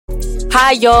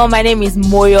Hi y'all, my name is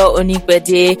Moyo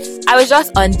Onigbede. I was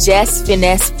just on Jess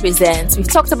Finesse Presents.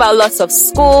 We've talked about lots of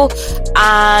school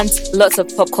and lots of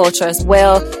pop culture as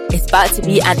well. It's about to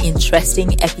be an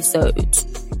interesting episode.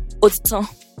 Otito.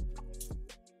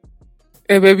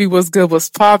 Hey baby, what's good? What's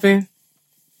poppin'?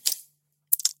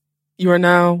 You are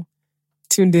now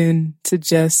tuned in to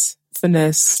Jess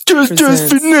Finesse Presents.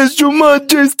 Jess Finesse, you're my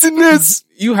Jess Finesse.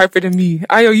 You hyper than me.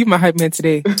 Ayo, you my hype man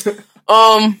today.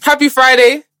 Happy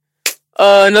Friday.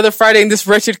 Another Friday in this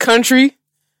wretched country.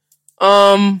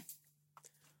 A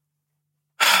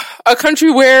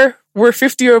country where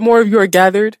 50 or more of you are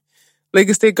gathered.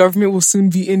 Lagos State government will soon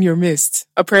be in your midst.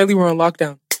 Apparently we're on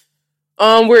lockdown.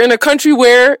 We're in a country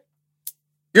where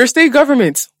your state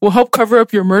government will help cover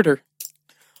up your murder.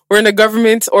 We're in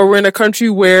a country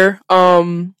where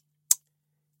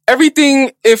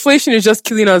inflation is just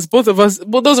killing us. Both those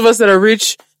of us that are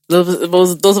rich,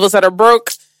 those of us that are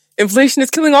broke, inflation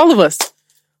is killing all of us.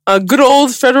 Good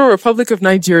old Federal Republic of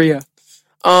Nigeria.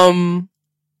 For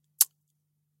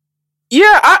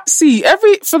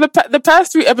the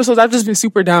past 3 episodes, I've just been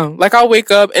super down. Like, I'll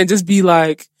wake up and just be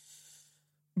like,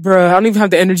 bruh, I don't even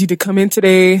have the energy to come in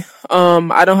today.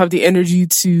 I don't have the energy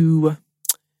to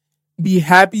be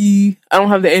happy. I don't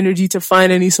have the energy to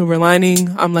find any silver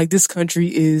lining. I'm like, this country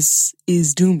is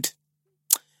doomed.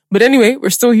 But anyway,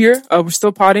 we're still here. We're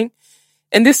still potting.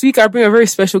 And this week I bring a very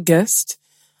special guest.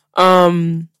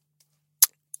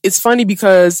 It's funny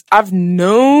because I've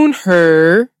known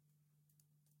her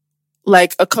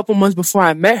like a couple months before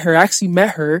I met her. I actually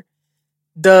met her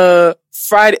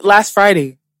last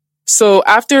Friday. So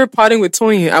after potting with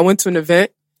Toyin, I went to an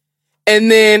event. And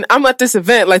then I'm at this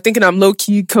event, like thinking I'm low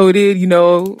key coded, you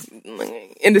know,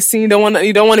 in the scene. You don't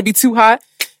want to be too hot.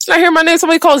 And I hear my name,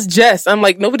 somebody calls Jess. I'm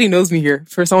like, nobody knows me here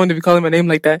for someone to be calling my name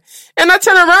like that. And I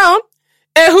turn around,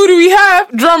 and who do we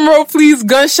have? Drum roll, please.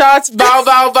 Gunshots. Bow,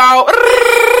 bow, bow.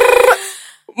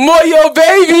 Moyo,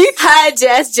 baby. Hi,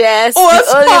 Jess.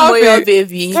 What's poppin'? Moyo,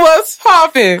 baby. What's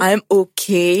poppin'? I'm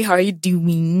okay. How are you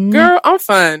doing? Girl, I'm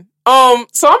fine.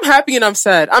 So I'm happy and I'm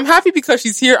sad. I'm happy because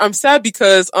she's here. I'm sad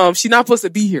because she's not supposed to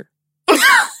be here.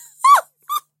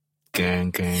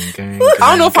 Gang. I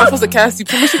don't know if I'm supposed to cast you.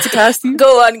 Permission to cast you?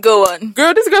 Go on.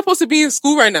 Girl, this girl's supposed to be in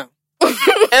school right now.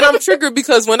 And I'm triggered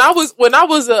because when I was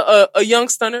a young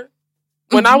stunner,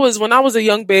 when I was a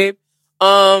young babe,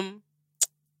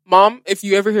 Mom, if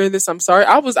you ever hear this, I'm sorry.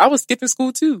 I was skipping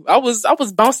school too. I was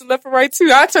bouncing left and right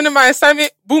too. I turned in my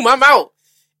assignment, boom, I'm out.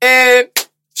 And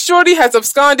Shorty has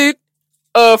absconded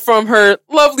from her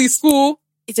lovely school.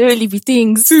 It's really be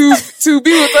things to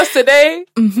be with us today.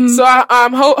 Mm-hmm. So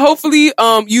I'm hopefully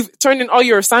you've turned in all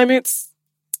your assignments.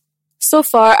 So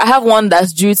far, I have one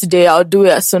that's due today. I'll do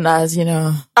it as soon as,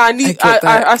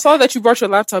 I saw that you brought your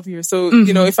laptop here. So,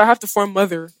 if I have to form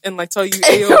mother and like tell you,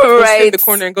 hey, yo, go sit in the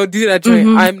corner and go do that joint,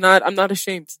 I'm not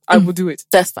ashamed. I will do it.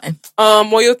 That's fine.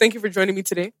 Moyo, thank you for joining me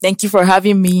today. Thank you for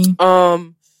having me. I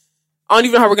don't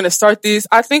even know how we're going to start this.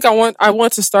 I think I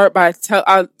want to start by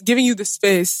giving you the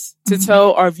space to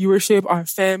tell our viewership, our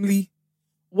family,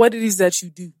 what it is that you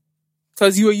do.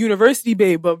 Because you're a university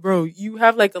babe, but bro, you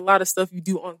have like a lot of stuff you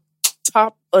do on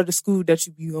top of the school that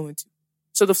you be going to.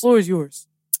 So the floor is yours.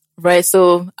 Right.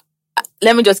 So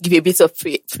let me just give you a bit of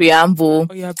preamble.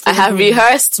 Oh, yeah, I have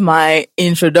rehearsed my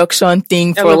introduction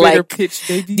thing for elevator pitch,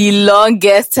 baby. The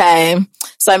longest time.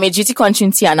 So I'm a GT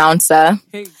continuity announcer.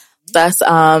 Hey. That's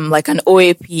like an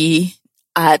OAP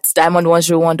at Diamond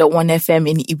 101.1 FM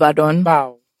in Ibadan.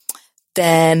 Wow.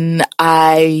 Then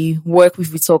I work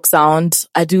with We Talk Sound.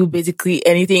 I do basically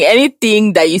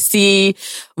anything that you see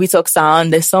We Talk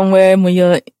Sound. There's somewhere,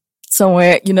 so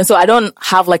I don't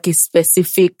have like a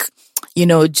specific,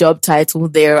 job title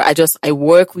there. I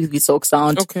work with We Talk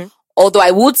Sound. Okay. Although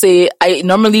I would say I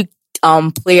normally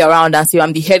play around and say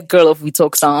I'm the head girl of We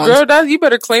Talk Sound. Girl, you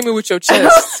better claim it with your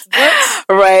chest.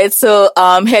 Right. So,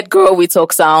 head girl We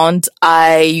Talk Sound.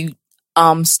 I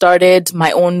started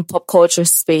my own pop culture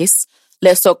space,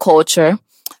 Let's Talk Culture.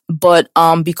 But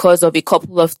because of a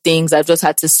couple of things, I've just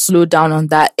had to slow down on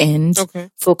that end. Okay.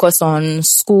 Focus on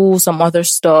school, some other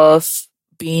stuff,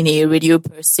 being a radio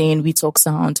person, We Talk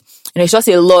Sound. It's just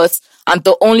a lot. And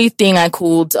the only thing I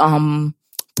could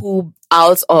pull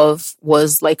out of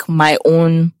was like my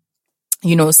own,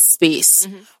 space,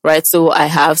 right? So I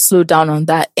have slowed down on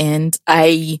that end.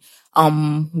 I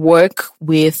work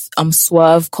with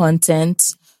Suave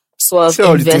Content, Suave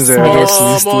Investment.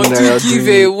 Give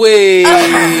away.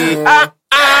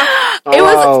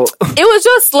 It was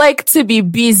just like to be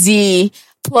busy.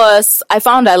 Plus, I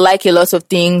found I like a lot of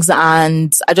things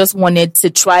and I just wanted to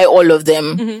try all of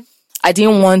them. I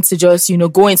didn't want to just,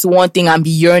 go into one thing and be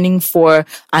yearning for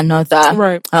another,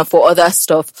 Right. For other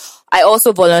stuff. I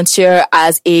also volunteer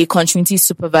as a continuity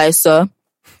supervisor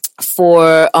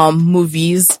for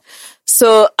movies.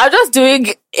 So I'm just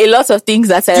doing a lot of things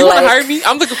that I like. Do you want to hire me?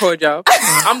 I'm looking for a job.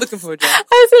 I'm still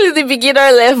at the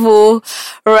beginner level,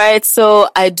 right? So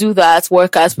I do that,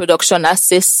 work as production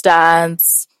assistant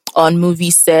on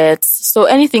movie sets. So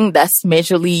anything that's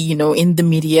majorly, in the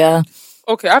media.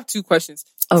 Okay, I have 2 questions.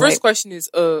 All First right. question is,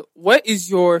 what is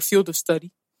your field of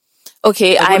study?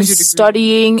 Okay, Like, what I'm is your degree?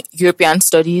 studying European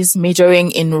studies,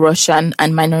 majoring in Russian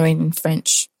and minoring in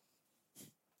French.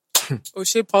 Oh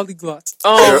shit, polyglot.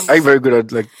 Are you very good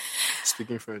at like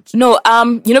speaking French? No,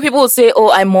 people will say,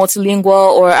 "Oh, I'm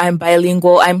multilingual" or "I'm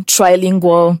bilingual." I'm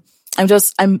trilingual. I'm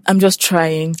just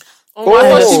trying. I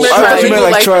thought you meant I thought you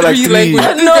meant like try like 3.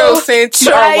 languages. This No, girl saying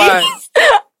trying.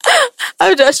 TRY.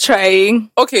 I'm just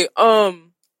trying. Okay,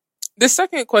 the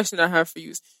second question I have for you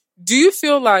is, do you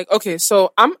feel like, okay,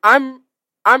 so I'm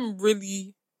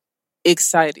really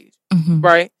excited, Mhm.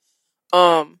 right?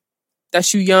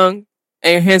 That you're young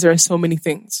and your hands are in so many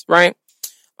things, right?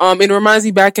 It reminds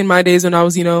me back in my days when I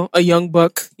was, a young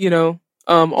buck,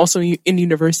 also in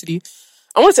university.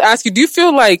 I want to ask you, do you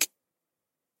feel like,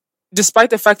 despite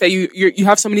the fact that you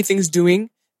have so many things doing,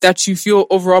 that you feel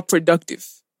overall productive?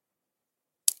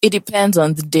 It depends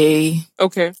on the day.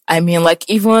 Okay. I mean, like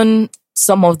even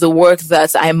some of the work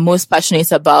that I'm most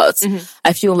passionate about,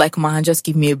 I feel like, man, just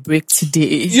give me a break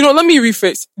today. Let me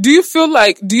rephrase. Do you feel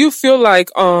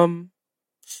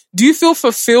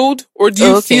fulfilled, or do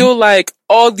you feel like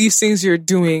all these things you're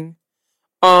doing,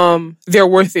 they're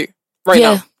worth it right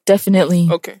now? Definitely.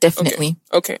 Okay. Definitely.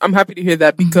 Okay. I'm happy to hear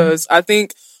that, because I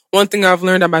think one thing I've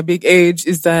learned at my big age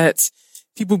is that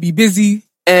people be busy,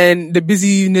 and the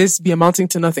busyness be amounting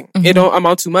to nothing. It don't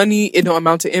amount to money. It don't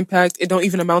amount to impact. It don't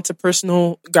even amount to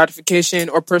personal gratification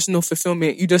or personal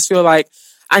fulfillment. You just feel like,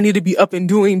 I need to be up and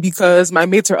doing because my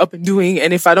mates are up and doing.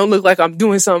 And if I don't look like I'm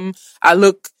doing something, I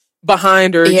look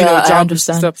behind, or, I job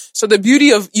understand. stuff. So the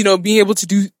beauty of, being able to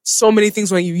do so many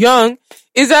things when you're young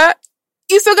is that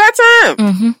you still got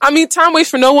time. I mean, time waits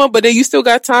for no one, but then you still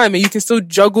got time, and you can still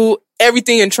juggle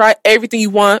everything and try everything you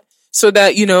want, so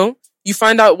that, you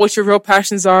find out what your real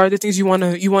passions are, the things you want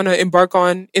to embark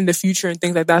on in the future and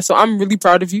things like that. So I'm really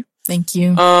proud of you. Thank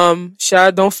you.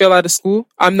 Shad, don't fail out of school.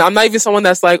 I'm not even someone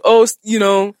that's like,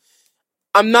 I'm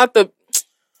not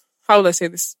how will I say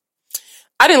this?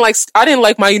 I didn't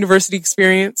like my university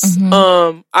experience.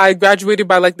 I graduated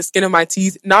by like the skin of my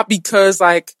teeth, not because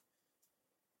I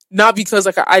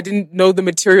didn't know the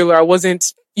material, or I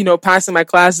wasn't, passing my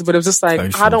classes, but it was just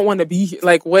like, I don't want to be here.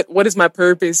 Like, what is my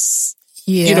purpose?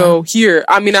 Here.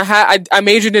 I mean, I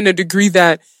majored in a degree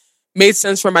that made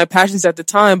sense for my passions at the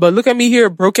time, but look at me here,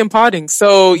 broken potting.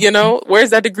 So, where's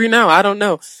that degree now? I don't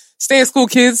know. Stay in school,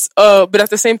 kids. But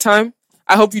at the same time,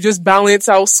 I hope you just balance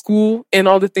out school and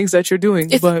all the things that you're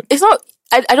doing. It's not,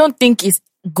 I don't think it's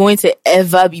going to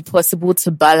ever be possible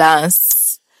to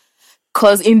balance.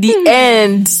 Cause in the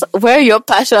end, where your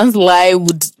passions lie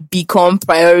would become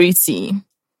priority.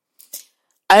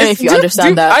 I don't know if you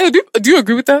understand that. Do you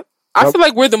agree with that? I feel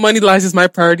like where the money lies is my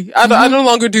priority. I no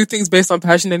longer do things based on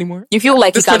passion anymore. You feel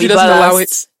like this it can country be doesn't allow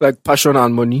balanced. it. Like passion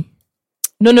and money.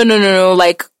 No.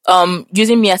 Like,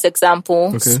 using me as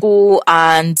example, school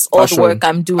and all the work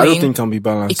I'm doing. I don't think it can be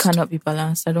balanced. It cannot be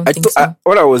balanced. I don't think so.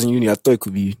 When I was in uni, I thought it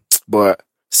could be, but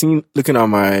looking at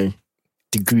my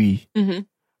degree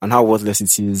and how worthless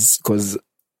it is, because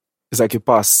it's like a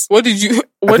pass. What did you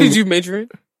major in?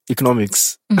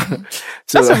 Economics.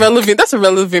 So that's a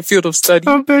relevant field of study.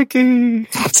 I'm begging.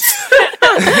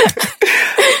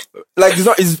 Like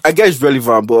I guess it's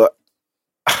relevant, but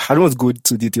I don't want to go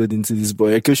too detailed into this,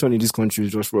 but education in this country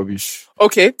is just rubbish.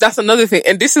 Okay, that's another thing.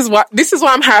 And this is why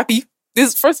I'm happy.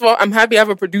 First of all, I'm happy I have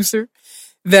a producer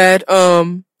that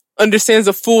understands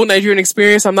the full Nigerian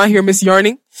experience. I'm not here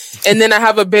misyarning. And then I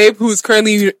have a babe who's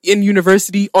currently in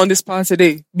university on this pod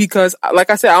today, because like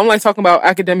I said, I don't like talking about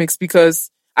academics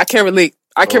because I can't relate.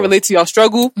 I can't relate to y'all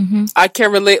struggle. I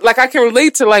can't relate. Like, I can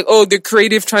relate to like, the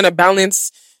creative trying to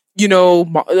balance,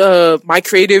 my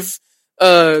creative,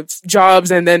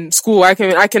 jobs and then school. I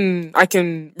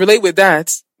can relate with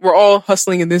that. We're all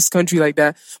hustling in this country like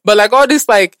that. But like all this,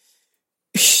 like,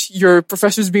 your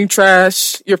professors being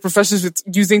trash, your professors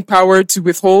using power to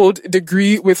withhold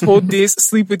degree, withhold this,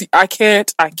 sleep with you. I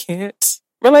can't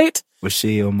relate.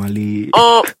 O'Shea O'Malley.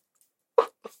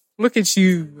 Look at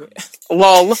you.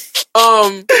 Lol.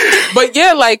 But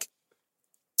yeah, like,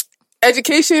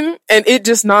 education and it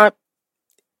just not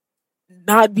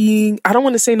being, I don't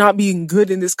want to say not being good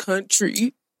in this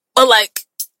country, but like,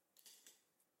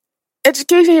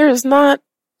 education here is not.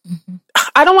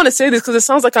 I don't want to say this because it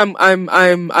sounds like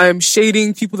I'm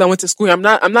shading people that went to school here.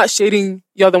 I'm not shading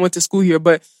y'all that went to school here,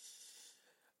 but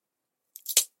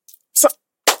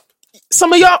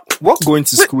some of y'all. What going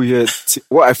to school here?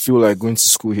 What I feel like going to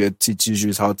school here teaches you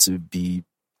is how to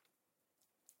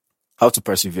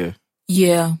persevere.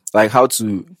 Yeah, like how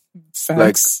to Facts.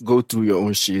 like go through your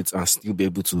own shit and still be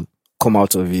able to come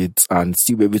out of it and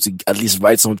still be able to at least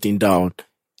write something down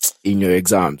in your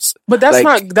exams. But that's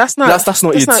Like, not That's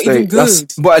not it. not even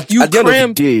good. But You at the end of the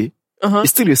crammed- day,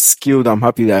 it's still a skill that I'm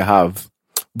happy that I have.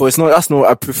 But it's not. That's not.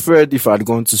 I preferred if I'd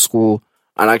gone to school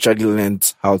and actually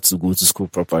learned how to go to school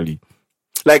properly.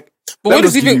 Like, But what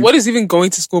is even going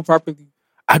to school properly?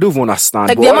 I don't even understand.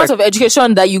 like but the what amount of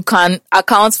education that you can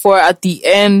account for at the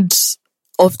end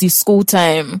of the school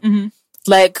time,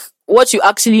 like what you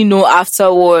actually know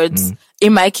afterwards.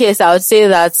 In my case, I would say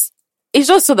that it's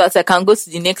just so that I can go to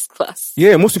the next class.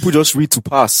 Yeah, most people just read to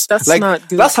pass. That's like, not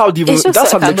good. That's how It's just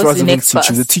that's how like I go to lecturers the even next teach you.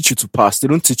 class. They teach you to pass. They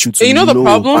don't teach you to And you know the know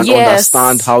problem? and Yes.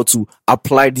 understand how to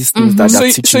apply these things that they're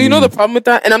teaching So you know the problem with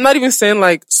that, and I'm not even saying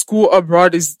like school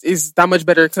abroad is that much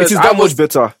better It because is that much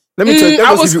better. Let me tell you.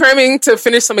 I was cramming to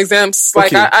finish some exams.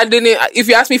 Like Okay. I didn't. If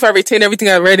you ask me if I retained everything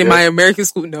I read in my American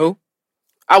school, no.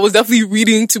 I was definitely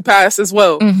reading to pass as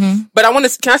well. But I want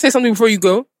to. Can I say something before you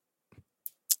go?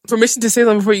 Permission to say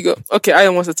something before you go. Okay, I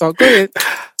don't want to talk. Go ahead.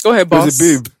 Go ahead, boss.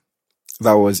 There's a babe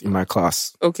that was in my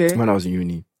class Okay. when I was in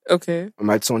uni. Okay. On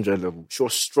my 200 level. She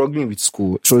was struggling with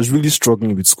school. She was really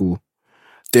struggling with school.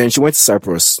 Then she went to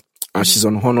Cyprus and she's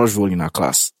on honors roll in her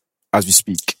class as we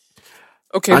speak.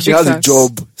 Okay. And she big has a facts.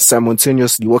 job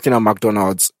simultaneously working at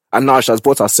McDonald's. And now she has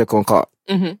bought her second car.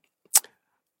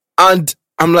 And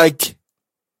I'm like,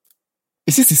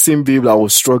 is this the same babe that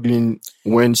was struggling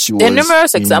when she was There are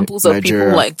numerous in examples of Nigeria?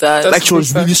 people like that. That's Like she was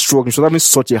big really facts. struggling. She was having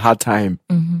such a hard time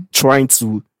trying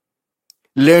to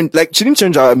learn. Like she didn't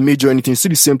change her major or anything. Still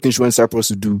the same thing she went to Cyprus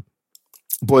to do.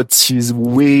 But she's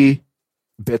way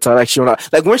better. Like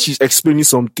like when she's explaining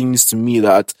some things to me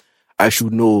that I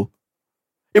should know,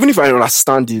 even if I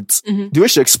understand it, the way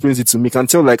she explains it to me, can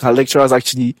tell like her lecturers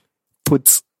actually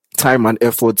put time and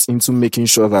effort into making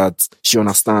sure that she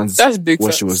understands That's big what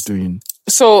facts. she was doing.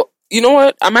 So, you know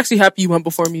what? I'm actually happy you went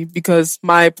before me because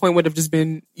my point would have just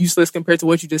been useless compared to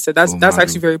what you just said. That's Madu.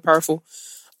 actually very powerful.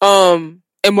 And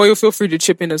Moyo, feel free to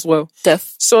chip in as well.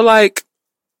 Def. So, like,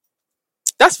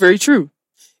 that's very true.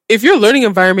 If your learning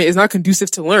environment is not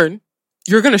conducive to learn,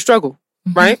 you're going to struggle,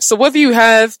 right? So whether you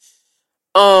have,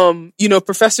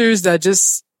 professors that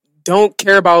just don't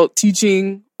care about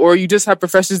teaching, or you just have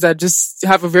professors that just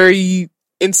have a very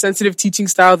insensitive teaching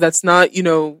style that's not,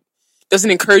 doesn't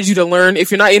encourage you to learn.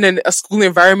 If you're not in a school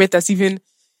environment that's even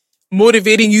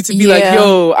motivating you to be like, Yeah.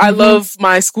 yo, I love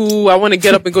my school. I want to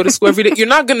get up and go to school every day.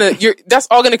 That's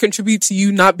all going to contribute to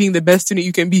you not being the best student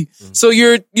you can be. So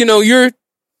you're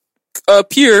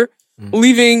peer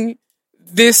leaving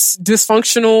this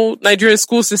dysfunctional Nigerian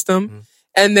school system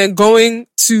and then going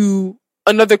to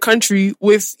another country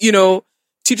with,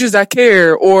 teachers that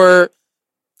care or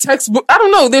textbook. I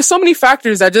don't know. There's so many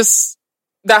factors that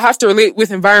have to relate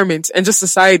with environment and just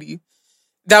society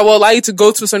that will allow you to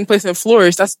go to a certain place and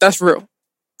flourish. That's real.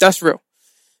 That's real.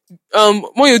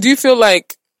 Moyo, do you feel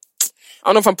like, I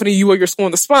don't know if I'm putting you or your school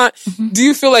on the spot. Do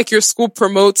you feel like your school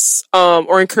promotes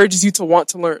or encourages you to want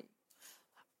to learn?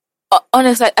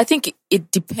 Honestly, I think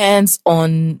it depends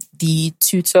on the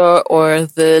tutor or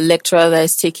the lecturer that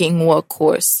is taking what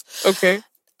course. Okay.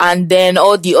 And then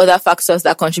all the other factors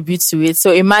that contribute to it.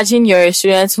 So imagine you're a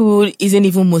student who isn't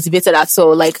even motivated at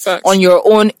all, like Facts. on your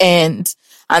own end,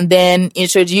 and then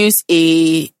introduce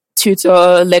a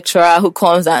tutor lecturer who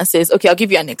comes and says, okay, I'll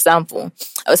give you an example.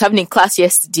 I was having a class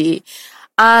yesterday,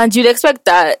 and you'd expect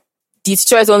that the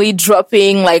teacher is only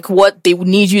dropping like what they would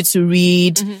need you to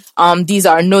read. These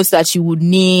are notes that you would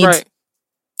need. Right.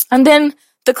 And then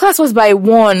the class was by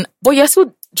 1, but you're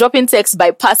still dropping text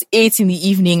by past 8 in the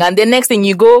evening. And the next thing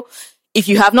you go, if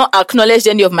you have not acknowledged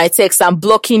any of my texts, I'm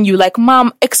blocking you. Like,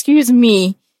 ma'am, excuse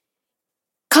me,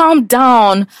 calm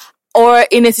down. Or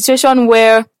in a situation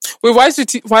where, Wait, why is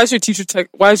your tutor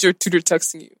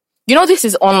texting you? this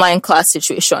is online class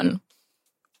situation,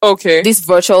 Okay. this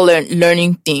virtual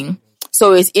learning thing.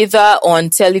 So it's either on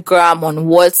Telegram, on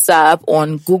WhatsApp,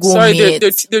 on Google Sorry,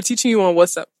 Meet. they're teaching you on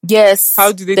WhatsApp. Yes.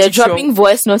 How do they They're teach you dropping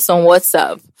voice notes on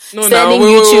WhatsApp. No, sending wait,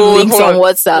 YouTube links hold on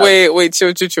WhatsApp. Wait,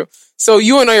 chill. So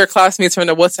you and all your classmates are in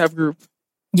a WhatsApp group,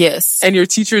 Yes. and your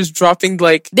teacher is dropping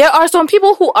like, There are some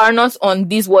people who are not on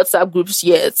these WhatsApp groups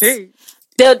yet. hey,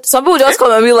 Some people just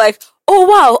come and be like, oh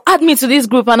wow, add me to this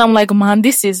group. And I'm like, man,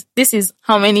 this is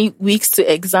how many weeks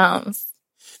to exams.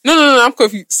 No, I'm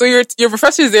confused. So your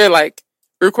professor is there, like,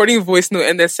 recording a voice note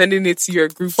and then sending it to your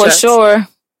group chat?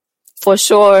 For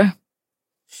sure.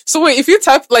 So wait, if you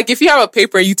have a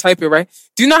paper and you type it, right?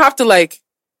 Do you not have to, like,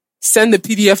 send the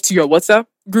PDF to your WhatsApp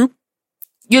group?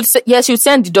 You'd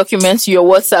send the documents to your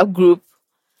WhatsApp group.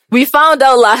 We found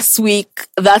out last week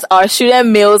that our student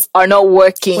mails are not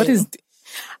working. What is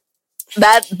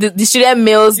that? The student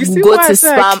mails go to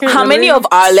spam. How many of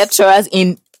our lecturers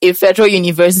in a federal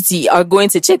university are going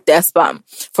to check their spam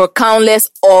for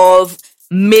countless of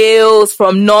mails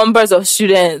from numbers of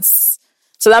students?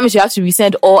 So that means you have to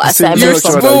resend all assignments.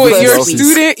 Your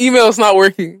student email is not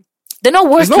working. They're not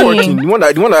working. It's not working. The one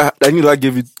that Anila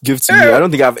gave to me, I don't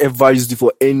think I've ever used it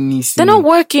for anything. They're not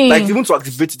working. Like, even to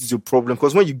activate it is a problem,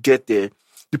 because when you get there,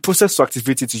 the process to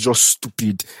activate it is just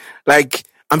stupid. Like,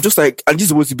 I'm just like, and this is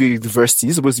supposed to be a university.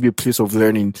 This is supposed to be a place of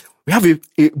learning. We have a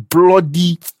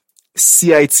bloody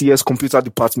CITS computer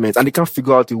department, and they can't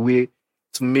figure out a way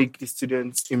to make the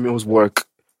students' emails work.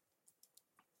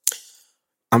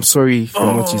 I'm sorry for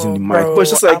not using the mic, but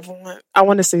it's just like, I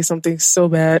want to say something so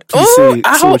bad. Please say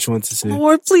what you want to say.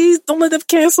 Lord, please don't let them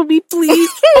cancel me, please.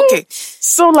 Okay,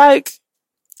 so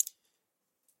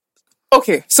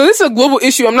so this is a global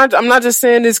issue. I'm not just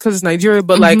saying this because it's Nigeria,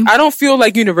 but like, I don't feel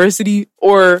like university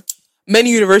or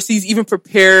many universities even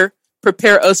prepare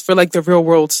us for like the real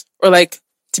world or like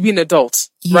to be an adult,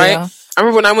 right? I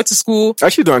remember when I went to school. I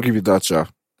actually don't agree with that, yeah.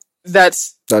 That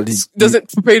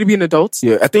doesn't prepare you to be an adult.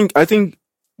 Yeah, I think.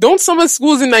 Don't some of the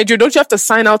schools in Nigeria, don't you have to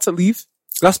sign out to leave?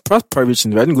 That's private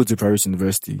university. I didn't go to a private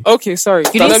university. Okay, sorry.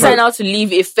 You didn't sign out to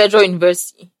leave a federal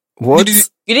university. What?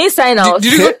 You didn't sign out.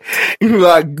 Did you go? You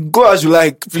like, go as you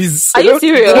like, please. Are you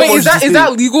serious? Wait, is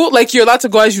that legal? Like, you're allowed to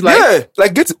go as you like? Yeah,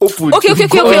 like, get it open. Okay.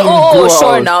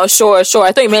 Sure.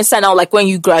 I thought you meant sign out like when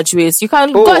you graduate. You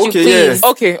can go as you please. Yeah.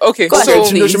 Okay. Go as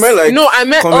you please. I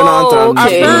meant okay.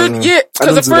 I've heard,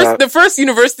 because the first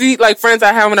university like friends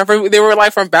I had when they were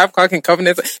like from Babcock and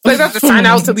Covenant, like, they have to sign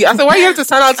out to leave. I said, why do you have to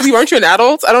sign out to leave? Aren't you an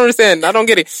adult? I don't understand. I don't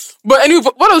get it. But anyway,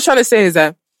 what I was trying to say is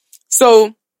that,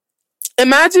 so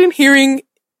imagine hearing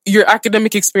your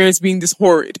academic experience being this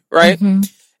horrid, right? Mm-hmm.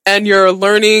 And you're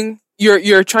learning,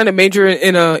 you're trying to major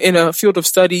in a field of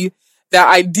study that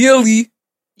ideally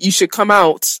you should come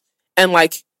out and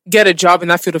like get a job in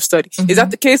that field of study. Mm-hmm. Is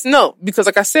that the case? No, because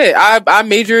like I said, I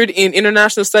majored in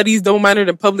international studies, double minored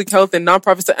in public health and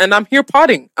nonprofit studies, and I'm here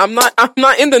potting. I'm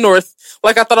not in the North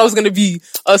like I thought I was going to be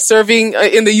serving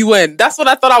in the UN. That's what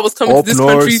I thought I was coming to this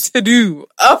country to do.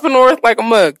 Up north like a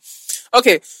mug.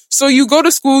 Okay, so you go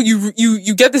to school,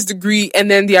 you get this degree,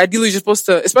 and then the ideally you're supposed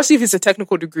to, especially if it's a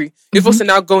technical degree, you're supposed to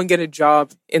now go and get a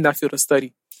job in that field of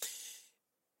study.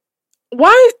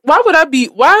 Why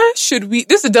should we,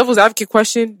 this is a devil's advocate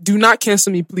question, do not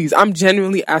cancel me, please. I'm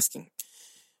genuinely asking.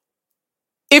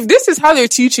 If this is how they're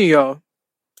teaching y'all,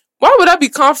 why would I be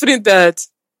confident that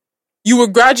you will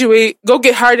graduate, go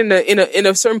get hired in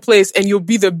a certain place, and you'll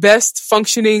be the best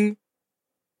functioning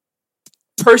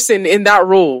person in that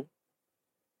role?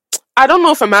 I don't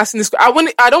know if I'm asking this. I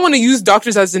don't want to use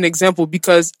doctors as an example,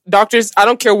 because doctors, I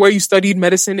don't care where you studied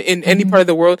medicine in any part of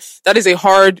the world. That is a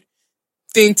hard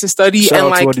thing to study. Shout and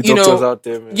out like, to all the doctors out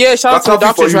there, man. Yeah, shout out to the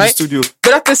doctors, right?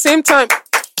 But at the same time,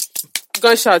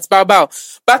 gunshots, bow. But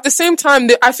at the same time,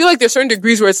 I feel like there's certain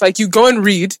degrees where it's like you go and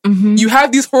read, you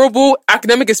have these horrible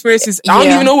academic experiences. I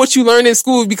don't even know what you learned in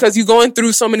school because you're going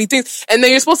through so many things. And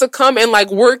then you're supposed to come and like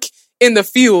work in the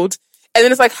field. And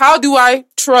then it's like, how do I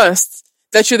trust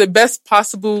that you're the best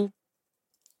possible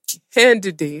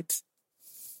candidate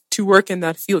to work in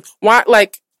that field? Why,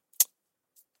 like,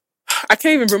 I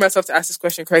can't even bring myself to ask this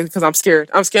question correctly because I'm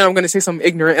scared. I'm going to say something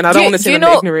ignorant, and I don't want to say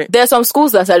something ignorant. There's some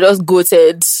schools that are just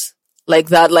goated like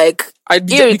that, like,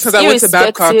 because I went to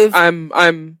Babcock,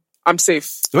 I'm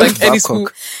safe. Like Babcock? Any school.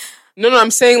 No,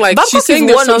 I'm saying like, Babcock, she's saying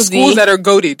there's some schools that are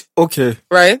goated. Okay.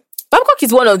 Right? Babcock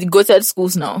is one of the goated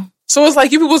schools now. So it's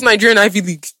like you people's Nigerian Ivy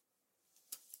League.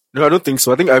 No, I don't think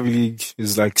so. I think Ivy League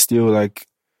is like still like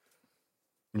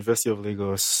University of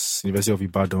Lagos, University of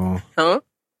Ibadan. Huh?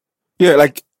 Yeah,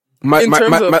 like my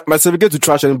certificate to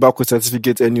trash any backward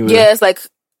certificate anyway. Yeah, it's like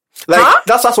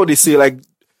that's what they say. Like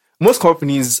most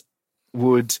companies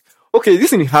would. Okay,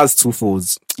 this thing has two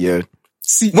folds. Yeah.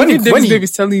 See, when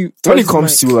it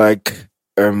comes to like,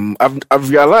 I've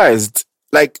realized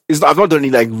like I've not done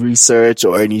any like research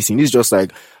or anything. It's just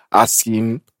like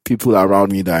asking people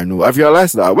around me that I know. I've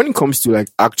realized that when it comes to like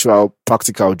actual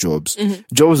practical jobs,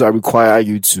 jobs that require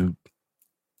you to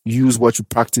use what you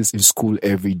practice in school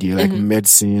every day, like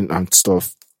medicine and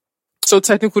stuff. So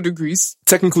technical degrees,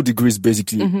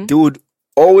 basically, they would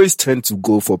always tend to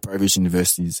go for private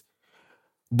universities.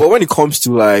 But when it comes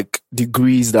to like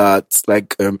degrees that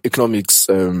like economics,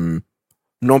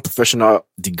 non-professional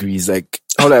degrees, like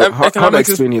how do I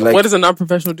explain it? Like, what is a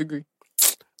non-professional degree?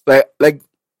 Like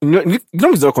economics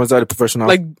is not considered a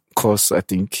professional course, I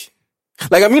think.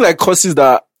 Like I mean, like courses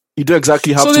that you don't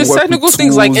exactly have to work with. So there's technical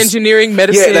things like engineering,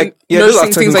 medicine,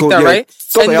 nursing, things like that, right?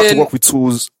 So you have to work with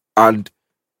tools and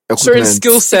equipment. Certain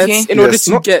skill sets in order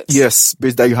to get. Yes,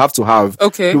 but that you have to have.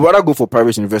 Okay. You rather go for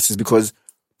private universities because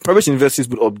private universities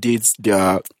will update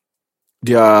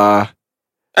their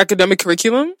academic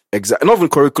curriculum. Exactly, not even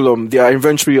curriculum. Their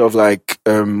inventory of like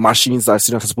machines that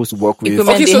students are supposed to work with.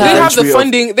 Okay, so they have the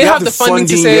funding. They have the funding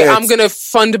to say, "I'm gonna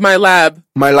fund my lab,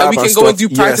 and we can go and do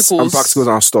practicals, and practicals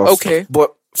and stuff." Okay,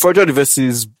 but federal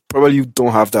universities probably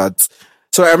don't have that.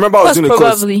 So I remember I was doing a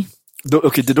course.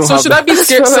 Okay, they don't have. So should I be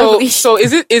scared? So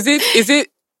is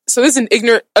it? So this is an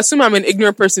ignorant. Assume I'm an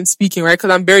ignorant person speaking, right?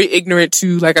 Because I'm very ignorant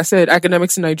to, like I said,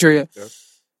 academics in Nigeria. Yeah.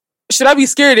 Should I be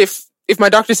scared if my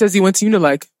doctor says he went to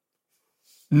Unilag?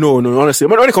 No, honestly.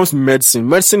 When it comes to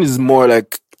medicine is more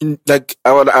like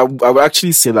I would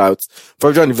actually say that for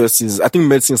federal universities, I think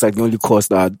medicine is like the only course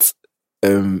that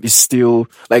is still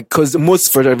like, because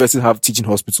most federal universities have teaching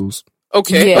hospitals.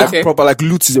 Okay, like okay. Proper, like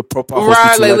Lutz is a proper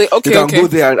hospital. Like, okay, you can go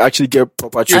there and actually get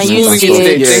proper treatment. And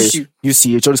UCH,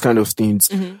 UCH, all these kind of things.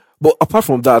 Mm-hmm. But apart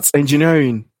from that,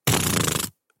 engineering,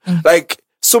 like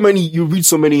you read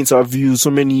so many interviews, so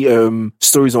many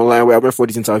stories online where I went for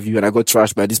this interview and I got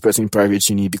trashed by this person in private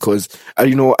uni because I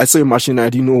saw a machine and I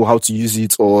didn't know how to use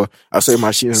it, or I saw a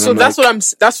machine. So that's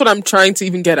what I'm trying to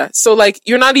even get at. So like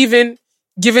you're not even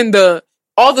given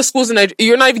all the schools in Nigeria,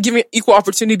 you're not even given equal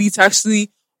opportunity to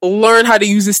actually learn how to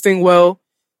use this thing well,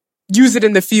 use it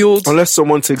in the field. Unless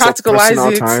someone takes up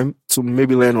personal time to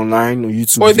maybe learn online or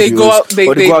YouTube, or they videos, go out, they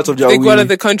go out of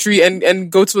the country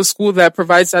and go to a school that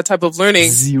provides that type of learning.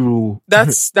 Zero.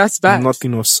 That's bad.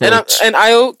 Nothing of such. And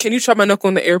Io, can you try my knuckle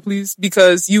in the air, please?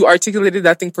 Because you articulated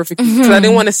that thing perfectly. Because I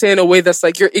didn't want to say in a way that's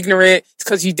like you're ignorant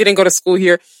because you didn't go to school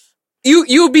here.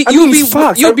 You'll be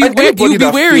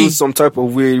wary. Some type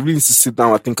of way. You really need to sit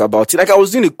down and think about it. Like I was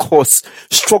doing a course,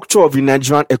 Structure of the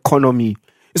Nigerian Economy.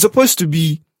 It's supposed to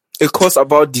be a course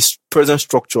about this present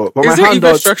structure. But is there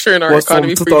even structure in our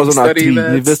economy from 2003,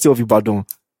 University of Ibadan.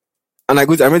 And I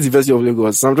went to University of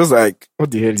Lagos. So I'm just like,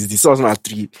 what the hell is this?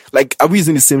 2003. Like, are we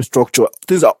using the same structure?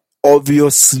 Things are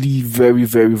obviously very,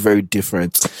 very, very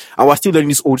different. And we're still learning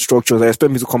these old structures. I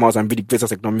expect me to come out and be the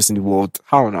greatest economist in the world.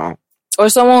 How now? Or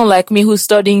someone like me who's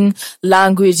studying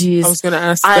languages. I was going to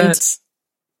ask that.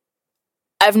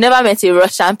 I've never met a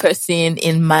Russian person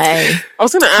in my I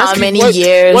was going to ask how many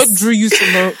years. What drew you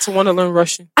to want to learn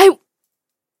Russian?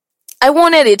 I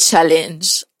wanted a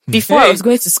challenge. Before I was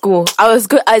going to school, I was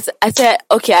good. I said,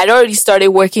 okay, I'd already started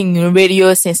working in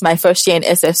radio since my first year in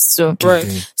SS2.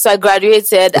 Right. So I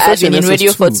graduated. I'd been in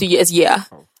radio for 2 years. Yeah.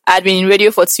 I'd been in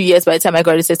radio for 2 years by the time I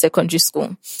graduated secondary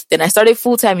school. Then I started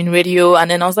full-time in radio,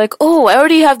 and then I was like, oh, I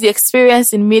already have the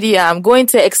experience in media. I'm going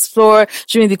to explore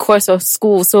during the course of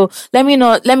school. So let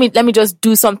me just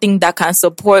do something that can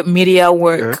support media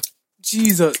work. Yeah.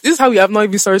 Jesus. This is how we have not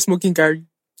even started smoking Gary.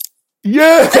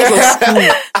 Yeah.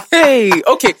 Hey,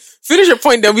 okay. Finish your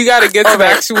point, then we gotta get to the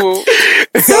actual.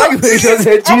 Jesus. I'm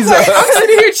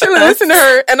sitting here chilling, listening to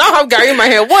her, and I'll have Gary in my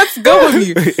head. What's good with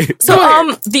you? So,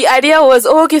 the idea was,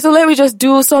 okay, so let me just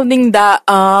do something that,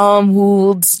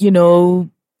 would,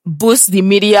 boost the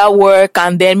media work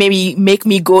and then maybe make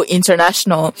me go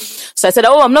international. So I said,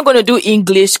 I'm not going to do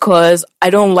English because I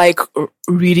don't like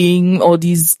reading all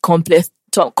these complex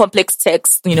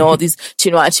texts, all these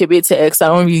Chinua Achebe texts. I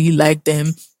don't really like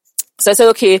them. So I said,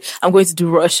 okay, I'm going to do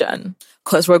Russian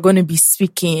because we're going to be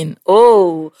speaking.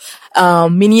 Minia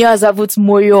Zavut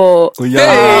Moyo. Oh, yeah.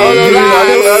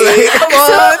 Come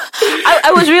on.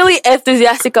 I was really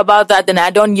enthusiastic about that. Then I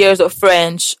had done years of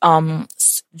French,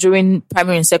 during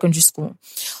primary and secondary school.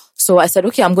 So I said,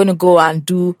 okay, I'm going to go and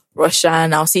do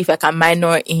Russian. I'll see if I can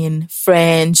minor in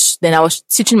French. Then I was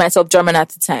teaching myself German at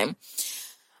the time.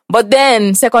 But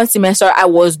then second semester, I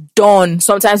was done.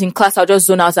 Sometimes in class, I'll just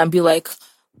zone out and be like,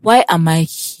 why am I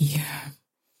here?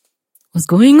 What's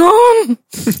going on?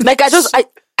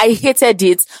 I hated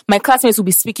it. My classmates would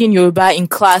be speaking Yoruba in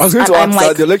class. I was going to ask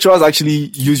that. The lecturers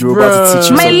actually use Yoruba to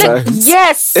teach you sometimes.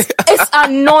 Yes. It's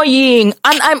annoying.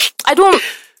 And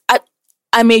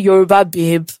I'm a Yoruba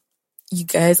babe. You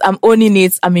guys, I'm owning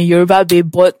it. I'm a Yoruba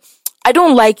babe, but I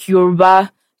don't like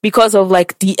Yoruba because of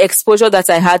like the exposure that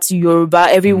I had to Yoruba.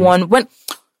 Everyone, when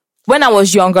I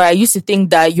was younger, I used to think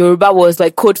that Yoruba was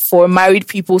like code for married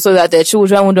people so that their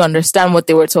children wouldn't understand what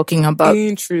they were talking about.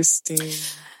 Interesting.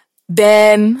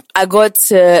 Then I got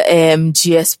to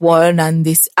GS1 and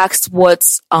they asked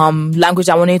what language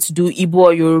I wanted to do, Igbo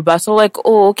or Yoruba. So like,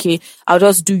 oh, okay, I'll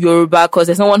just do Yoruba because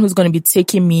there's no one who's going to be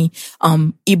taking me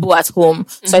Igbo at home.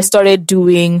 So I started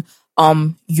doing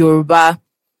Yoruba.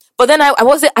 But then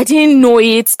I didn't know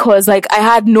it because like I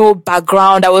had no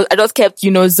background. I just kept,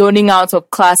 zoning out of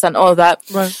class and all that.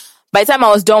 Right. By the time I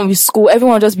was done with school,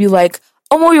 everyone would just be like,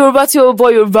 oh, more Yoruba to your boy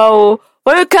Yoruba, oh.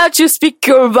 Why can't you speak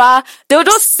Yoruba? They'll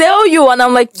just sell you. And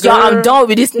I'm like, yeah, I'm done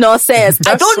with this nonsense.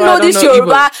 I don't know this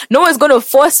Yoruba. No one's going to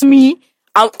force me.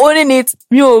 I'm owning it.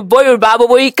 Boy Yoruba,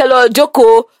 boy, Kelo,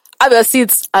 Joko, have your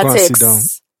seats and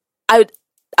text. I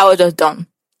was just done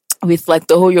with like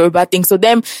the whole Yoruba thing. So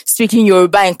them speaking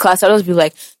Yoruba in class, I'll just be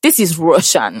like, this is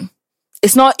Russian.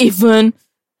 It's not even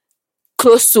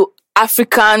close to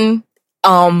African,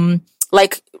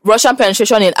 like Russian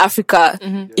penetration in Africa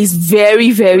is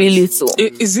very, very little.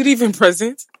 Is it even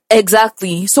present?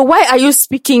 Exactly. So why are you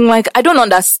speaking like, I don't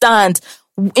understand.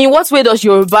 In what way does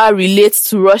Yoruba relate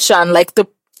to Russian? Like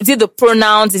is it the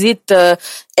pronouns? Is it the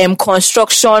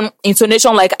construction,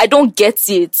 intonation? Like, I don't get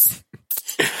it.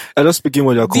 I'm not speaking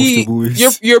what you're comfortable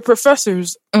with. Your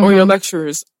professors or your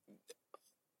lecturers,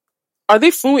 are they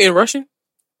fluent in Russian?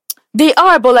 They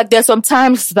are, but like there's some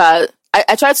times that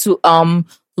I try to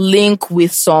link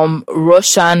with some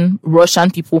Russian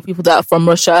people that are from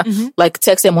Russia, like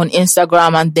text them on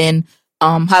Instagram and then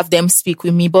have them speak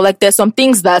with me. But like there's some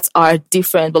things that are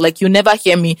different, but like you never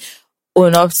hear me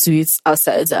own up to it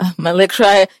outside. My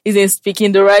lecturer isn't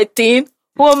speaking the right thing.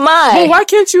 Who am I? Well, why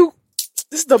can't you?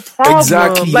 This is the problem.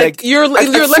 Exactly. Like your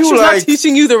lecture's not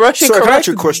teaching you the Russian correctly. Can I ask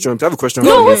you a question? I have a question.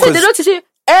 No, who said they don't teach you?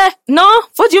 No.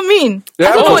 What do you mean? I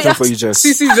have a question for you, Jess.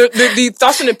 See, the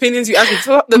thoughts and opinions you ask me.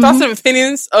 The thoughts and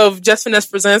opinions of Jess Finesse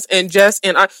Presents and Jess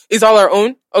and I is all our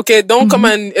own. Okay, don't come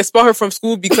and expel her from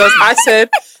school because I said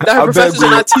that her professors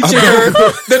are not teaching her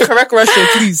the correct Russian.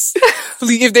 Please,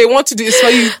 if they want to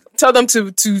expel you, tell them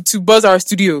to buzz our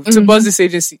studio, to buzz this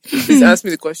agency. Please ask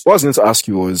me the question. What I was going to ask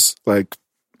you was like,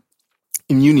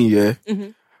 in uni,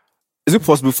 is it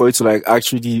possible for you to like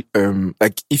actually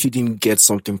like if you didn't get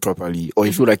something properly or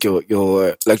you feel like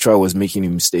your lecturer was making a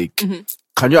mistake,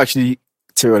 can you actually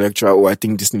tell your lecturer, oh, I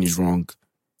think this thing is wrong?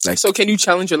 Like, so can you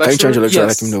challenge your lecturer? Can you challenge your lecturer?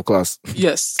 Yes. Like in no class?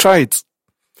 Yes. Try it.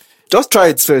 Just try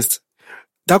it first.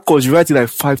 That course, you write it like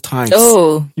 5 times.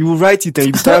 Oh. You will write it and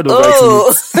you'll be tired of writing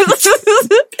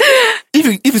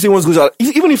it. If someone goes out,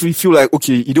 even if you feel like,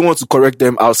 okay, you don't want to correct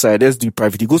them outside, let's do it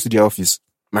private. He goes to their office.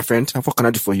 My friend, what can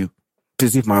I do for you?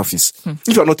 Please leave my office.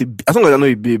 If you're not as long as you're not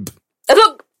a babe.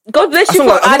 God bless you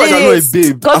for adding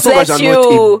it. God bless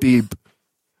you.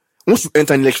 Once you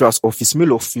enter in lecturer's office,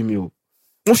 male or female,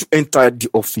 once you enter the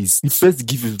office, the first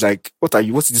give is like, what are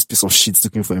you? What's this piece of shit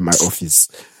looking for in my office?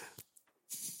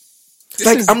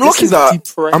 I'm lucky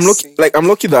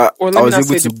that I was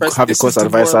able to have a course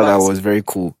advisor that was very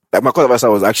cool. Like my course advisor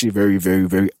was actually very, very,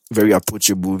 very, very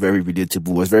approachable, very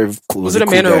relatable. Was very cool. Was it a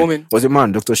man or a woman? Was a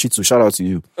man, Dr. Shitu. Shout out to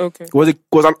you. Okay.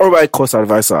 Was an alright course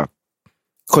advisor.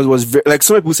 Because it was very, like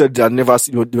some people said they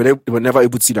were never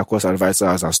able to see their course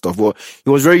advisors and stuff. But he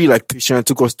was very like patient,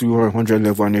 took us through 100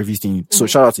 level and everything. So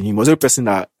shout out to him. He was a person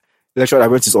that lectured, I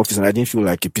went to his office and I didn't feel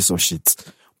like a piece of shit.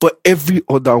 But every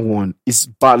other one is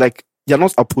bad. Like you're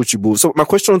not approachable. So my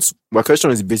question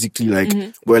is basically like,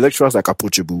 were lecturers like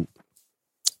approachable?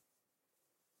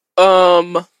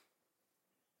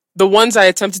 The ones I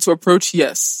attempted to approach,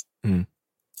 yes. And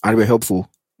they were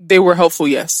helpful. They were helpful,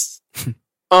 yes.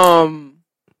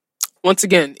 Once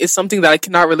again, it's something that I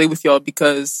cannot relate with y'all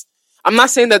because I'm not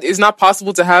saying that it's not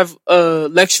possible to have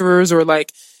lecturers or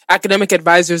like academic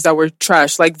advisors that were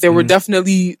trash. Like there were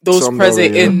definitely those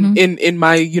present in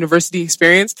my university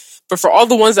experience. But for all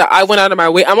the ones that I went out of my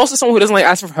way, I'm also someone who doesn't like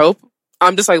ask for help.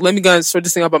 I'm just like, let me go and sort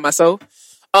this thing out by myself.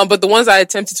 But the ones I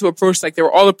attempted to approach, like they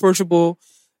were all approachable.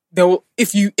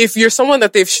 If you're someone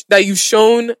that you've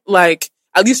shown, like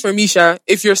at least for Misha,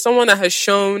 if you're someone that has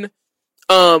shown,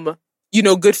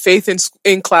 good faith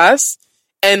in class,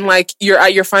 and like you're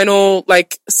at your final,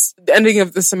 like the ending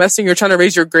of the semester, and you're trying to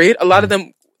raise your grade. A lot of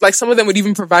them, like some of them, would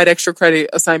even provide extra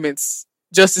credit assignments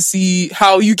just to see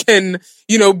how you can,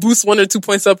 boost 1 or 2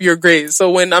 points up your grades.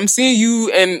 So when I'm seeing you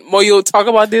and Moyo talk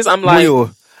about this, I'm like,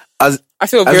 I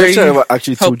feel very. I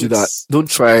actually told you that don't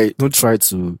try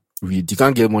to read. You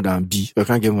can't get more than B. Or you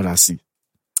can't get more than C.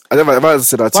 I never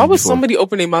said that. Why would somebody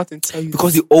open their mouth and tell you?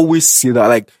 Because they always say that.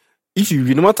 Like, if you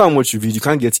read, no matter how much you read, you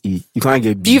can't get A. You can't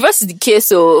get B. The reverse is the case.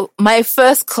 So my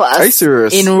first class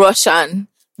in Russian,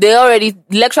 the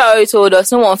lecturer already told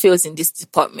us no one fails in this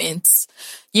department.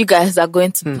 You guys are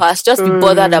going to pass. Just be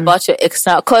bothered about your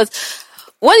exam. Because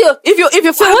If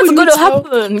you fail, what's going to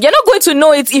happen? You're not going to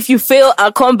know it if you fail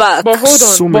and come back. But hold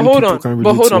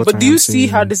on. But do you see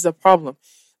how this is a problem?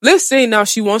 Let's say now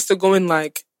she wants to go and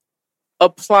like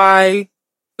apply.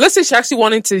 Let's say she actually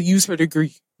wanted to use her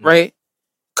degree, right?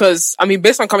 Because I mean,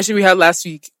 based on conversation we had last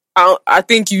week, I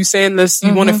think you saying this,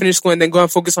 you want to finish school and then go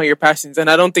and focus on your passions. And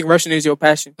I don't think Russian is your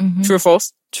passion. True or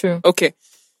false? True. Okay.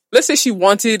 Let's say she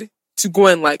wanted to go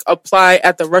and like apply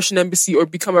at the Russian embassy or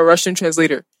become a Russian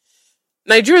translator.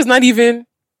 Nigeria is not even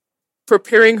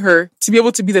preparing her to be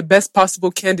able to be the best possible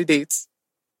candidate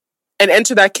and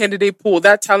enter that candidate pool,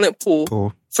 that talent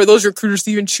pool, for those recruiters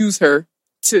to even choose her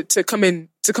to come and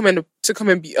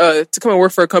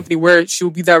work for a company where she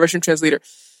will be that Russian translator.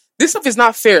 This stuff is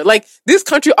not fair. Like, this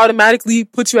country automatically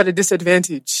puts you at a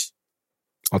disadvantage.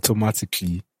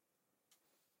 Automatically.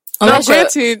 Now,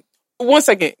 granted, one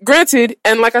second. Granted,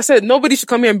 and like I said, nobody should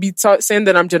come here and be saying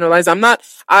that I'm generalizing. I'm not.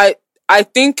 I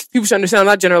think people should understand I'm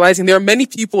not generalizing. There are many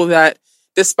people that,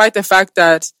 despite the fact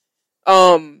that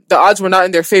the odds were not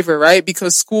in their favor, right?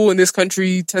 Because school in this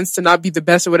country tends to not be the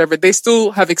best or whatever, they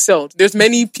still have excelled. There's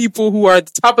many people who are at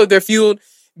the top of their field,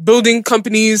 building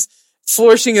companies,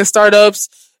 flourishing in startups,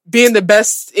 being the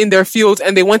best in their field,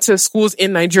 and they went to schools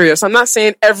in Nigeria. So I'm not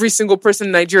saying every single person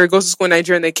in Nigeria goes to school in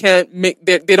Nigeria and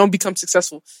they don't become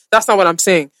successful. That's not what I'm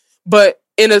saying. But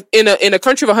in a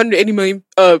country of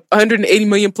 180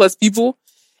 million plus people,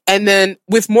 and then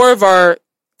with more of our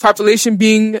population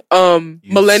being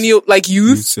millennial, like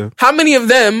youth, how many of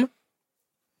them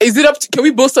is it up to, can we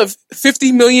boast of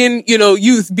 50 million,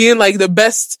 youth being like the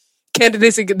best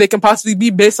candidates they can possibly be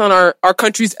based on our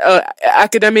country's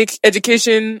academic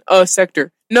education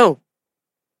sector? No.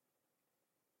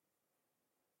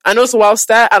 I know it's a wild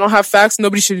stat. I don't have facts.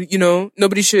 Nobody should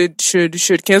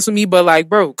cancel me, but like,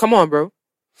 bro, come on, bro.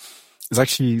 It's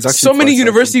actually so many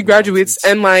university graduates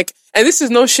and this is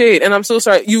no shade, and I'm so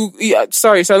sorry.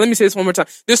 Sorry, let me say this one more time.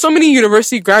 There's so many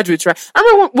university graduates, right? I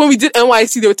remember when we did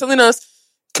NYC, they were telling us,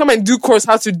 come and do course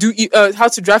how to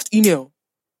draft email.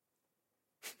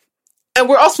 And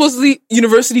we're all supposedly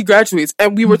university graduates,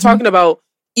 and we were talking about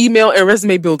email and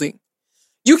resume building.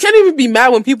 You can't even be mad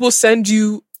when people send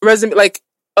you resume, like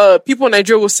people in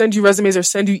Nigeria will send you resumes or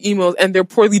send you emails and they're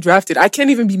poorly drafted. I can't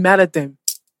even be mad at them.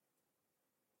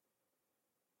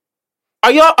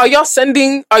 Are y'all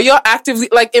actively,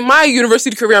 like in my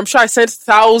university career, I'm sure I sent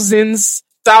thousands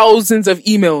of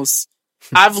emails.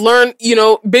 I've learned,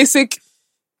 basic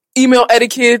email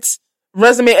etiquette,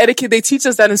 resume etiquette. They teach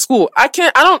us that in school. Are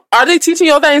they teaching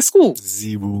y'all that in school?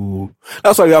 Zero.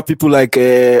 That's why you have people like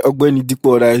Ogbeni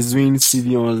Dipo that is doing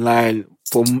CV online.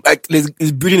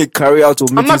 He's building a career out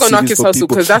of making CVs for people. I'm not going to knock his hustle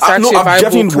because that's actually a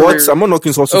viable career. I'm not knocking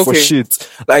his hustle for shit.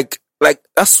 Like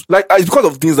that's like it's because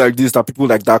of things like this that people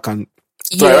like that can.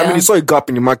 So I mean, he saw a gap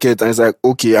in the market and it's like,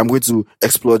 okay, I'm going to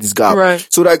explore this gap. Right.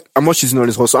 So like, I'm not cheating on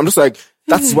this hustle. I'm just like,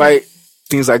 that's why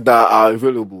things like that are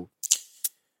available.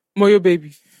 Moyo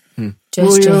baby.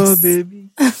 Just. Baby.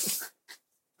 Can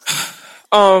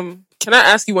I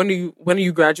ask you when are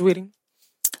you graduating?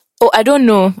 Oh, I don't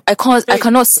know. I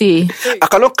cannot say. I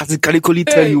cannot categorically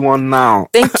tell you one now.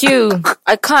 Thank you.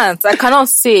 I cannot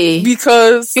say.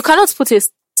 Because you cannot put a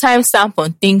timestamp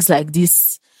on things like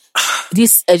this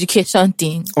education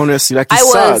thing. Honestly, like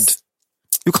it's sad.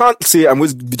 You can't say I'm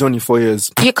going to be done in 4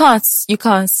 years. You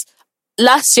can't.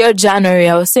 Last year, January,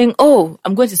 I was saying,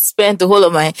 I'm going to spend the whole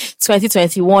of my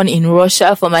 2021 in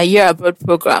Russia for my year abroad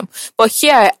program. But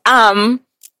here I am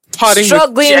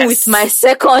struggling with my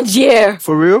second year.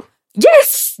 For real?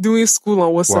 Yes. Doing school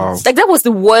on WhatsApp. Wow. Like that was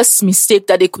the worst mistake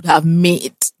that they could have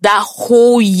made. That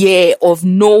whole year of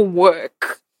no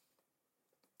work.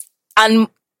 And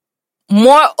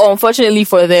more unfortunately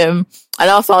for them, I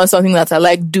now found something that I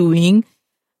like doing.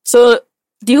 So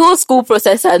the whole school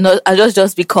process has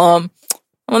just become,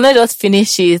 let's just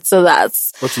finish it so that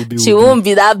she won't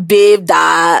be that babe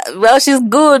that, well, she's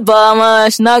good, but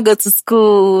she's not go to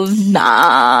school.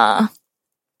 Nah.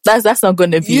 That's not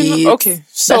gonna be okay.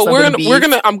 So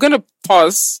I'm gonna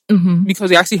pause because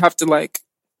we actually have to like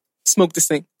smoke this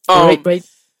thing. Right.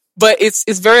 But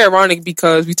it's very ironic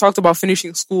because we talked about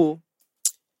finishing school.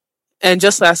 And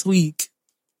just last week,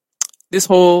 this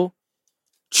whole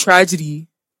tragedy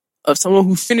of someone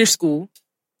who finished school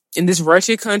in this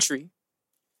wretched country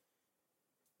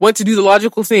went to do the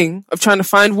logical thing of trying to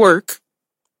find work,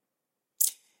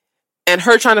 and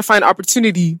her trying to find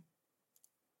opportunity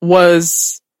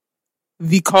was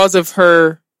the cause of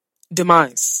her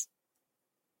demise.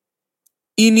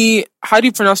 Ini, how do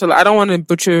you pronounce her? I don't want to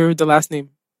butcher the last name.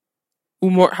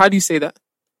 Umar, how do you say that?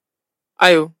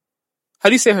 Ayo, how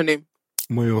do you say her name?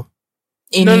 Moyo.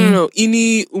 No.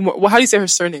 Ini Umar. Well, how do you say her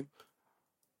surname?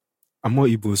 I'm more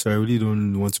Igbo, so I really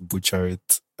don't want to butcher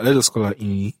it. Let's just call her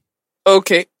Ini.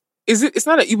 Okay. It's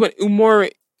not an Igbo,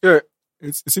 Umore. Yeah,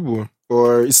 it's Igbo.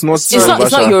 Or it's not It's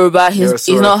not Yoruba. He's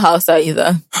not Hausa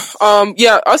either.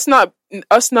 Yeah, us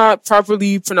not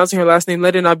properly pronouncing her last name.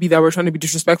 Let it not be that we're trying to be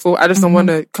disrespectful. I just don't want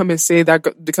to come and say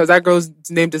that because that girl's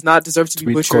name does not deserve to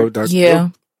be butchered. Yeah.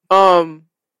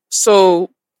 So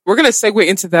we're gonna segue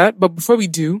into that, but before we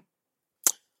do,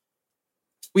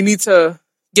 we need to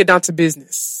get down to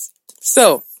business.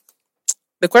 So,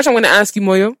 the question I'm going to ask you,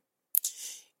 Moyo,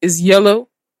 is yellow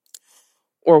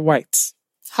or white?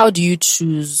 How do you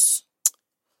choose?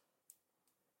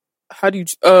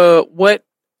 What?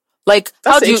 Like,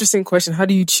 that's an interesting question. How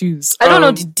do you choose? I don't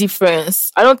know the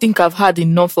difference. I don't think I've had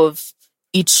enough of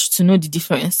each to know the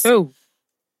difference. Oh.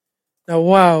 Now,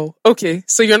 wow. Okay.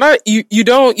 So you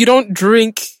don't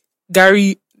drink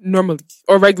Gary normally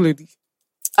or regularly?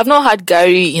 I've not had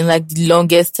Gary in like the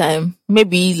longest time.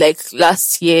 Maybe like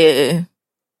last year.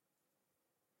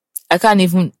 I can't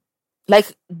even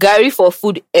like Gary for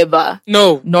food ever.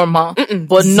 No. Normal.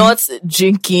 But not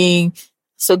drinking.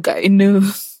 So Gary, no.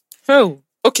 Oh.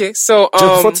 Okay. So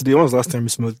just before today, when was the last time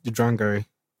you drank Gary?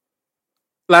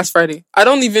 Last Friday. I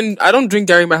don't drink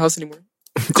Gary in my house anymore.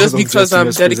 Just because I'm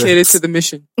dedicated to the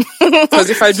mission. Because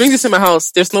if I drink this in my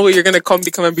house, there's no way you're gonna come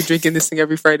and be drinking this thing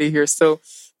every Friday here. So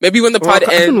maybe when the pod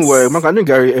ends, don't worry, I drink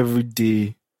Gary every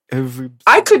day.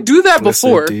 I could do that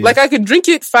before. Like I could drink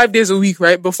it 5 days a week,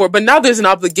 right? Before, but now there's an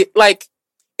obligation. Like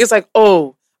it's like,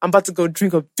 oh, I'm about to go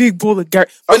drink a big bowl of Gary.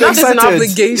 But now there's an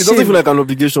obligation. It doesn't feel like an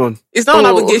obligation. It's not an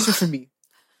obligation for me.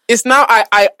 It's now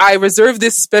I reserve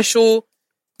this special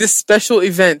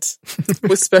event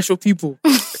with special people.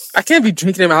 I can't be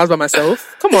drinking in my house by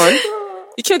myself. Come on.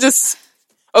 You can't just...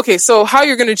 Okay, so how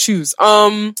you're going to choose?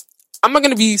 I'm not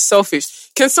going to be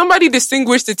selfish. Can somebody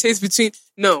distinguish the taste between...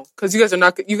 No, because you guys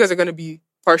are going to be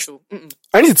partial.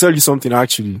 I need to tell you something,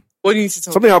 actually. What do you need to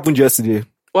tell me? Something happened yesterday.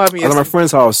 What happened yesterday? At my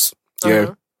friend's house.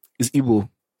 Yeah. It's Igbo.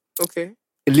 Okay.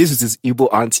 It lives with his Igbo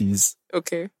aunties.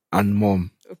 Okay. And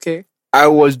mom. Okay. I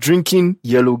was drinking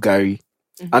yellow Gary.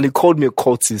 And he called me a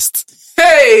cultist.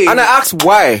 Hey! And I asked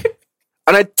why.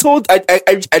 And I told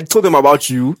them about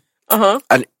you.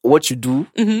 And what you do.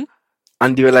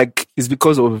 And they were like, it's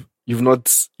because of you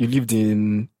lived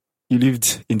in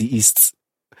the East.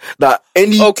 That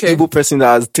any Igbo person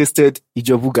that has tasted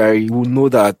Ijebu Gari will know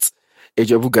that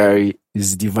Ijebu Gari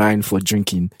is divine for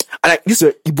drinking. And like, these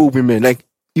are Igbo women, like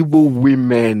Igbo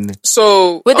women.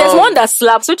 So wait, there's one that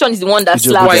slaps. Which one is the one that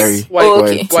slaps?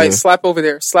 White. Slap over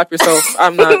there. Slap yourself.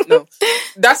 I'm not. No,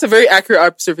 that's a very accurate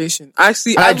observation.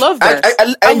 Actually, I love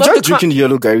that. I enjoyed drinking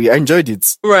yellow Gary. I enjoyed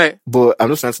it. Right. But I'm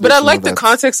just trying to. But I like the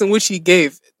context in which he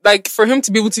gave. Like for him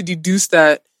to be able to deduce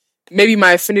that maybe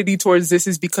my affinity towards this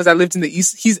is because I lived in the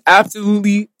East. He's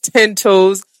absolutely 10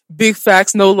 toes, big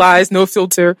facts, no lies, no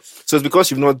filter. So it's because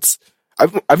you've not.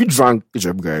 Have you drank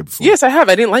Ijebu Gari before? Yes, I have.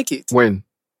 I didn't like it. When?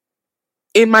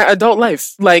 In my adult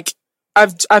life, like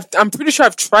I'm pretty sure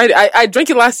I've tried it. I drank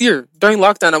it last year during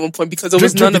lockdown at one point because there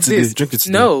was none of this. Drink it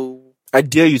today. No, I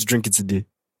dare you to drink it today.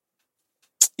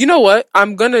 You know what?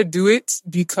 I'm gonna do it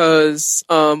because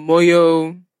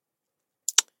Moyo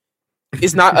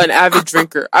is not an avid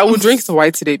drinker. I will drink the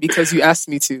white today because you asked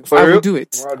me to. I will do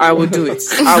it. I will do it.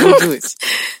 I will do it.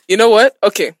 You know what?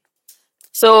 Okay.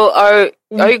 So are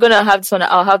you gonna have this one?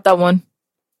 I'll have that one.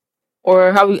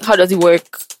 Or how does it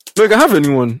work? No, you can have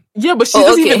anyone. Yeah, but she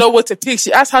doesn't even know what to pick.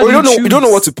 She asked how you choose. You don't know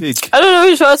what to pick. I don't know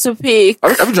which one to pick.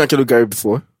 Have you drank yellow Gary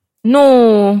before?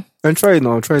 No. And try it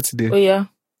now. Try it today.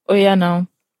 Oh yeah now.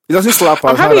 It doesn't slap.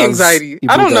 I'm having anxiety.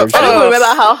 I don't know. I don't remember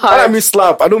how hard. I mean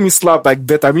slap. I don't mean slap like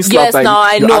better. I mean slap yes, like... Yes,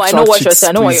 I know what you're saying.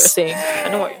 I know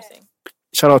what you're saying.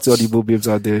 Shout out to all the Igbo babes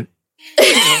out there.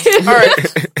 All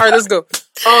right, let's go.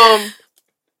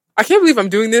 I can't believe I'm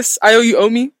doing this. You owe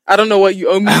me. I don't know what you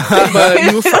owe me,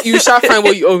 but you shall find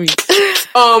what you owe me.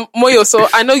 Moyo, so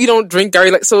I know you don't drink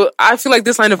Gary. So I feel like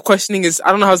this line of questioning is,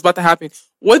 I don't know how it's about to happen.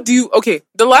 The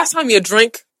last time you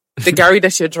drank the Gary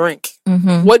that you drank,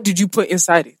 what did you put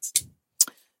inside it?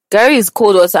 Gary is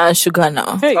cold water and sugar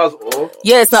now. Hey.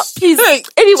 Yes, now please. Hey,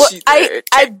 anyway,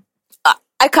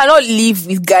 I cannot live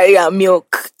with Gary and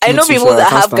milk. I know people that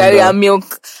have Gary and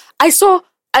milk. I saw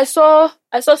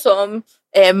some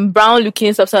brown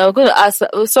looking stuff. So I was going to ask.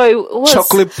 Sorry, what?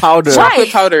 Chocolate powder.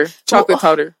 Chocolate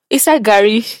powder. Is that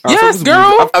Gary? Yes,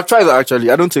 girl. I've tried that actually.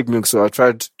 I don't take milk, so I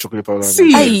tried chocolate powder.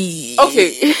 See,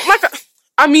 okay.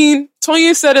 I mean,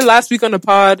 Tonya said it last week on the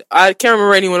pod. I can't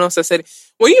remember anyone else that said it.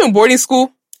 When you're in boarding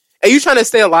school and you're trying to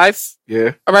stay alive,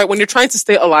 yeah. All right. When you're trying to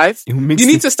stay alive, you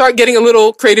need to start getting a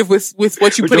little creative with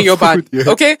what you put in your body. Yeah.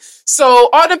 Okay. So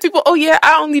all them people, oh yeah,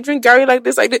 I only drink Gary like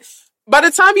this, like this. by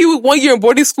the time you 1 year in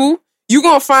boarding school, you're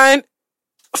going to find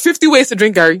 50 ways to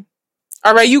drink Gary.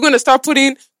 All right. You're going to start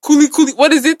putting kuli.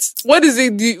 What is it?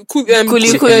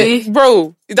 Kuli.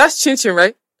 Bro, that's chin chin,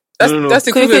 right? That's the I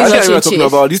equivalent. can't even talking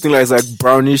about this thing like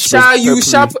brownish.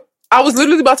 I was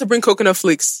literally about to bring coconut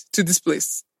flakes to this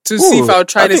place to see if I would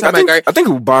try this on my Gary. I think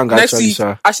it will bang next actually. week,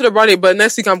 I should have brought it, but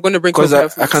next week I'm going to bring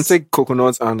coconut flakes. I can take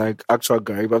coconuts and like actual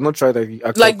Gary, but I've not tried the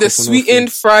actual like the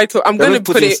sweetened fried. I'm going to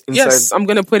put it. Yes, I'm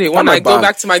going to put it when I go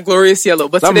back to my glorious yellow.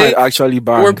 But that today, might actually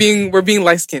bang. we're being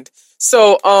light skinned.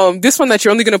 So this one that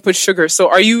you're only going to put sugar. So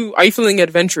are you feeling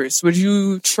adventurous? Would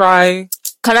you try?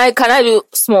 Can I do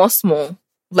small?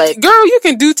 Like, girl, you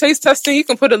can do taste testing. You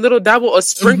can put a little dabble or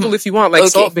sprinkle if you want, like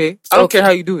Salt Bae. I don't care how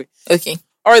you do it. Okay.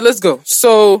 All right, let's go.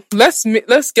 So let's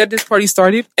get this party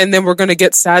started, and then we're gonna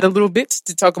get sad a little bit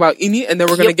to talk about Ini, and then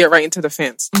we're gonna get right into the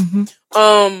fans.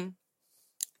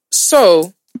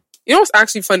 So you know what's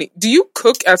actually funny? Do you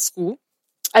cook at school?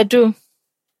 I do.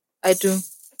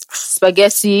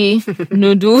 Spaghetti,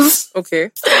 noodles.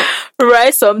 Okay.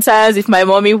 Right. Sometimes if my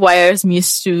mommy wires me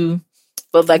stew,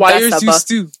 but like wires that's you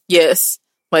stew. Yes.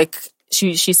 Like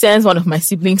she sends one of my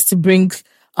siblings to bring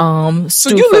stew. So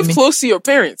you live close to your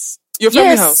parents, your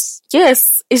family house.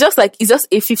 Yes. It's just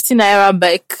a 15 naira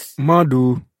bike.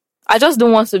 Madu. I just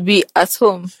don't want to be at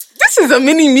home. This is a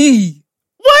mini me.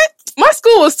 What? My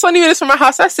school was 20 minutes from my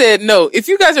house. I said no. If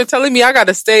you guys are telling me I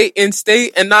gotta stay in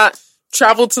state and not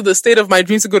travel to the state of my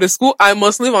dreams to go to school, I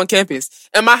must live on campus.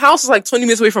 And my house is like 20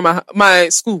 minutes away from my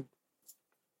school.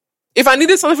 If I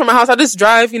needed something from my house, I just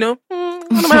drive, go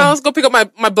to my house, go pick up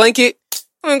my blanket,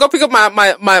 go pick up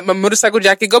my motorcycle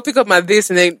jacket, go pick up my this,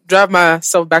 and then drive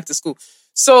myself back to school.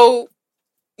 So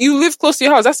you live close to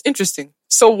your house. That's interesting.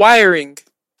 So wiring.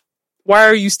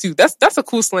 Wire you stew. That's a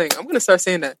cool slang. I'm going to start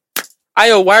saying that.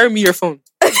 Ayo, wire me your phone.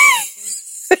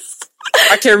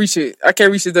 I can't reach it.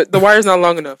 The wire's not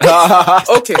long enough.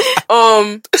 Okay.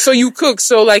 So you cook.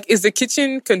 So like, is the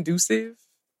kitchen conducive?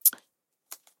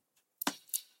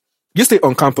 You stay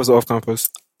on campus or off campus?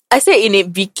 I say in a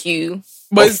BQ.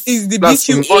 But is the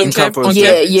BQ on campus?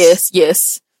 Yeah, yes.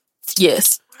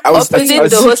 Opposite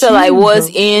the hotel I was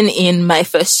in my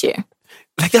first year.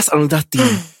 Like that's another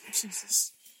thing.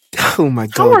 Jesus. Oh my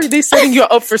God. How are they setting you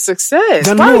up for success?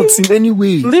 They're not in any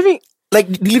way. Living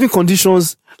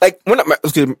conditions. Like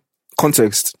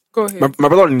context. Go ahead. My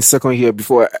brother was in second year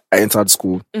before I entered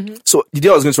school. Mm-hmm. So the day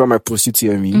I was going to write my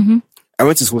post-UTME, I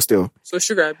went to his hostel. So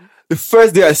Sugar Abbey. The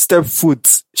first day I stepped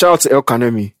foot, shout out to El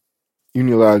Kanemi,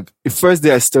 Unilag. The first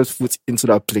day I stepped foot into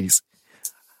that place,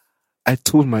 I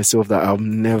told myself that I'll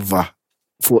never,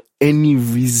 for any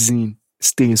reason,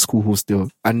 stay in school hostel.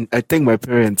 And I thank my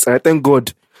parents. I thank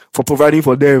God for providing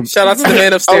for them. Shout out to the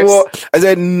man upstairs. I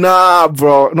said, nah,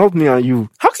 bro, not me and you.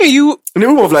 How can you? In a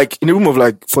room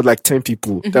of for 10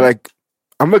 people, they're like,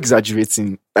 I'm not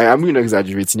exaggerating. I'm really not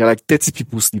exaggerating. You're like 30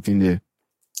 people sleeping there.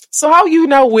 So how you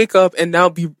now wake up and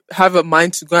now have a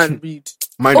mind to go and read?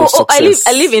 Mind of success.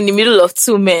 I live in the middle of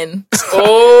two men.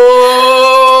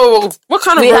 Oh, what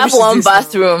kind of? We have one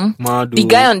bathroom. Madu. The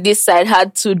guy on this side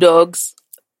had 2 dogs.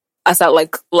 As at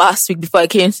like last week before I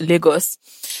came to Lagos,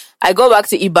 I go back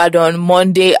to Ibadan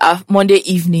Monday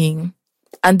evening,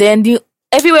 and then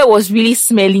everywhere was really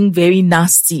smelling very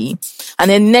nasty. And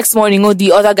then next morning,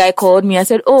 the other guy called me and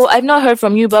said, "Oh, I've not heard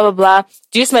from you, blah, blah, blah.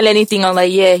 Do you smell anything?" I'm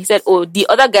like, "Yeah." He said, "Oh, the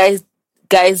other guy's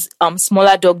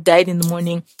smaller dog died in the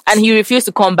morning and he refused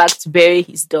to come back to bury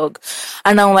his dog."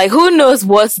 And I'm like, who knows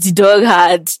what the dog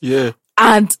had? Yeah.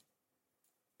 And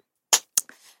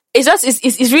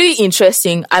it's really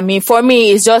interesting. I mean, for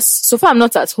me, it's just, so far I'm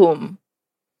not at home.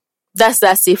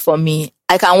 That's it for me.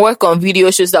 I can work on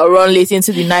video shows that run late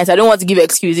into the night. I don't want to give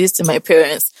excuses to my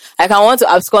parents. I can want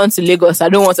to abscond to Lagos. I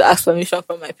don't want to ask permission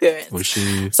from my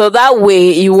parents. So that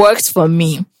way, it worked for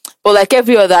me. But like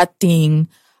every other thing,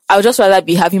 I would just rather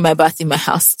be having my bath in my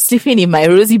house, sleeping in my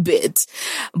rosy bed.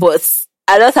 But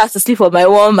I don't have to sleep on my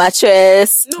warm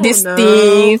mattress.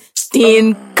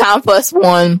 Thin campus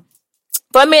one.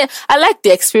 But I mean, I like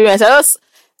the experience. I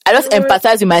just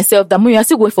empathize with myself that when you're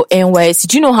still going for NYSC,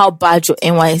 do you know how bad your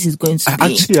NYSC is going to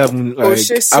be? Actually,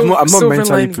 I'm not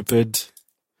mentally prepared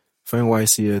for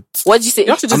NYSC yet. What did you say?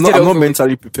 I'm not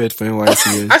mentally prepared for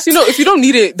NYSC yet. Actually, no, if you don't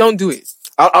need it, don't do it.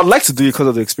 I'd like to do it because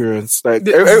of the experience. Like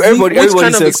everybody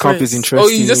says camp is interesting. Oh,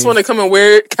 you just want to come and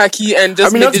wear khaki and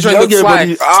just make the joint look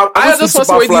fly. I just want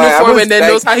to wear the uniform and then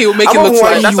knows how he will make it look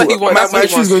fly. That's what he wants. My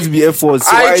shoe is going to be Air Force.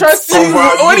 I trust you.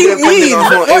 What do you mean?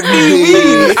 What do you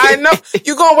mean? I know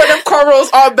you're gonna wear them cornrows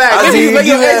all back. Maybe you make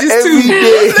your edges too.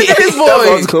 Look at this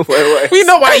boy. We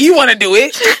know why you want to do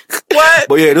it. What?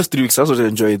 But yeah, those 3 weeks, I also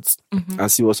enjoy it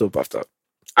and see what's up after.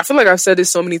 I feel like I've said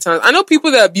this so many times. I know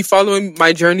people that be following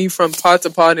my journey from pod to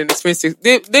pod and experiencing.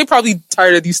 They probably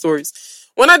tired of these stories.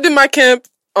 When I did my camp,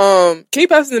 can you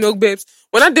pass me the milk, babes?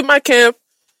 When I did my camp,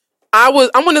 I'm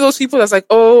one of those people that's like,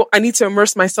 oh, I need to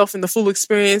immerse myself in the full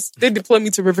experience. They deployed me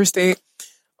to River State.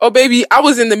 Oh, baby, I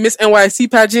was in the Miss NYC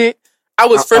pageant. I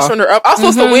was first runner up. I was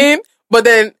supposed to win, but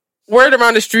then word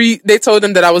around the street, they told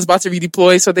them that I was about to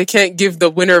redeploy, so they can't give the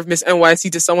winner of Miss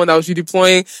NYC to someone that was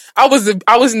redeploying. I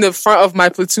was in the front of my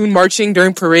platoon marching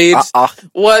during parades.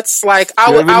 What's like,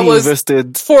 I was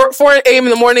invested. 4 a.m. in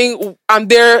the morning. I'm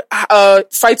there,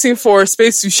 fighting for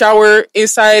space to shower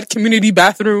inside community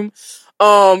bathroom.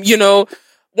 You know,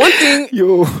 one thing,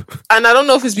 and I don't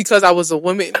know if it's because I was a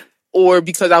woman or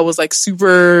because I was like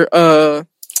super,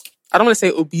 I don't want to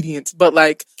say obedient, but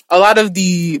like a lot of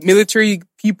the military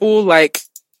people, like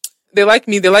they like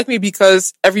me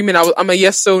because every minute I'm a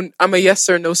yes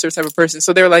sir, no sir type of person.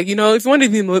 So they're like, you know, if you want to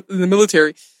be in the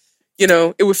military, you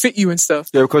know, it would fit you and stuff.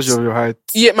 Yeah, because of your height.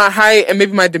 Yeah, my height and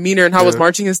maybe my demeanor and how I was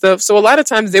marching and stuff. So a lot of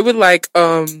times they would like,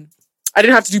 I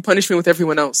didn't have to do punishment with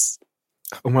everyone else.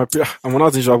 I'm not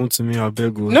happening to me, I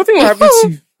beg you. Nothing will happen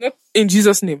to you. In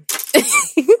Jesus' name.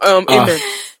 Amen.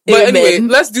 But anyway,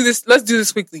 let's do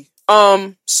this quickly.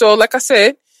 So like I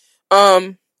said,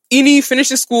 Ini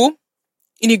finishes school.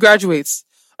 Ini graduates.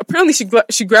 Apparently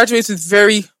she graduates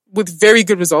with very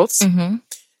good results. Mm-hmm.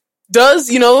 Does,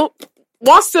 you know,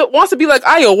 wants to be like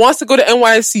Ayo, wants to go to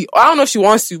NYSC. I don't know if she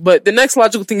wants to, but the next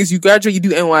logical thing is you graduate, you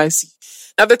do NYSC.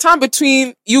 Now, the time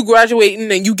between you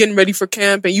graduating and you getting ready for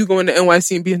camp and you going to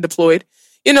NYC and being deployed,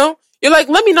 you know, you're like,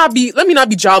 let me not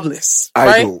be jobless,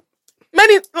 idle.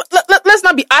 Right? Let's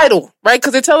not be idle, right?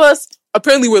 Because they tell us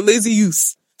apparently we're lazy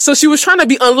youths. So she was trying to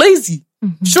be unlazy.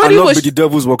 Mm-hmm. Shorty was the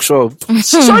devil's workshop.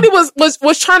 Shorty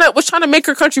was trying to make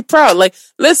her country proud. Like,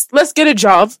 let's get a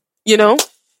job, you know,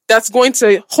 that's going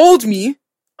to hold me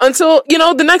until, you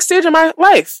know, the next stage of my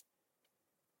life.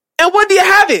 And what do you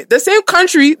have it? The same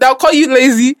country that will call you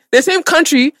lazy, the same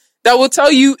country that will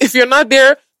tell you if you're not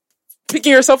there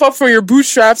picking yourself up from your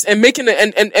bootstraps and making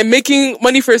making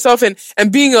money for yourself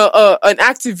and being an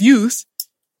active youth,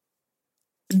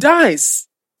 dies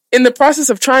in the process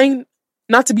of trying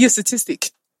not to be a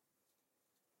statistic.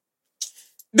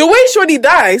 The way Shorty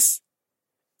dies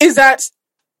is that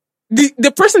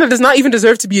the person that does not even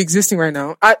deserve to be existing right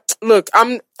now.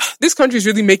 This country is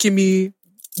really making me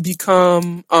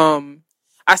become, I'm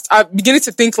beginning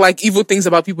to think like evil things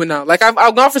about people now. Like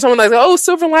I've gone for someone like, oh,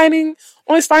 silver lining,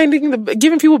 always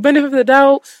giving people benefit of the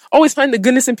doubt, always finding the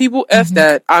goodness in people. F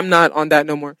that. I'm not on that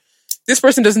no more. This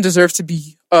person doesn't deserve to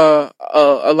be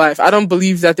alive. I don't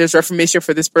believe that there's reformation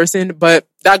for this person, but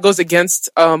that goes against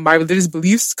my religious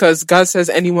beliefs because God says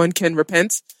anyone can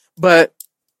repent. But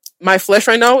my flesh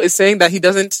right now is saying that he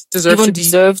doesn't deserve to be. He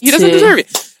doesn't deserve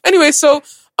it. Anyway, so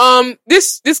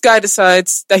this guy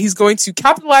decides that he's going to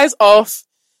capitalize off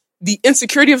the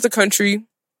insecurity of the country,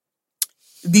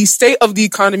 the state of the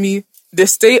economy, the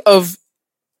state of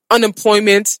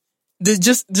unemployment,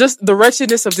 just the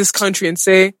wretchedness of this country, and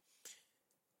say,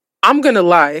 I'm gonna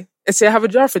lie and say I have a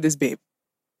job for this babe.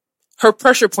 Her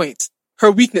pressure point,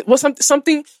 her weakness,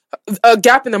 something, a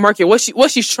gap in the market, what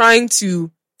she's trying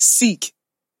to seek.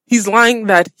 He's lying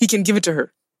that he can give it to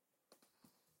her.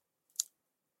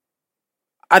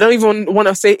 I don't even want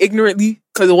to say ignorantly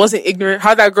because it wasn't ignorant.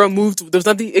 How that girl moved, there was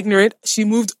nothing ignorant. She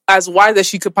moved as wise as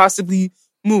she could possibly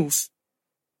move.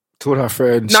 Told her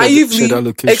friend naively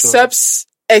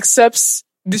accepts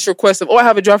this request of, oh, I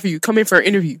have a job for you. Come in for an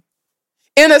interview.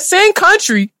 In the same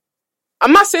country,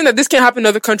 I'm not saying that this can't happen in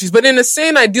other countries, but in the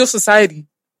same ideal society,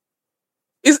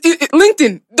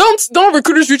 LinkedIn. Don't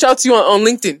recruiters reach out to you on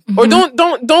LinkedIn, or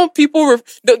don't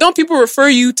people refer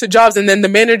you to jobs, and then the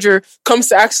manager comes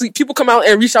to people come out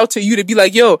and reach out to you to be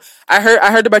like, yo, I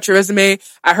heard about your resume,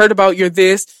 I heard about your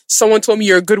this, someone told me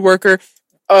you're a good worker,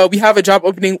 we have a job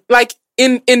opening. Like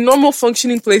in normal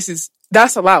functioning places,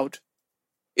 that's allowed.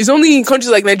 It's only in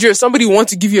countries like Nigeria, if somebody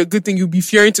wants to give you a good thing, you'll be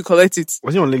fearing to collect it.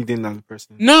 Was he on LinkedIn as a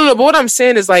person? No, but what I'm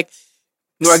saying is like,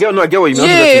 I get what you mean.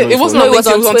 Yeah, it wasn't on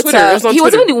LinkedIn, it was on Twitter. He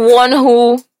wasn't the one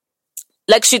who,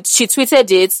 like, she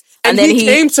tweeted it, and then he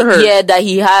came to her. Yeah, that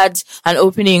he had an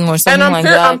opening or something like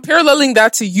that. I'm paralleling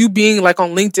that to you being like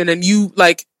on LinkedIn and you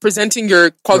like presenting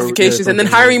your qualifications, and then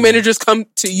hiring managers come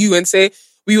to you and say,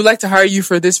 we would like to hire you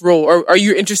for this role, or are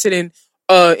you interested in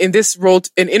this role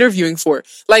in interviewing for?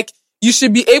 Like, you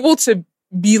should be able to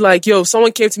be like, yo,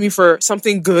 someone came to me for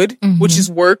something good, which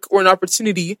is work or an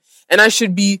opportunity, and I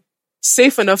should be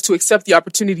safe enough to accept the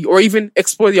opportunity or even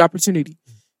explore the opportunity.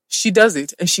 She does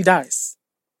it and she dies.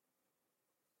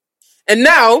 And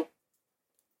now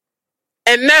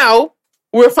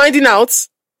we're finding out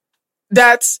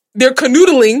that they're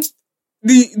canoodling.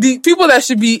 The people that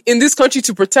should be in this country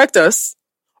to protect us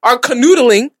are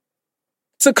canoodling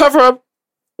to cover up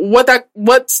what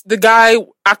the guy,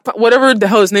 whatever the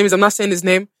hell his name is, I'm not saying his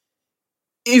name,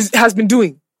 has been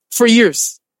doing for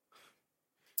years.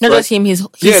 Not just him, his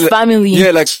family. Yeah,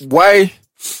 like why?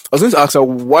 I was going to ask her,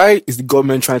 why is the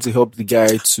government trying to help the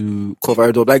guy to cover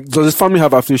it up? Like, does his family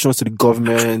have affiliations to the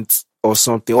government or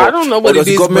something? Or, I don't know what does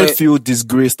it is, the government but feel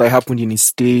disgrace that happened in his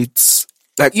states?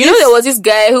 Like, you know, there was this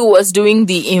guy who was doing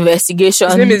the investigation.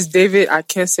 His name is David. I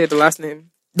can't say the last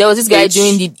name. There was this guy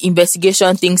doing the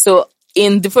investigation thing. So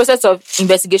in the process of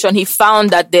investigation, he found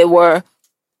that there were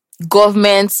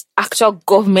actual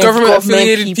government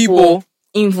affiliated people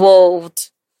involved.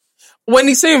 When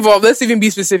you say involved, let's even be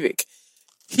specific.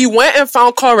 He went and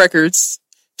found call records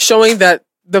showing that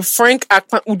the Frank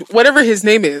Akpan, whatever his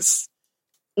name is,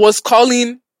 was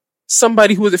calling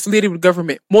somebody who was affiliated with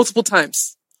government multiple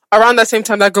times. Around that same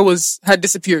time, that girl had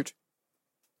disappeared.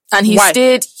 And he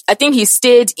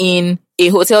stayed in a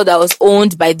hotel that was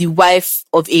owned by the wife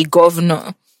of a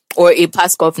governor or a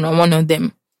past governor, one of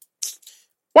them.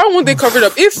 Why won't they cover it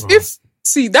up?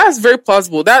 See, that's very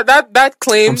plausible. That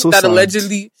claim that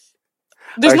allegedly,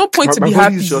 there's no point to be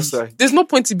happy. There's no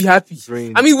point to be happy.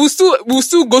 I mean, we'll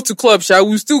still go to clubs,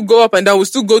 we'll still go up and down, we'll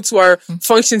still go to our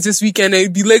functions this weekend, and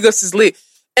it'll be Lagos is late.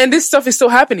 And this stuff is still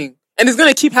happening. And it's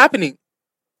gonna keep happening.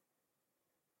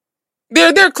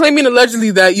 They're claiming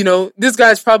allegedly that, you know, this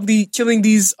guy's probably killing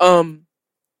these women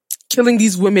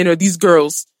or these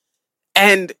girls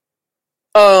and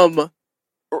raping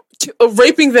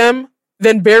them,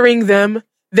 then burying them,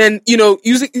 then, you know,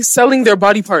 selling their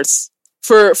body parts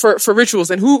for rituals.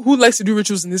 And who likes to do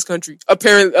rituals in this country?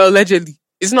 Apparently, allegedly.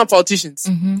 It's not politicians.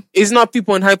 Mm-hmm. It's not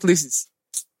people in high places.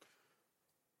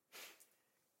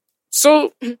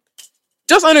 So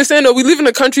just understand that we live in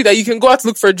a country that you can go out to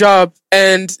look for a job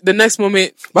and the next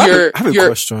moment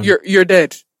you're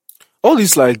dead. All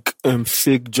these like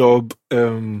fake job,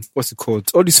 what's it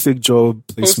called? All these fake job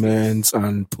placements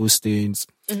and postings,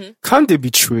 can't they be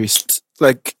traced?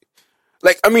 Like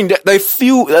I mean, there are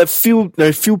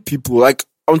few people, like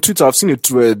on Twitter, I've seen a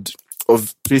thread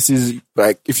of places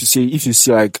like if you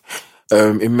see like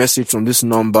a message from this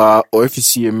number, or if you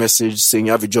see a message saying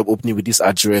you have a job opening with this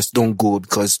address, don't go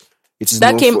because it is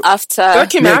that came after. I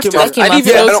didn't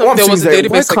even know there was a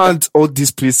database. Why can't all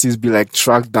these places be like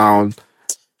tracked down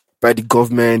by the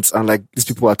government and like these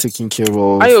people are taken care of?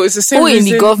 Ayo, it's the same. Who in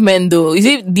the government though? Is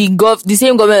it the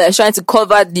same government that's trying to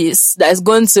cover this? That is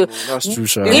going to. That's true,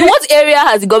 Sha. In what area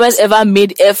has the government ever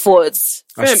made efforts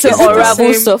to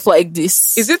unravel stuff like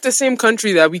this? Is it the same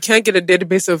country that we can't get a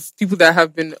database of people that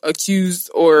have been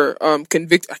accused or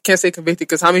convicted? I can't say convicted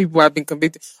because how many people have been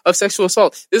convicted of sexual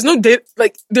assault? There's no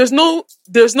there's no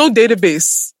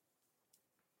database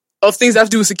of things that have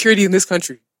to do with security in this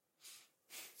country.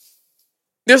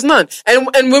 There's none.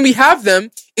 And when we have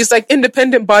them, it's like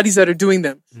independent bodies that are doing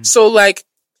them. So like,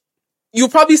 you'll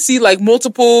probably see like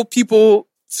multiple people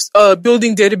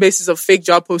building databases of fake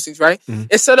job postings, right?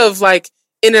 Instead of like,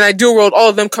 in an ideal world, all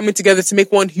of them coming together to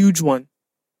make one huge one.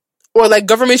 Or like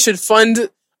government should fund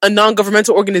a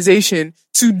non-governmental organization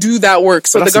to do that work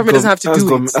so the government doesn't have to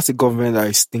do it. That's a government that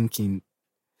is thinking.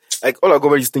 Like all our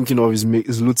government is thinking of is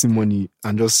looting money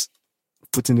and just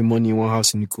putting the money in one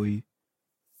house in Ikoyi.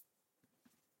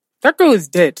 That girl is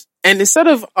dead. And instead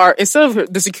of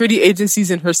the security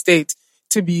agencies in her state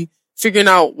to be figuring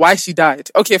out why she died.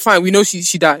 Okay, fine. We know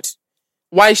she died.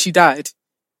 Why she died.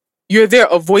 You're there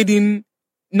avoiding,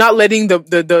 not letting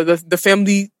the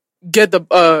family get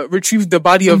retrieve the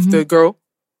body of the girl.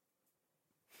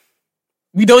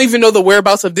 We don't even know the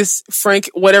whereabouts of this Frank,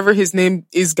 whatever his name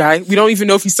is, guy. We don't even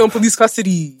know if he's still in police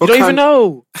custody. We don't even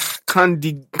know. Can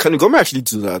the government actually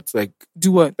do that? Like,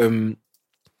 do what?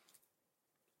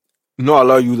 Not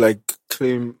allow you like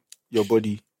claim your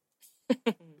body,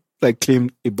 like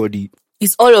claim a body.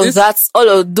 It's all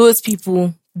of those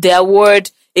people. Their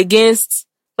word against,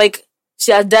 like,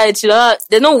 she has died.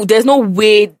 There's no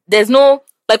way. There's no,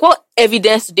 like, what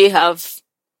evidence do they have?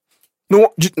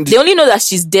 No, they only know that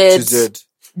she's dead.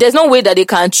 There's no way that they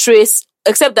can trace,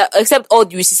 except all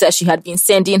the receipts that she had been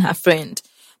sending her friend.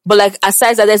 But like,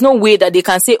 aside that, there's no way that they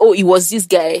can say, oh, it was this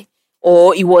guy,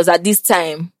 or it was at this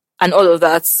time. And all of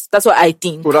that. That's what I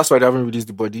think. Well, that's why they haven't released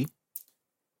the body.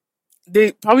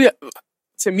 They probably,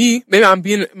 to me, maybe I'm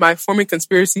being my forming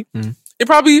conspiracy. They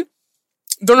probably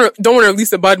don't want to release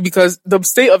the body because the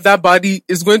state of that body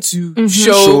is going to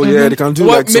show they can do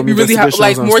what maybe really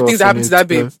more things that happen to that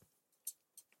babe.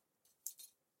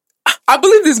 I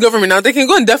believe this government now. They can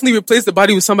go and definitely replace the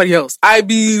body with somebody else. I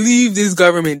believe this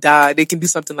government, they can do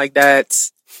something like that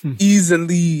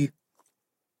easily.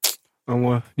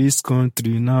 This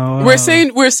country now. We're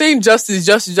saying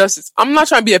justice. I'm not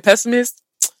trying to be a pessimist.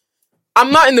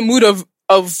 I'm not in the mood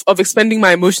of expending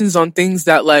my emotions on things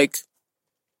that, like,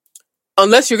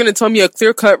 unless you're gonna tell me a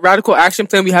clear-cut radical action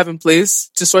plan we have in place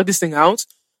to sort this thing out.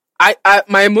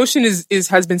 My emotion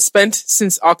has been spent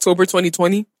since October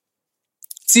 2020.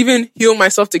 To even heal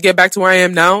myself to get back to where I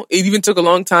am now, it even took a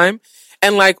long time.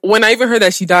 And like, when I even heard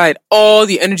that she died, all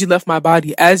the energy left my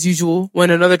body, as usual, when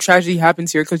another tragedy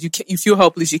happens here, because you feel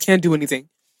helpless, you can't do anything.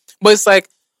 But it's like,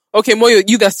 okay, Moyo,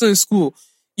 you that's still in school,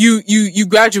 you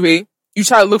graduate, you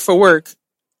try to look for work,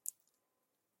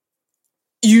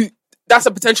 that's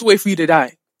a potential way for you to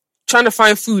die. Trying to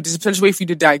find food is a potential way for you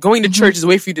to die. Going to church is a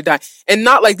way for you to die. And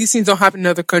not like these things don't happen in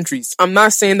other countries. I'm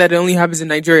not saying that it only happens in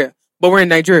Nigeria, but we're in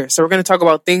Nigeria. So we're going to talk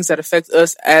about things that affect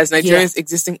us as Nigerians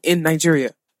existing in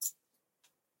Nigeria.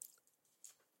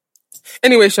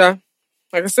 Anyway, Sha,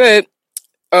 like I said,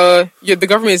 the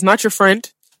government is not your friend.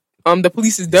 The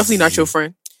police is definitely not your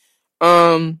friend.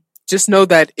 Just know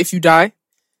that if you die,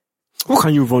 who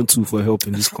can you run to for help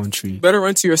in this country? Better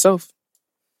run to yourself.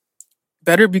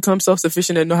 Better become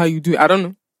self-sufficient and know how you do it. I don't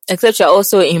know. Except you're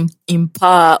also in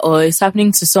power, or it's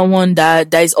happening to someone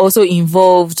that is also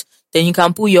involved, then you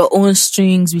can pull your own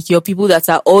strings with your people that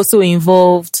are also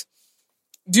involved.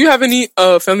 Do you have any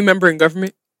family member in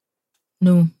government?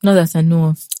 No, not that I know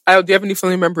of. Do you have any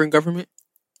family member in government?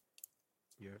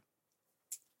 Yeah.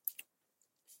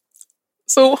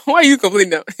 So why are you complaining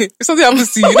now? If something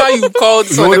happens to you, now you called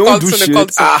someone.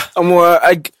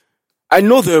 I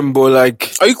know them, but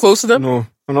like, are you close to them? No,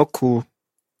 I'm not cool.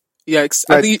 Yeah, like,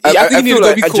 I think you need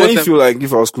to be cool with them. I feel like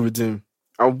if I was cool with them,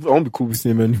 I won't be cool with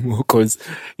him anymore, because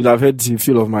I've heard the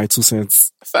feel of my 2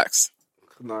 cents. Facts.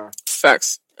 Nah.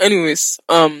 Facts. Anyways,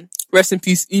 rest in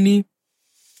peace, Ini.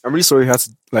 I'm really sorry he had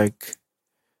to like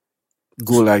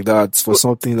go like that for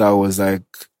something that was like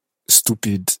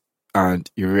stupid and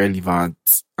irrelevant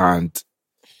and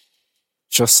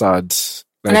just sad.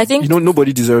 Like, and I think,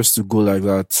 nobody deserves to go like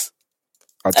that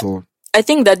at all. I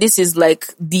think that this is like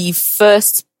the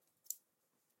first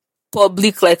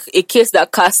public, like a case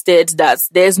that casted that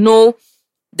there's no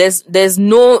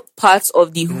part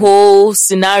of the whole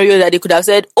scenario that they could have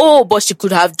said, oh, but she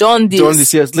could have done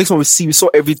this. Yes. Next one we saw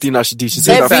everything that she did. She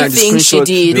said everything she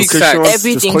did.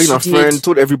 Everything she calling her friend,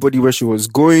 told everybody where she was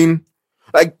going.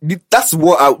 Like, that's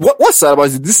what's sad about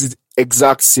it. This is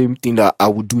exact same thing that I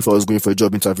would do if I was going for a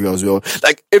job interview as well.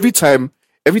 Like, every time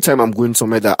I'm going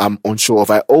somewhere that I'm unsure of,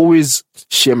 I always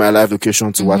share my live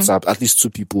location to WhatsApp, at least 2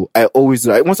 people. I always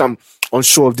do. Like, once I'm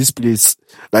unsure of this place,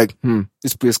 like,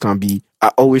 this place can be, I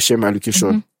always share my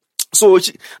location. So,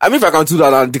 if I can do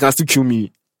that, and they can still kill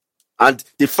me. And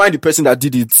they find the person that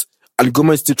did it, and the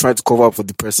government is still trying to cover up for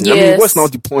the person. Yes. I mean, what's now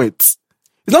the point?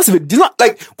 It's not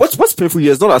like, what's painful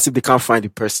here is not as if they can't find the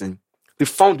person. They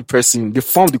found the person, they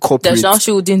found the culprit. They're now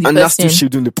shielding the and person. That's still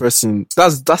shielding the person.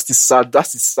 That's the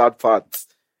sad part.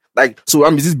 Like, so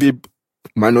this babe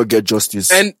might not get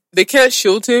justice. And they can't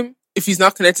shield him if he's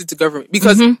not connected to government.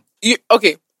 Because,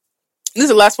 okay, this is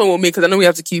the last one we'll make, because I know we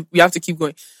have to keep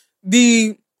going.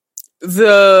 If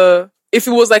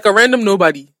it was like a random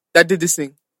nobody that did this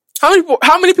thing, how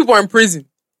many people are in prison?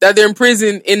 That they're in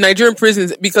prison, in Nigerian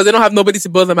prisons, because they don't have nobody to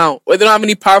bail them out, or they don't have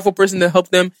any powerful person to help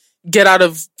them get out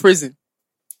of prison.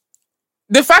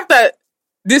 The fact that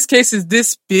this case is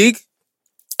this big,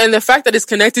 and the fact that it's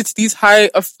connected to these high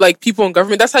of like people in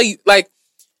government, that's how you like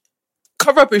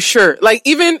cover up is sure. Like,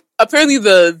 even apparently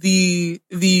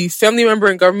the family member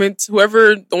in government,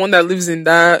 whoever, the one that lives in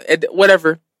that,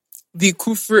 whatever, the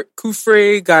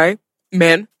Kufre guy,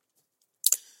 man,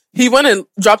 he went and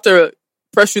dropped a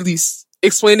press release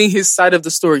explaining his side of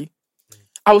the story.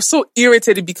 I was so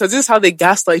irritated because this is how they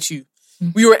gaslight you.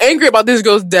 We were angry about this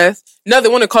girl's death. Now they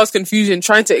want to cause confusion,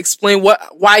 trying to explain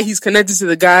why he's connected to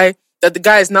the guy, that the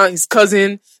guy is not his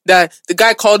cousin, that the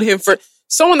guy called him for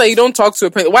someone that you don't talk to.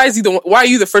 Apparently, why are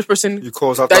you the first person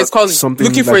that is calling,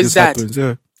 looking for his dad? Happens,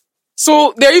 yeah.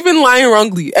 So they're even lying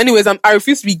wrongly. Anyways, I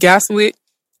refuse to be gaslit,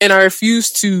 and I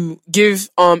refuse to give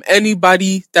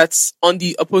anybody that's on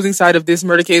the opposing side of this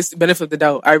murder case the benefit of the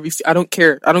doubt. I don't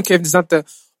care. I don't care if it's not the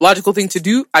logical thing to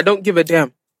do. I don't give a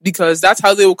damn. Because that's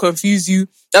how they will confuse you.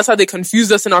 That's how they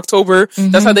confused us in October.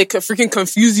 That's how they freaking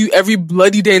confuse you every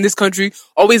bloody day in this country.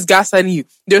 Always gaslighting you.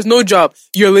 There's no job.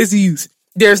 You're a lazy youth.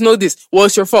 There's no this. Well,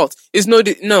 it's your fault. It's no.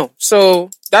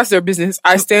 So that's their business.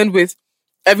 I stand with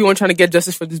everyone trying to get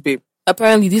justice for this babe.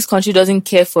 Apparently, this country doesn't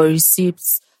care for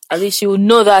receipts. At least you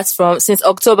know that since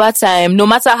October time, no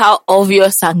matter how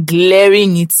obvious and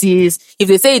glaring it is, if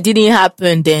they say it didn't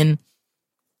happen, then...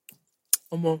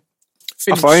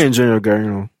 Finish. I enjoy your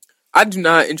guy, I do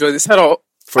not enjoy this at all.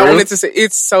 For I real? wanted to say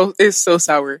it's so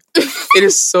sour. It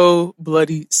is so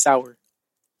bloody sour.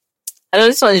 I know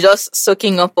this one is just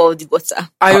soaking up all the water.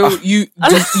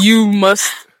 You must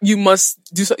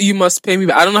pay me.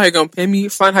 But I don't know how you're gonna pay me.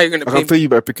 Find how you're gonna I pay can pay me. you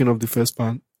by picking up the first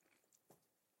pan.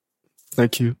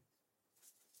 Thank you.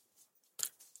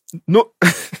 No.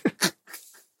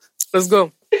 Let's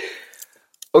go.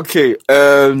 Okay.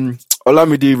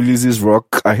 Olamide releases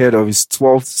Rock ahead of his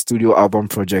 12th studio album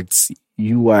project,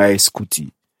 UI Scooty.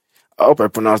 I hope I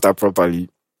pronounced that properly.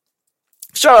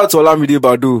 Shout out to Olamide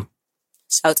Badu.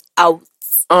 Shout out.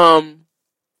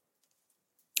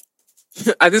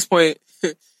 At this point,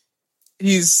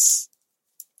 there's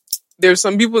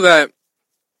some people that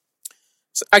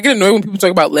I get annoyed when people talk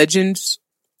about legends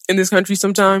in this country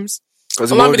sometimes.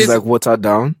 Because Olamide is like watered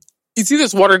down. It's either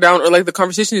it's watered down or like the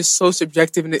conversation is so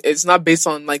subjective and it's not based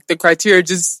on like the criteria.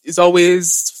 Just is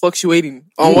always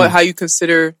fluctuating on how you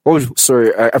consider.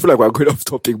 Sorry, I feel like we're going off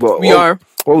topic, but we are.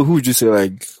 Who would you say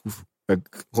like what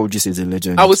would you say is a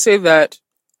legend? I would say that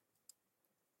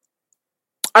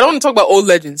I don't want to talk about old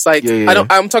legends. Like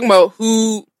I'm talking about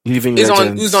who living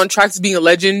who's on track to being a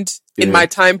legend in my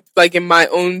time, like in my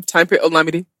own time period.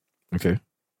 Olamide. Okay.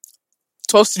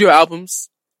 12 studio albums.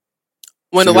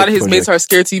 When a lot of his mates are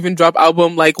scared to even drop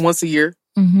album like once a year.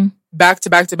 Mm-hmm. Back to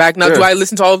back to back. Now, do I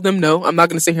listen to all of them? No. I'm not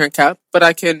going to sit here and cap. But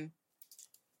I can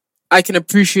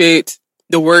appreciate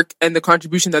the work and the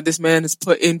contribution that this man has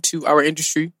put into our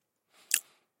industry.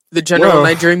 The general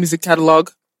Nigerian music catalog.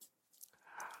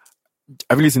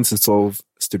 I've listened to 12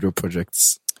 studio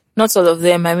projects. Not all of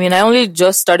them. I mean, I only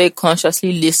just started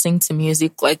consciously listening to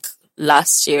music like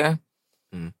last year.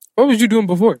 What was you doing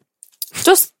before?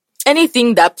 Just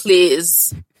anything that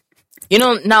plays. You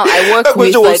know, now I work That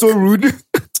with question like... was so rude. Wait,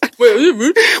 were you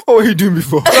rude? What were you doing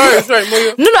before? Sorry,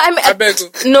 Moyo. No, I mean... I beg you.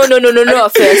 No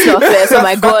offense. Oh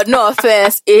my God, no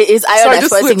offense. It's Iron that's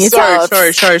pointing it out. Sorry.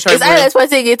 It's Iron that's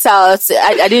pointing it out.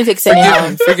 I didn't take any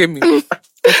harm. Forgive me.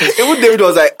 Even David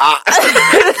was like,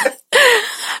 I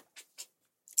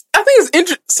think it's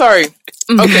interesting. Sorry.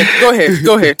 Okay, go ahead.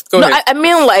 Go ahead. I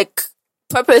mean like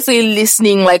purposely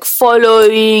listening, like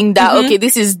following that. Mm-hmm.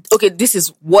 This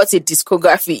is what a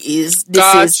discography is.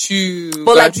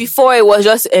 But like before it was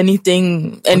just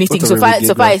anything. So far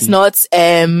it's not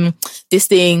this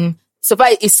thing. So far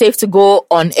it's safe to go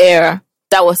on air.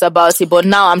 That was about it. But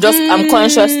now I'm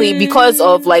consciously, because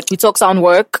of like we talk sound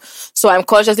work, so I'm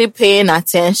consciously paying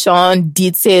attention,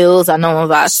 details and all of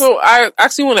that. So I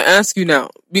actually want to ask you now,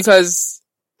 because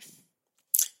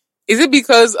is it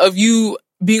because of you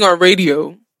being on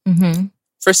radio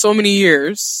for so many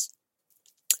years,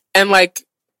 and like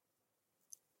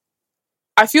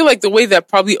I feel like the way that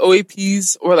probably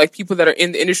OAPs or like people that are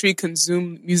in the industry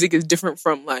consume music is different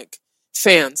from like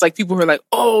fans, like people who are like,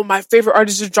 oh, my favorite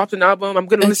artist just dropped an album, I'm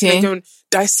gonna listen to and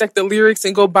dissect the lyrics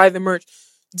and go buy the merch.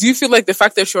 Do you feel like the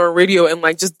fact that you're on radio and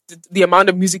like just the amount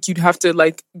of music you'd have to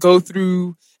like go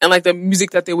through and like the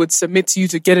music that they would submit to you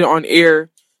to get it on air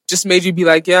just made you be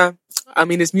like, yeah, I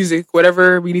mean, it's music,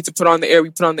 whatever we need to put on the air,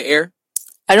 we put on the air?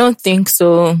 I don't think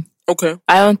so. Okay.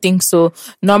 I don't think so.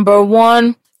 Number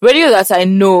one, radio that I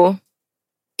know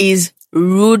is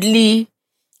rudely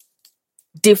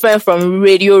different from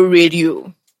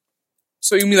radio.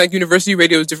 So you mean like university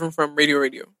radio is different from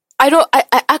radio? I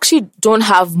actually don't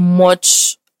have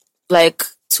much like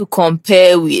to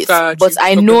compare with, but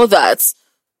I know that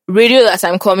radio that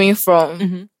I'm coming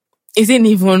from isn't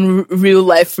even real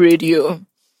life radio.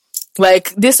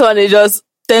 Like this one is just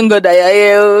thank God that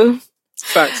you're here.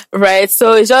 Fact. Right?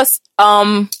 So it's just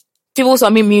people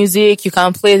submit music, you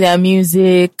can play their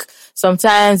music.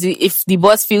 Sometimes if the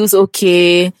boss feels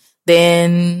okay,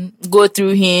 then go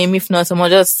through him. If not, someone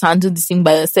just handle this thing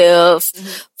by yourself,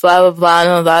 blah, blah, blah, and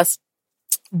all that.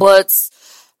 But,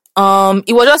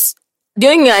 it was just, the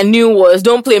only thing I knew was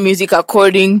don't play music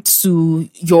according to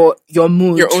your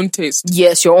mood. Your own taste.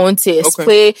 Yes, your own taste. Okay.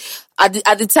 Play,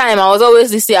 at the time, I was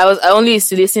always listening, I only used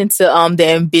to listen to,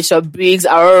 them Bishop Briggs,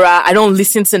 Aurora. I don't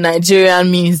listen to Nigerian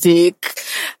music.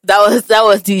 That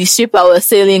was the ship I was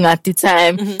sailing at the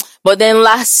time. But then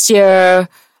last year,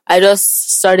 I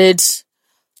just started,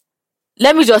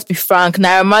 let me just be frank,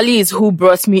 Naira Marley is who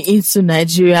brought me into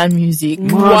Nigerian music.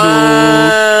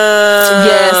 Wow.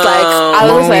 Yes, like,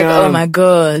 I was like, oh my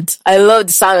God, I love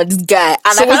the sound of this guy.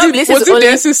 And so was it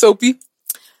Dancing Soapy?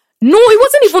 No, it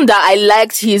wasn't even that I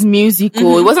liked his music. It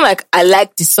wasn't like I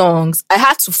liked the songs. I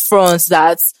had to front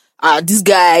that this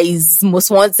guy is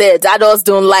most wanted. Adults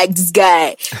don't like this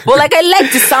guy. But like I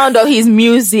like the sound of his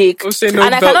music. And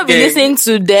I cannot be listening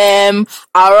to them,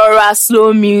 Aurora,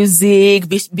 slow music,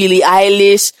 Billie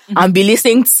Eilish, and be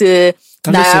listening to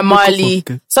Naira Marley.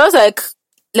 So I was like,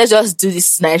 let's just do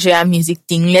this Nigerian music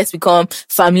thing. Let's become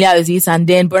familiar with it. And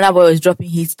then Burna Boy was dropping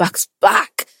hits back to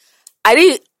back. I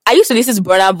used to listen to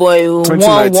Burna Boy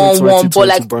 111, but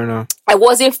like Burna. I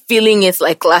wasn't feeling it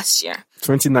like last year.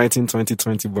 2019,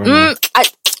 2020 Burna.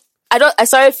 I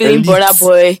started feeling Burna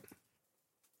Boy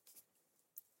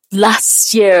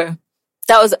last year.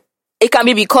 It can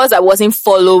be because I wasn't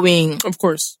following. Of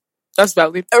course. That's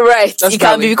valid. Right. That's it can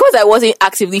valid. be because I wasn't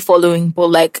actively following, but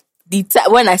like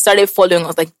when I started following, I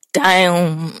was like,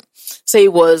 damn. So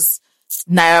it was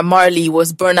Naira Marley, it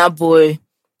was Burna Boy.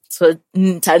 So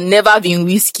it had never been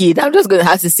Wizkid. I'm just going to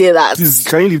have to say that. Please,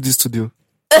 can you leave this studio?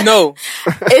 No.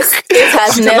 It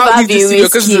has You cannot never leave this been studio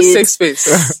because it's a Wizkid. safe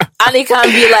space. And it can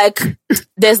be like,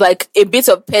 there's like a bit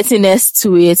of pettiness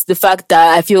to it. The fact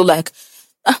that I feel like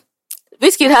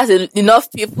Wizkid has enough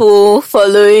people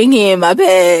following him, I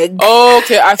beg. Oh,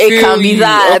 okay, I feel It can be you.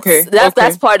 that. Okay,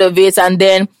 That's part of it. And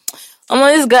then,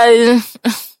 this guy,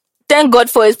 thank God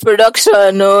for his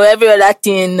production, no, every other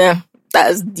thing.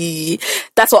 That's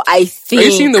what I think. Are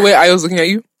you seeing the way I was looking at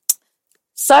you?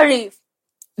 Sorry.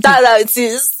 That's how it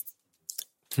is.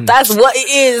 That's what it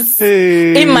is.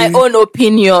 Hey. In my own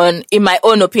opinion,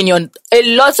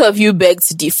 a lot of you beg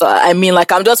to differ. I mean,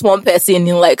 like, I'm just one person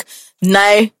in like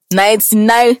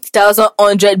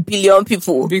 99,100 billion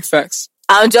people. Big facts.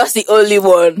 I'm just the only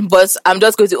one, but I'm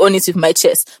just going to own it with my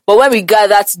chest. But when we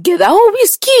gather together,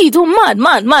 Wizkid,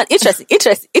 man, interesting.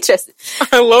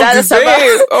 I love That this is about-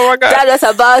 name. Oh my God. That's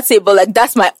about it, but like,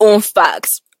 that's my own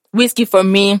facts. Wizkid for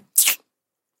me.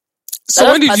 So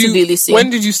I when don't passively listen. when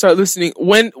did you start listening?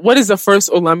 What is the first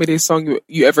Olamide song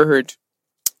you ever heard?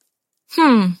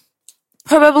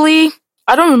 Probably,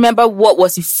 I don't remember what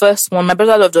was the first one. My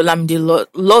brother loves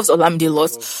Olamide a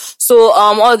lot. So,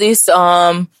 all this,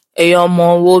 Eyomo,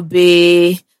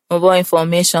 Wobe, mobile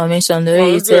information,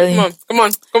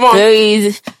 Come on. very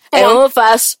easy. And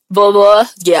fast, Bobo.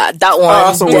 Yeah, that one.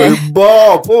 That's Then- a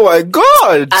Bob. Oh my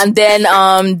God. and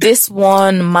then, this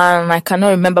one, man, I cannot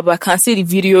remember, but I can see the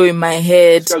video in my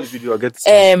head. Tell the video, I get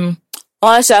to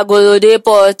On Shagolode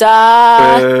Porta,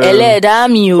 Eleda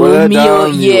Mio,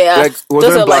 yeah. Like, was Those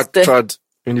there were black like the, trad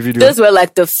in the video? those were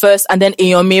like the first, and then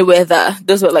Eyon Mayweather.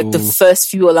 Those were like the first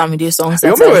few Olamide songs.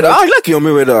 Your Mayweather. I like Your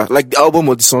Mayweather. Like the album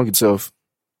or the song itself.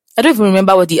 I don't even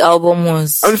remember what the album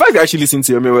was. I mean, the fact I actually listened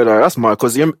to Your Mayweather, that's mad.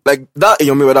 Cause like that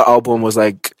Your Mayweather album was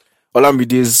like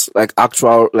Olamide's like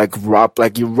actual like rap.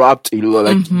 Like he rapped a lot.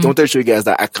 Like don't tell you guys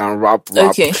that I can rap.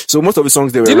 Okay. So most of the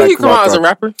songs they were Didn't like he come out as a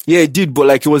rapper? Yeah, it did, but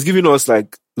like he was giving us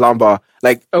like Lamba.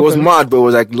 Like it was Okay. mad, but it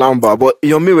was like Lamba. But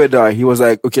Your Mayweather, he was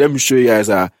like, okay, let me show you guys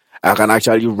I can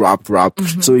actually rap.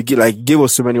 So he gave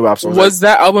us so many rap songs. Was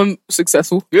that album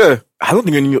successful? Yeah, I don't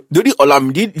think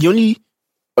the only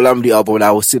Olamide album that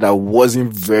I would say that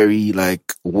wasn't very like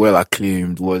well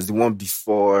acclaimed was the one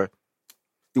before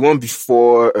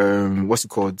what's it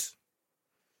called?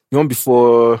 The one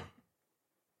before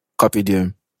Carpe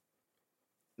Diem.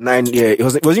 It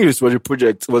was a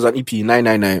project. It was an EP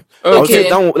 999. I would say Okay.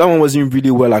 that one wasn't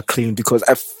really well acclaimed because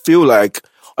I feel like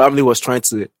Olamide was trying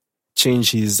to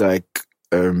change his like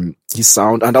his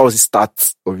sound, and that was the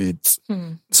start of it.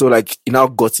 So like he now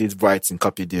got it right in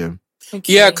Carpe Diem.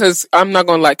 Okay. Yeah, because I'm not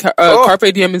gonna lie.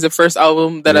 Carpe Diem is the first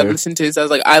album that I've listened to. So I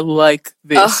was like, I like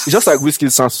this. It's just like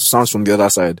Wizkid sounds from the other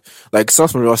side. Like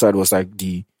sounds from the other side was like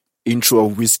the intro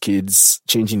of Wizkid's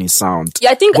changing his sound.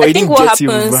 Yeah, I think But he what didn't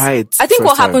get it happens. right I think first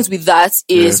what time. happens with that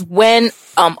is when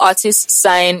artists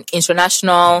sign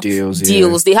international Deals,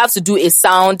 they have to do a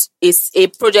sound, is a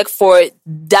project for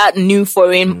that new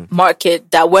foreign market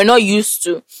that we're not used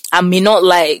to and may not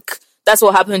like. That's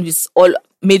what happened with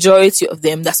majority of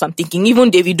them. That's what I'm thinking. Even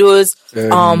Davido's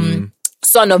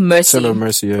Son of Mercy. Son of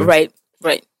Mercy, yeah. Right.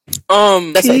 That's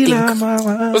what I think.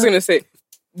 I was gonna say,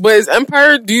 but is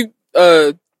Empire? Do you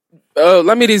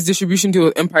Lamide's distribution deal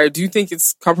with Empire? Do you think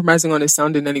it's compromising on his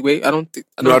sound in any way? I don't think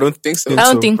so. I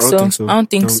don't think so. It still When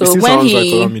sounds like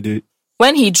Olamide.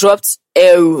 when he dropped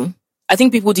Eru, I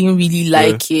think people didn't really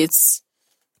like it.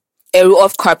 Eru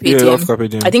off Carpe Diem. off Carpe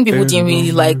Diem. I think people didn't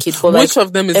really like it. But Which like,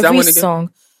 of them is that every one again? song.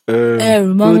 Put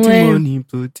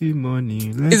money.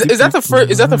 Is that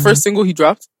the first single he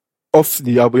dropped? Off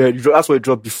the album? Yeah, that's what it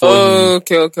dropped before.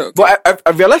 Okay. But I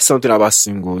realized something about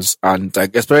singles and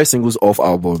like especially singles off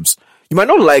albums. You might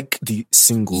not like the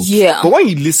single, Yeah. but when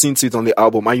you listen to it on the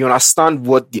album and you understand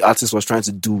what the artist was trying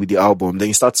to do with the album, then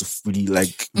you start to really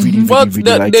like Well, really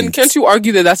like then it. can't you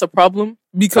argue that that's a problem?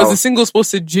 Because How? the single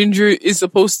is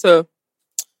supposed to.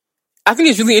 I think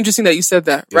it's really interesting that you said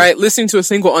that, right? Listening to a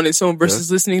single on its own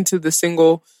versus listening to the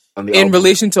single On the in album.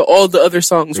 relation to all the other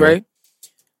songs, right?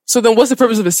 So then what's the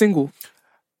purpose of a single?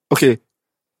 Okay,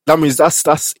 that means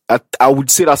I would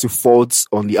say that's a fault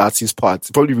on the artist's part.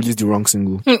 Probably released the wrong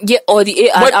single. Yeah, or the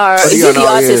A&R. Or Is the it the A&R,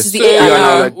 artist? yes. Is the So,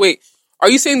 A&R? like- wait, are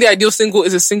you saying the ideal single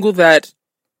is a single that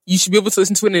you should be able to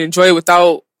listen to it and enjoy it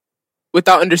without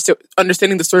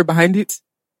understanding the story behind it?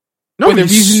 No, Or the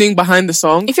reasoning behind the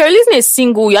song? If you're releasing a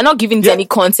single, you're not giving it Yeah. any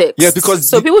context. Yeah, because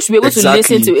so people should be able to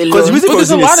listen to it Because the alone. reason But for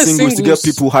there's a releasing lot of singles to get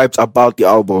singles. people hyped about the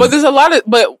album. But there's a lot of,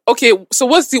 but okay, so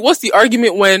what's the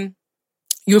argument when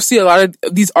you'll see a lot of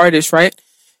these artists, right?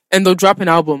 And they'll drop an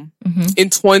album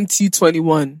in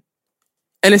 2021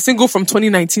 and a single from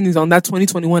 2019 is on that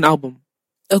 2021 album.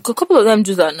 A couple of them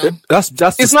do that now. that's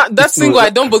It's not, that single,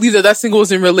 I don't believe that single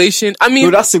is in relation. I mean,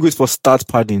 No, that single is for start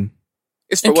padding.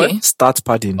 it's for Okay. what? Start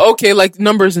padding. Okay, like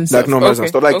numbers and stuff. Like numbers and Okay,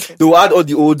 stuff. Like okay. they will add all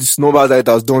the old numbers that it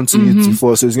has done to it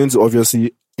before, so it's going to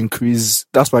obviously increase.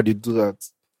 That's why they do that.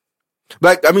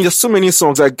 Like, I mean, there's so many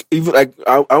songs. Like, even like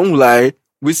I won't lie,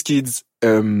 Wizkid's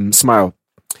Smile.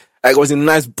 Like, it was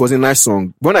a nice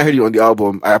song. When I heard it on the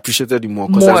album, I appreciated it more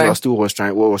because More. I was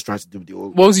trying to do with the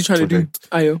old What was he trying to do? project.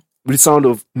 Ayo. With the sound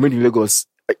of Made in Lagos.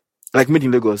 Like Made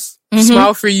in Lagos.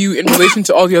 Smile for you in relation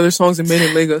to all the other songs in Made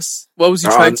in Lagos. What was he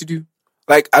trying to do?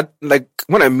 Like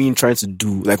when I mean trying to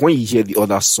do, like when you hear the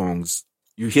other songs,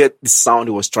 you hear the sound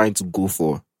it was trying to go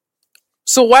for.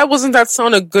 So why wasn't that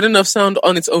sound a good enough sound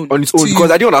on its own? On its own, to you?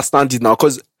 because I didn't understand it now,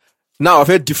 because now I've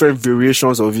heard different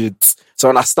variations of it. So I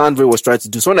understand what it was trying to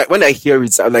do. So when I hear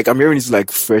it, I'm hearing it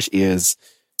like fresh ears.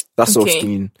 That sort of Okay.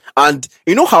 thing. And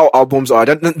you know how albums are,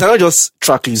 they're not just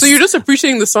track lists. So you're just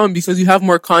appreciating the song because you have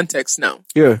more context now.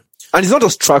 Yeah. And it's not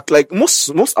just track, like most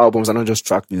albums are not just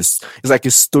track lists. It's like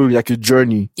a story, like a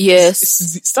journey. Yes.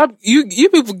 Stop. You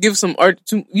people give some art.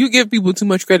 You give people too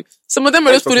much credit. Some of them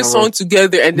are just putting songs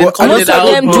together and then But calling Most it of out.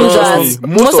 them do Trust that.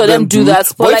 me, Most of them do that.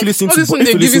 But But if like, you listen All to, this one, if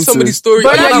they're you giving listen somebody's to, story.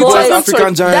 Burna Yeah, you Boy, just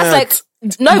African Giant. that's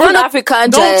like not even African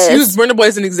Don't use jazz. Burna Boy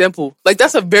as an example. Like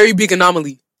that's a very big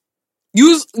anomaly.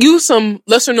 Use some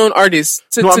lesser known artists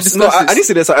to discuss this. I didn't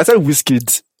say that. I said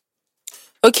Wizkid.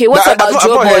 Okay, what No, about I've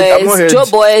Joe not heard- I've not Boys? heard. Joe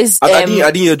Boys, I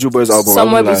didn't hear Joe Boy's album.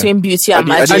 somewhere I won't lie. between Beauty and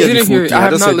I Magic. didn't the full hear it. thing. I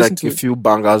have just not heard listened like to a it. few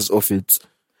bangers of it.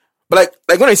 But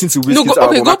like when I listen to Wizkid's No, go- okay,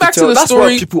 album, go I back could to tell the that's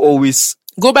story. what people always.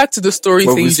 Go back to the story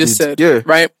Well, thing you Wizkid, just said. yeah.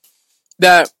 Right.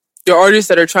 That there are artists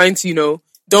that are trying to,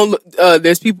 don't look,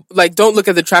 there's people like don't look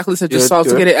at the track list as just Yeah, songs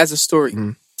to yeah. get it as a story.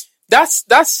 That's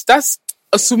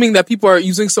assuming that people are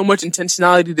using so much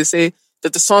intentionality to say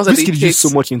that the songs that they Wizkid picked. used so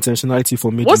much intentionality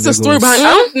for me. What's the story behind?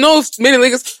 I don't know if Made in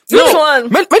Lagos. Which No,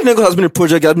 one? Made in Lagos has been a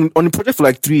project. I've been on the project for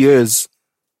like 3 years.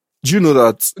 Do you know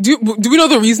that? do we know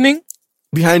the reasoning?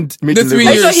 Behind Made The in 3 Are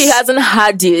Lagos, you sure years. he hasn't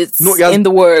had it No, he has- in the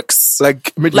works?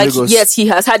 like Made in Like, Lagos. yes, he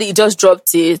has had it. He just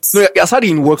dropped it. No, he has had it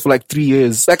in work for like 3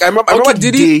 years. Like I remember Okay, the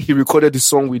did day he recorded the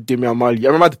song with Damian Marley. I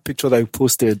remember the picture that he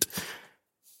posted.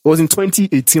 It was in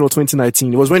 2018 or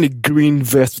 2019. It was wearing a green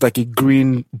vest with like a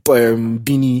green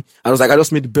beanie. And I was like, I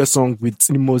just made the best song with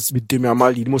Damian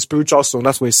Marley, the most spiritual song.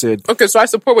 That's what he said. Okay, so I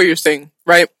support what you're saying,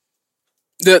 right?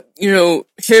 That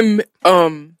him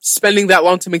spending that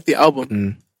long to make the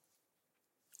album.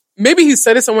 Maybe he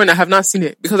said it somewhere and I have not seen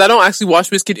it because I don't actually watch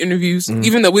Wizkid interviews.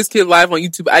 Even the Wizkid live on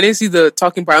YouTube, I didn't see the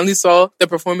talking part. I only saw the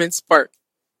performance part.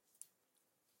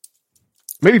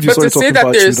 Maybe if you But saw to it say talking that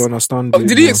about it, you there's- don't understand. Oh, it,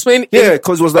 did he no. explain? Yeah,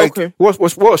 because it was like Okay. what I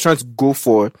was trying to go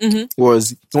for was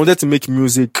he wanted to make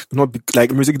music, not be,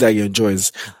 like music that he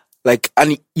enjoys, like,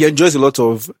 and he enjoys a lot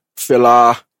of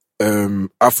fella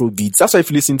Afro beats. That's why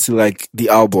if you listen to like the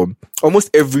album,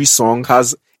 almost every song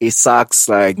has a sax.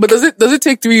 Like, But does it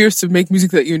take 3 years to make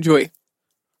music that you enjoy?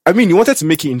 I mean, he wanted to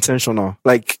make it intentional.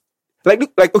 Like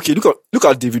okay, look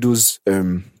at Davido's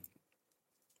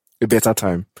A Better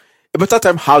Time. A Better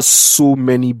Time has so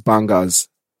many bangers,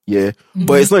 yeah,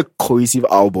 but it's not a cohesive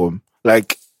album.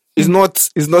 Like, it's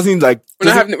nothing like We're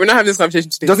not having this conversation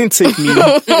it today. doesn't take me.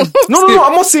 No.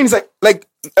 I'm not saying it's like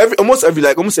almost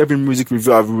every music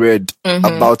review I've read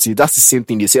about it. That's the same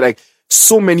thing they say. Like,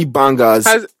 so many bangers,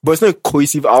 but it's not a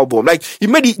cohesive album. Like, he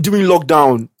made it during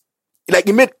lockdown. Like,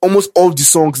 he made almost all the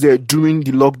songs there during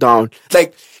the lockdown.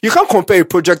 Like, you can't compare a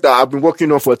project that I've been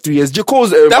working on for 3 years. J.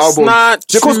 Cole's That's album. not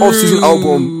J. Cole's true. off-season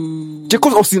album. J.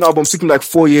 Cole's off-season album took him like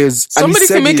 4 years. and he Somebody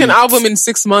said can make it. an album in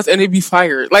 6 months and it'd be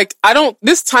fire. Like,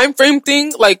 this time frame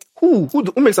thing, like, Who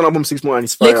makes an album 6 months and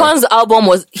it's fire? Lacon's album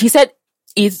was, he said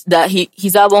his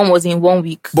album was in 1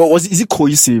 week. But is it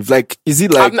cohesive? Like, is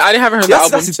it like... I haven't heard the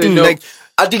That's album. the So thing. no. Like,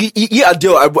 I think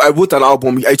Adele, I wrote an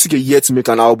album. I took a year to make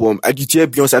an album. I did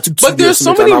Beyonce. I took 2 But years to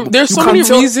make an album. there's You so can't many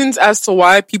tell- reasons as to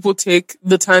why people take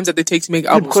the times that they take to make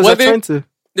Yeah, albums. because Whether they're trying to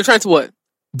they're trying to what?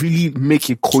 really make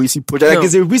a cohesive project. Like, No.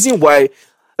 there's a reason why.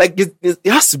 Like, it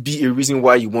has to be a reason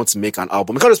why you want to make an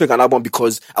album. You can't just make an album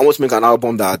because I want to make an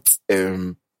album that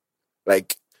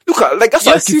Like, look at, like, that's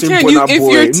yes, you can.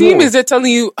 If your team is there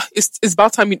telling you it's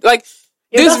about time,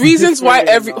 there's reasons why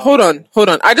hold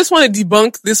on. I just want to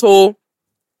debunk this whole,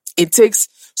 it takes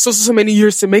so many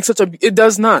years to make it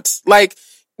does not. Like,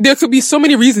 there could be so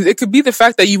many reasons. It could be the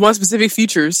fact that you want specific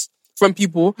features from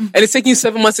people, and it's taking you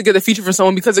 7 months to get a feature from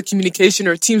someone because of communication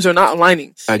or teams are not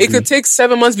aligning. It could take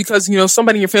 7 months because,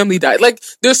 somebody in your family died. Like,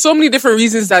 there's so many different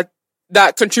reasons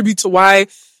that contribute to why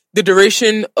the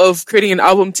duration of creating an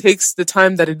album takes the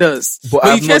time that it does.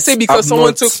 But you can't say because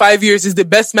someone took 5 years is the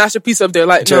best masterpiece of their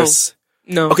life.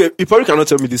 No. Okay, you probably cannot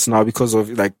tell me this now because of,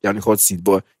 like, you're on the hot seat,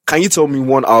 but can you tell me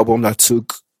one album that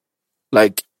took,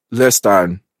 like, less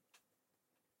than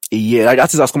a year? Like,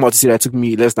 artist has come out to say that it took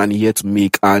me less than a year to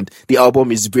make, and the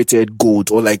album is rated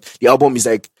gold, or, like, the album is,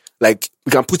 like,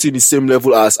 we can put it in the same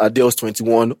level as Adele's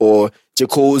 21, or J.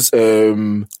 Cole's,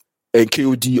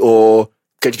 KOD, or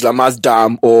Kendrick Lamar's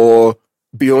Damn, or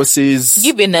Beyonce's...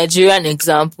 Give a Nigerian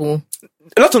example.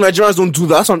 A lot of Nigerians don't do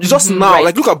that. It's just now. Right.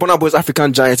 Like, look at Burna Boy's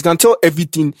African Giant. You can tell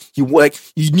everything he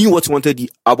knew what he wanted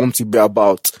the album to be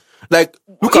about. Like,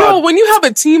 look at... when you have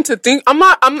a team to think...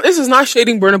 this is not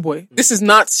shading Burna Boy. This is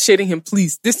not shading him,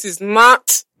 please. This is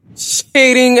not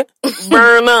shading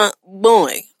Burna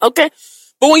Boy. Okay?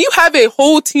 But when you have a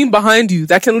whole team behind you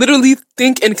that can literally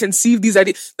think and conceive these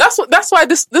ideas, that's why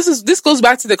this goes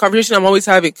back to the conversation I'm always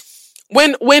having.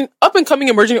 When up and coming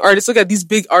emerging artists look at these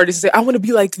big artists and say, I want to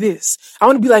be like this, I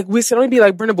want to be like Wiz, I want to be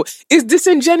like Burna Boy, it's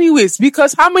disingenuous,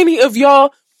 because how many of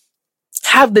y'all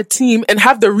have the team and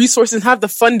have the resources and have the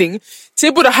funding to be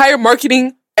able to hire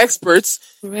marketing experts?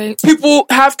 Right. People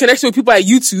have connections with people at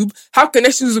YouTube, have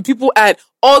connections with people at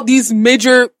all these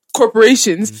major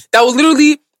corporations that will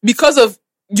literally, because of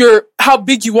how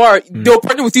big you are, they'll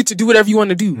partner with you to do whatever you want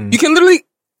to do. You can literally,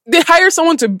 they hire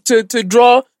someone to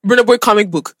draw Burna Boy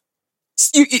comic book.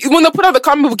 When they put out the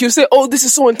comic book, you say, oh, this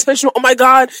is so intentional. Oh my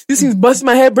God, this thing's busting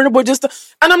my head. Burna Boy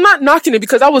and I'm not knocking it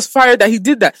because I was fired that he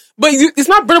did that. But it's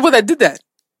not Burna Boy that did that.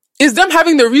 It's them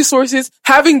having the resources,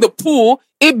 having the pool,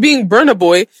 it being Burna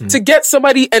Boy to get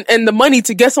somebody and the money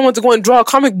to get someone to go and draw a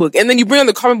comic book. And then you bring on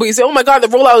the comic book and say, oh my God, the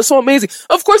rollout is so amazing.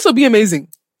 Of course it'll be amazing.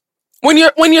 When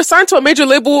you're signed to a major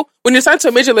label,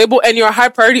 and you're a high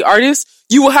priority artist,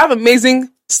 you will have amazing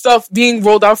stuff being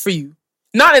rolled out for you.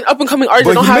 Not an up and coming artist.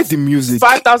 But don't you have make the music.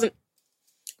 5,000.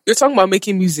 You're talking about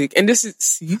making music, and this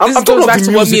I'm goes back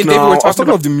to what me and David were talking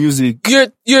about. The music.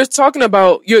 You're talking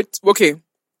about okay.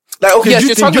 Like, okay, yes,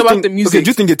 you're talking about the music. Okay, do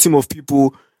you think a team of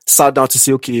people sat down to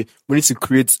say, okay, we need to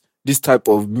create this type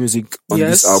of music on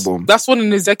this album? That's what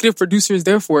an executive producer is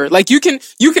there for. Like, you can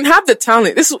have the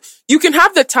talent. You can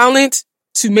have the talent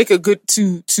to make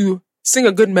to sing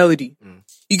a good melody.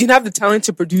 You can have the talent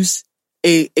to produce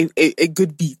a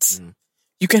good beat.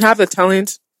 You can have the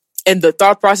talent and the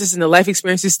thought process and the life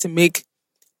experiences to make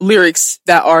lyrics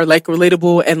that are, like,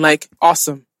 relatable and, like,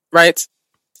 awesome, right?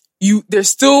 There's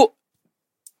still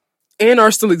A&R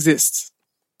still exists.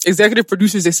 Executive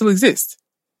producers, they still exist.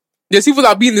 There's people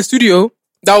that'll be in the studio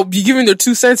that will be giving their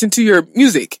 2 cents into your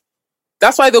music.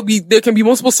 That's why there can be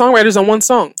multiple songwriters on one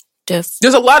song. Yes.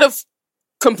 There's a lot of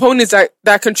components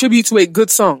that contribute to a good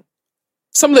song.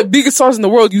 Some of the biggest songs in the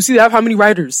world, you see they have how many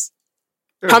writers?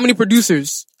 How many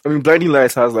producers? I mean, Blinding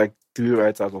Lights has, like, 3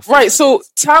 writers or 4 right, writers. so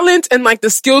talent and, like, the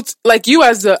skills, like, you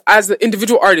as the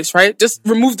individual artist, right? Just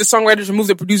remove the songwriters, remove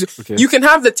the producer. Okay. You can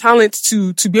have the talent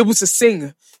to be able to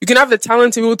sing. You can have the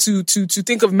talent to be able to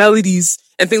think of melodies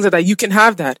and things like that. You can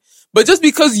have that. But just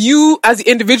because you as the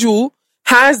individual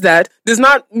has that does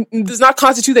not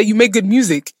constitute that you make good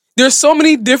music. There's so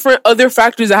many different other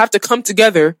factors that have to come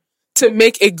together to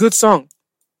make a good song.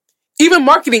 Even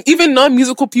marketing, even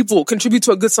non-musical people contribute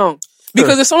to a good song.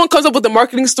 Because if someone comes up with a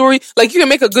marketing story, like, you can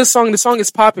make a good song, the song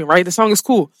is popping, right? The song is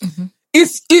cool.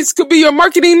 It could be your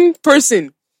marketing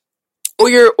person or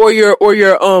your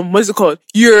what's it called?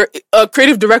 Your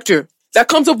creative director that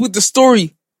comes up with the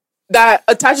story that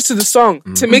attaches to the song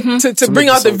to make to bring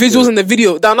out the visuals in the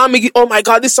video. That'll not make it, oh my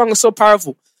God, this song is so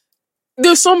powerful.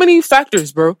 There's so many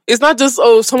factors, bro. It's not just,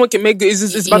 someone can make good.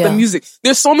 It's about the music.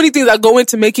 There's so many things that go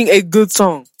into making a good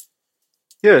song.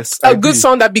 Yes, a good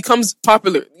song that becomes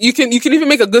popular. You can even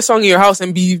make a good song in your house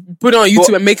and be put it on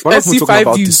YouTube and make see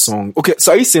 5 views. This song. Okay,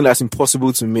 so are you saying that's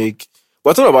impossible to make?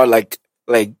 We're talking about like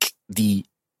the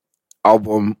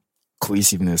album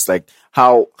cohesiveness, like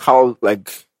how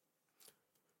like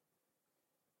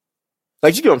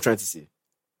you get what I'm trying to say.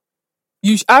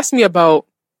 You asked me about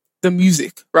the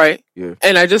music, right? Yeah.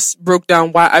 And I just broke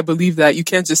down why I believe that you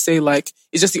can't just say, like,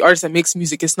 it's just the artist that makes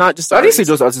music. It's not just the artist. I didn't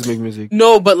say just artists make music.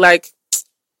 No, but like,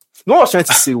 what I was trying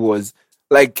to say was,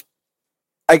 like,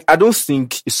 I don't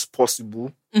think it's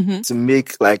possible to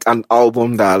make like an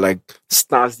album that like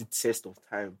stands the test of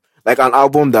time. Like an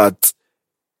album that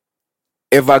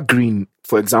evergreen,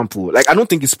 for example. Like I don't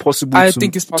think it's possible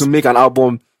to make an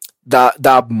album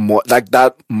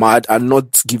that mad and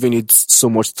not giving it so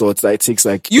much thought that it takes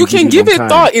like you can give it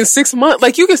thought in 6 months.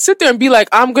 Like you can sit there and be like,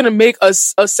 I'm gonna make a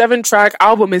 7-track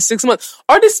album in 6 months.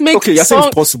 Artists make okay, you're saying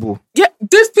it's possible. Yeah,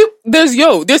 there's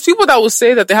people that will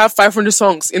say that they have 500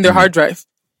 songs in their hard drive,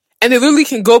 and they literally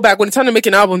can go back when it's time to make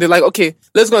an album. They're like, okay,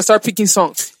 let's go and start picking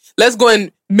songs. Let's go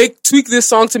and tweak this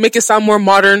song to make it sound more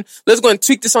modern. Let's go and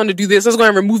tweak this song to do this. Let's go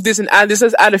and remove this and add this.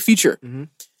 Let's add a feature.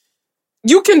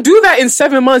 You can do that in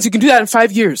 7 months. You can do that in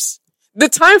 5 years. The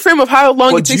time frame of how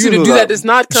long it takes you to do that does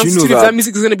not constitute if that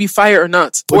music is going to be fire or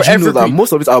not. But or you know that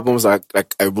most of these albums I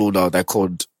rolled out, I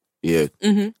called, they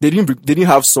didn't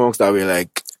have songs that were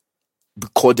like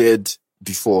recorded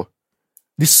before.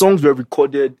 The songs were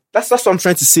recorded. That's what I'm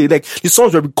trying to say. Like the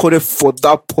songs were recorded for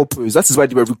that purpose. That is why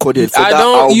they were recorded for that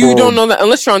album. You don't know that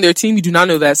unless you're on their team. You do not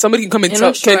know that. Somebody can come and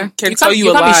tell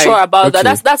you a lie. You can't be sure about that.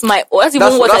 That's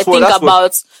even what I think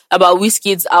about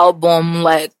Wizkid's album.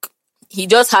 Like he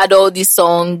just had all these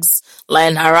songs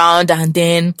lying around, and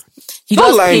then he not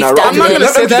just lying around. I'm not gonna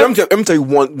say that. Let me tell you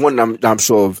one I'm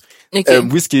sure of. Okay.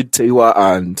 Wizkid,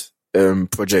 Teiwa,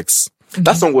 and Projects.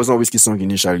 That song was not Wizkid's song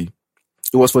initially.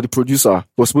 It was for the producer. It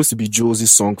was supposed to be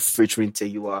Joe's song featuring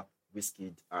Teiwa,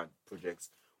 Wizkid, and Projects.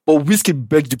 But Wizkid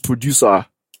begged the producer.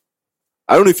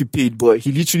 I don't know if he paid, but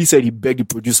he literally said he begged the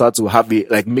producer to have it,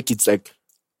 like, make it like,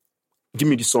 give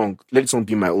me the song, let the song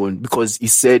be my own, because he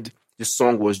said the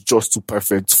song was just too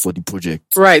perfect for the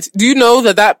project. Right. Do you know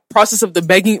that process of the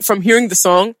begging, from hearing the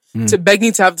song to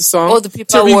begging to have the song, all the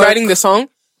people to rewriting the song,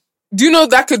 do you know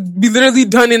that could be literally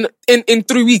done in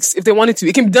 3 weeks if they wanted to?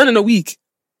 It can be done in a week.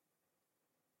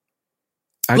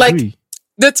 I like agree.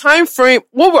 The time frame,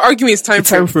 what we're arguing is time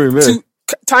frame.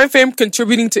 Time frame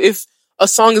contributing to if a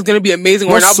song is going to be amazing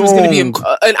or an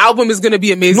album is going to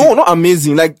be amazing. No, not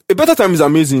amazing. Like A Better Time is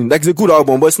amazing. Like it's a good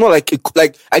album, but it's not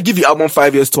like I give the album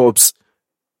 5 years tops.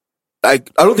 Like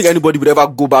I don't think anybody would ever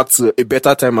go back to A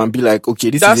Better Time and be like, okay,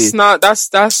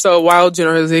 that's a wild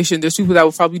generalization. There's people that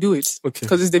will probably do it. Okay.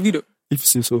 Because it's Davido. If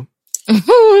you say so.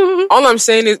 All I'm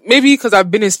saying is maybe because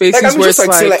I've been in spaces where it's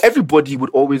like everybody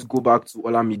would always go back to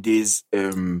Olamide's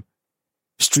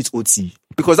Street OT,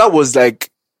 because that was like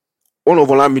one of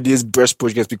Olamide's best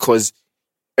projects, because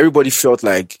everybody felt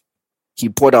like he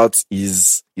poured out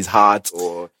his heart.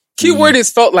 Or keyword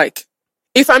is felt like.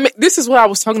 This is what I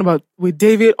was talking about with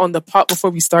David on the pot before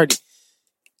we started.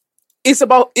 It's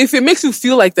about if it makes you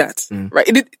feel like that,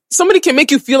 right? Somebody can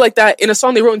make you feel like that in a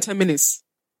song they wrote in 10 minutes.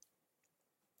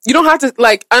 You don't have to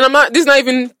and this is not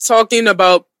even talking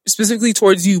about specifically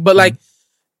towards you, but like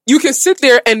you can sit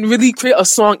there and really create a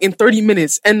song in 30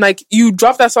 minutes and like you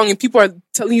drop that song and people are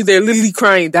telling you they're literally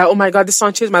crying that, oh my God, this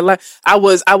song changed my life. I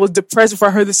was depressed before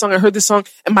I heard this song. I heard this song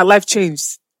and my life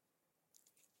changed.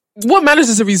 What matters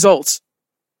is the result.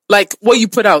 Like what you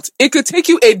put out. It could take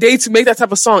you a day to make that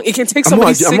type of song. It can take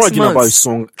somebody 6 months. I'm not arguing about a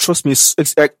song. Trust me,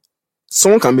 it's like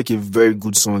someone can make a very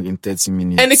good song in 30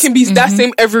 minutes. And it can be that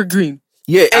same evergreen.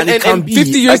 Yeah, and it can be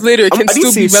 50 years later, it can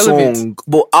still be relevant. Song,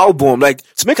 but album, like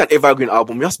to make an evergreen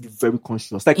album, you have to be very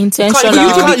conscious, like intentional.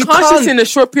 You can be conscious in a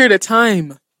short period of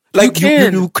time. Like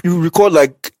you record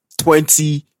like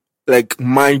 20 like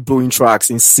mind blowing tracks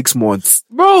in 6 months,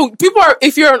 bro. People are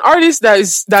if you're an artist that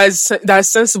is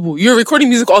sensible, you're recording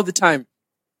music all the time.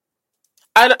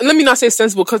 Let me not say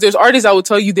sensible, because there's artists that will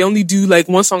tell you they only do like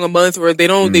one song a month, or they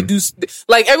don't. They do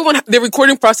like everyone. Their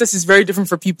recording process is very different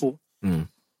for people.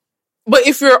 But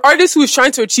if you're an artist who is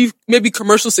trying to achieve maybe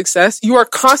commercial success, you are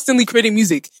constantly creating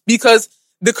music because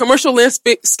the commercial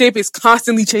landscape is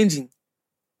constantly changing.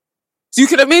 So you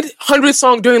could have made 100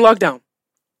 songs during lockdown.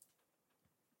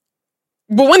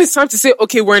 But when it's time to say,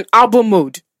 okay, we're in album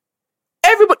mode,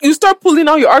 you start pulling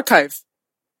out your archive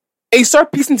and you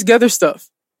start piecing together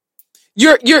stuff.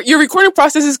 Your recording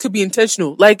processes could be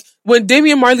intentional. Like when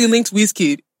Damian Marley linked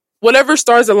Wizkid, whatever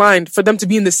stars aligned for them to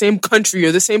be in the same country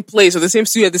or the same place or the same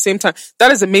studio at the same time. That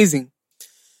is amazing.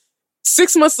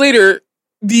 6 months later,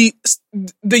 the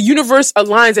universe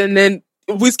aligns and then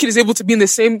Wizkid is able to be in the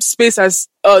same space as,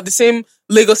 the same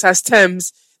Lagos as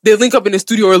Thames. They link up in the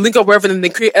studio or link up wherever and they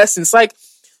create essence. Like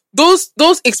those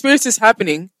experiences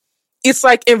happening, it's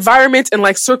like environment and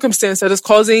like circumstance that is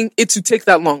causing it to take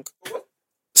that long.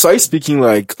 So are you speaking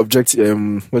like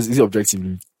objective, is it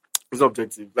objectively? It's not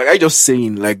objective. Like I just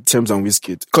saying like Thames and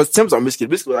Wizkid. Because Thames and Wizkid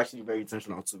was actually very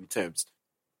intentional to be Thames.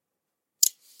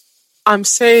 I'm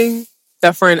saying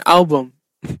that for an album,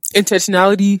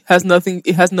 intentionality has nothing.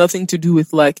 It has nothing to do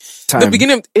with like Time. the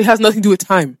beginning. It has nothing to do with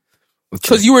time.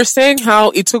 Because you were saying how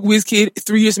it took Wizkid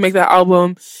 3 years to make that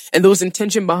album, and there was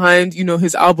intention behind,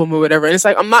 his album or whatever. And it's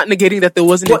like, I'm not negating that there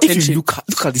wasn't But intention. if you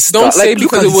look at the start, Don't say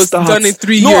because it was done in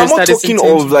 3 years. No, I'm not that it's talking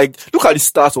intention. of like, look at the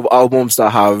start of albums that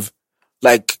have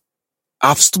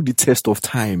stood the test of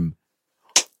time.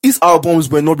 These albums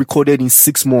were not recorded in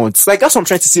 6 months. Like, that's what I'm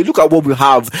trying to say. Look at what we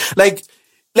have. Like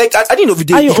at the end of the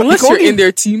day, Unless you're in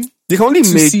their team, they can only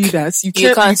to make. see that. You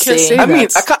can't say I that. mean,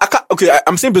 I can't. Okay,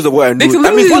 I'm saying based on what I know. They can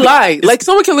literally lie. Like,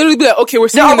 someone can literally be like, okay, we're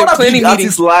sitting in a planning meeting.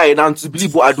 Lie and to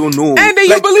believe what I don't know. And then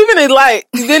you believe in a lie.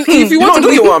 Then if you want to don't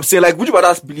believe get what I'm saying. Like, would you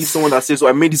rather believe someone that says, "Oh,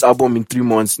 I made this album in 3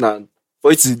 months"? Now,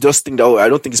 for it to just think that, I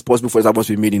don't think it's possible for this album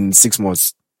to be made in 6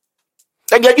 months.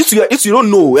 Like, you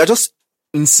don't know. You're just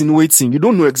insinuating. You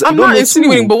don't know exactly. I'm not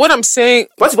insinuating, but what I'm saying.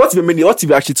 What if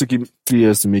it actually took him 3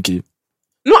 years to make it?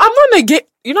 No, I'm not negating.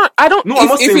 I don't. No, I'm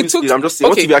not saying it. I'm just saying,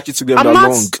 what if it actually took them I'm that not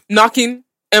long? knocking.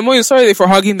 And I'm sorry for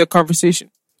hogging the conversation.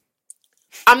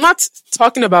 I'm not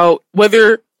talking about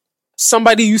whether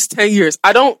somebody used 10 years.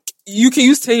 You can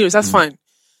use 10 years. That's fine.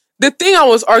 The thing I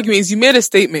was arguing is you made a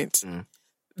statement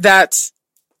that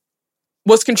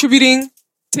was taking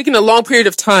a long period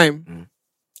of time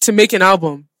to make an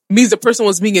album means the person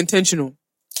was being intentional.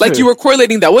 Like, you were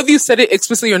correlating that. Whether you said it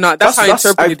explicitly or not, that's how I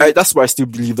interpreted it. That's why I still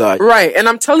believe that. Right. And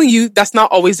I'm telling you, that's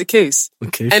not always the case.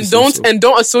 Okay. And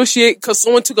don't associate because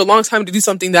someone took a long time to do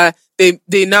something that they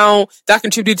now that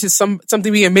contributed to something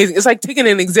being amazing. It's like taking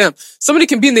an exam. Somebody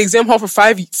can be in the exam hall for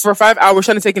 5 hours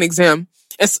trying to take an exam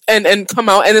and come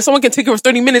out, and then someone can take it for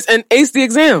 30 minutes and ace the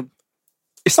exam.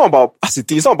 It's not about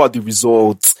it's not about the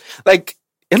results. Like,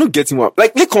 you're not getting what,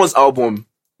 like, Lekon's album,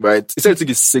 right? He said it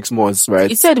took 6 months, right?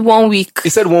 He said 1 week. He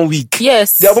said 1 week.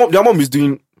 Yes. The album is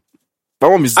doing. I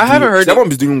haven't heard the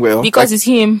album is doing well because it's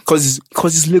him. Because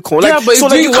it's Lekon. Yeah, but it's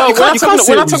doing well. We're not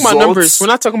talking about numbers. We're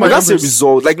not talking about numbers. That's a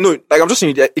result. Like, no, like, I'm just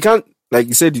saying that you can't. Like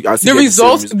you said, the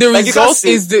result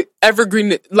is the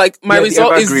evergreen. Like, my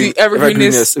result is the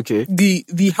evergreenness. Okay.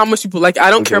 The how much people like. I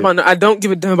don't care about. I don't give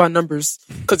a damn about numbers,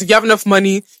 because if you have enough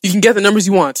money, you can get the numbers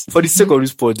you want. For the sake of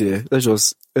this pod, there, let's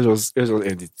just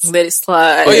end it. Let it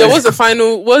slide. Oh yeah, what's the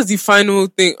final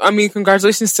thing? I mean,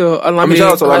 congratulations to Olamide.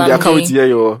 Shout out to Olamide. I can't wait to hear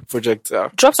your project.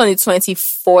 Drops on the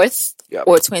 24th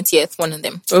or 20th, one of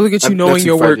them. Oh, look at you knowing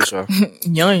your work.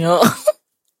 Yeah.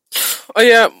 Oh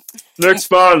yeah. Next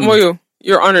fan. Moyo,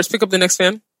 your honors. Pick up the next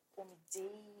fan.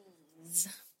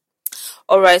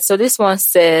 All right. So this one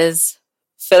says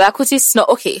Fela Kuti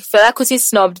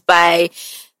snubbed by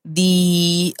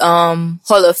the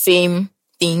Hall of Fame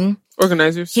thing.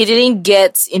 Organizers. He didn't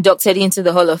get inducted into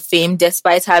the Hall of Fame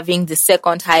despite having the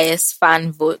second highest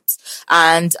fan vote.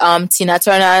 And Tina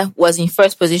Turner was in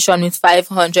first position with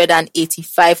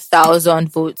 585,000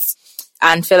 votes.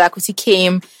 And Fela Kuti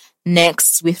came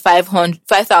next with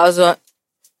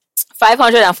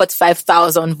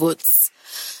 545,000 votes.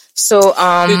 So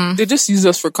they just use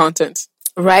us for content,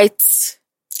 right?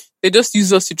 They just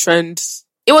use us to trend.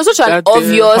 It was such an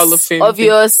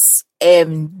obvious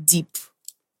deep.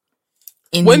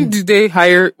 When did they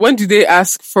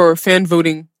ask for fan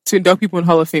voting to induct people in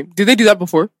Hall of Fame? Did they do that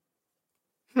before?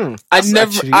 I've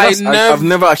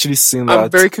never actually seen that.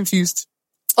 I'm very confused.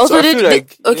 Also, I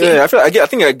think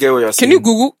I get what you're saying. Can you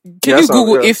Google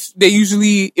if they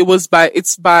usually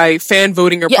it's by fan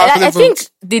voting or popular vote? I think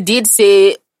they did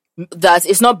say that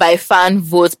it's not by fan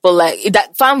vote, but like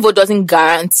that fan vote doesn't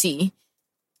guarantee,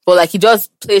 but like it does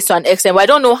play to an extent. But I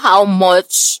don't know how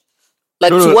much.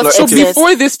 Like, to what extent? So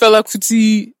before this Fela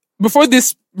Kuti, before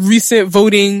this recent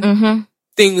voting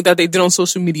thing that they did on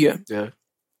social media,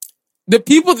 the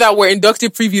people that were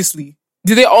inducted previously,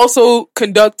 did they also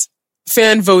conduct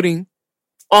fan voting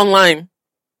online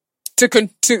to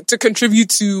contribute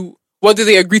to whether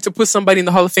they agree to put somebody in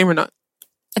the Hall of Fame or not?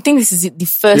 I think this is the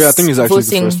first. Yeah, I think it's actually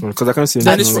the first one because I can't see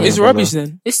anything. It's rubbish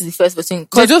then. This is the first voting.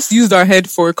 They just used our head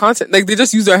for content. Like, they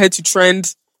just used our head to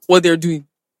trend what they're doing.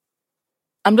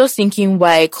 I'm just thinking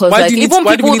why, because like even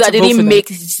people that didn't make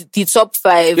the top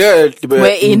 5 were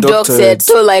inducted.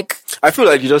 So like, I feel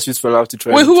like you just used Fela to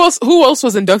trend. Wait, who else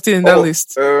was inducted in that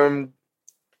list?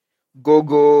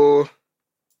 Gogo.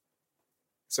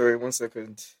 Sorry, 1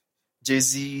 second.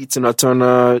 Jay-Z, Tina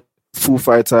Turner, Foo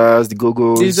Fighters, the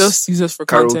Go-Go's. They just use us for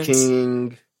Carole content.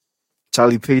 King,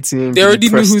 Charlie Payton. They already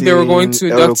knew who they were going to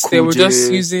induct. They were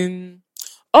just using.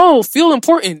 Oh, feel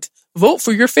important. Vote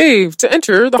for your fave to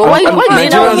enter the. But why did they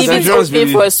now leave it open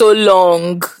for so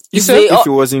long? If it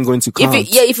wasn't going to count.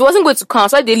 If it wasn't going to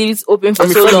count, why did they leave it open for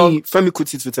so long? Femi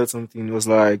Kuti tweeted something. It was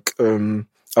like,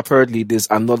 apparently there's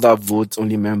another vote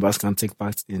only members can take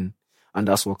part in, and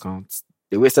that's what counts.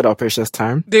 They wasted our precious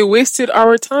time. They wasted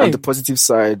our time. And the positive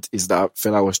side is that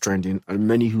Fela was trending, and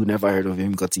many who never heard of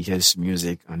him got to hear his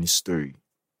music and his story.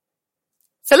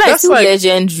 Fela is still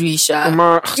legendary, Sha.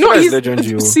 No, he's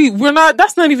legendary. See,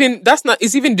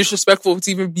 it's even disrespectful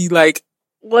to even be like,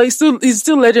 well, he's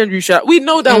still legendary, Sha. We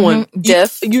know that one.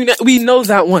 We know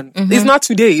that one. It's not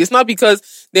today. It's not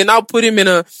because they now put him in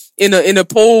a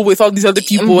poll with all these other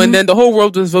people and then the whole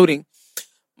world was voting.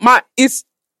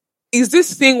 Is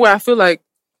this thing where I feel like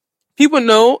people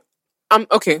know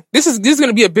this is going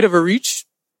to be a bit of a reach,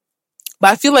 but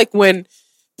I feel like when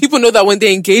people know that when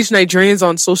they engage Nigerians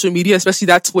on social media, especially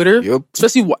that Twitter,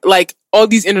 especially like all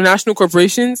these international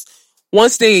corporations,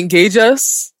 once they engage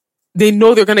us, they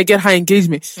know they're going to get high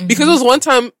engagement. Because there was one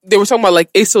time they were talking about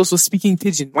like ASOS was speaking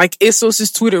pidgin. Like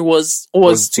ASOS's Twitter was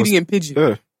tweeting in pidgin.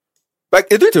 Yeah. Like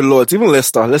they did a lot. Even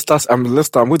Leicester, I'm going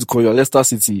to call you Leicester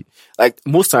City. Like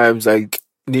most times, like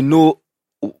they know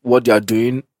what they are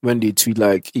doing when they tweet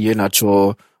like Iye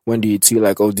Nacho, when they tweet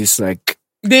like all this like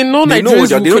they know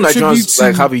Nigerians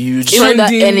like have a huge even that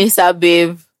Enisa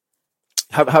babe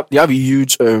they have a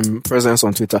huge presence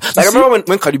on Twitter. Like I remember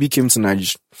when Cardi B came to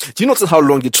Nigeria. Do you notice how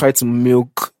long they tried to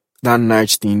milk that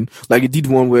Nige thing? Like they did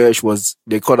one where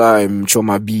they called her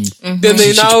Choma B. Then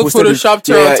they now photoshopped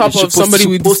her on top of somebody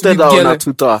with posted that on her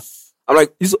Twitter. I'm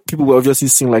like, these people were obviously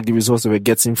seeing like the results they were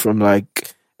getting from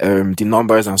like the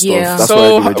numbers and stuff. Yeah. That's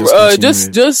so why they were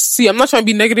just see, I'm not trying to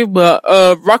be negative, but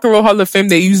Rock and Roll Hall of Fame,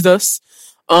 they used us.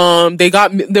 They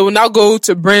will now go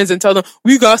to brands and tell them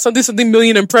we got something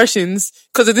million impressions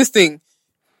because of this thing.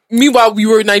 Meanwhile, we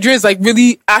were Nigerians like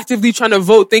really actively trying to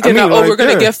vote, thinking we're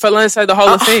gonna get Fela inside the Hall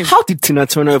of Fame. How did Tina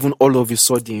Turner even all of a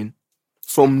sudden,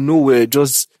 from nowhere,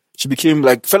 she became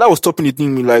like Fela was topping the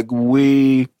thing like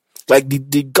way. Like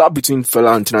the gap between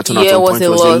Fela and Tina Turner was a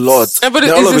lot. But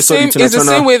it's the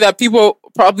same way that people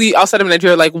probably outside of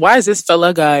Nigeria are like, why is this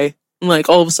Fela guy like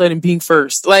all of a sudden being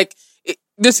first? Like it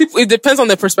depends on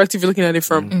the perspective you're looking at it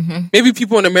from. Maybe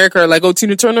people in America are like, oh,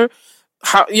 Tina Turner,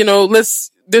 how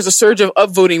there's a surge of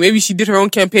upvoting. Maybe she did her own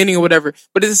campaigning or whatever.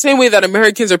 But it's the same way that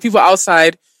Americans or people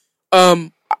outside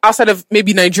of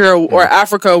maybe Nigeria or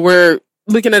Africa, we're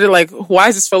looking at it like, why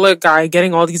is this Fela guy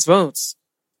getting all these votes?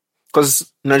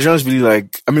 Because Nigerians really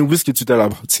like, Whiskey tweeted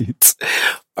about it.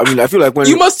 I feel like when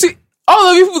you must tweet,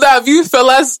 all the people that have used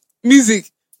Fela's music,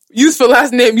 use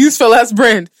Fela's name, use Fela's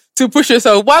brand to push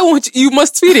yourself. Why won't you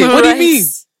must tweet it? What do you mean?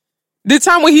 The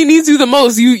time when he needs you the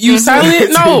most, you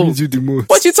silent? No. Needs you the most.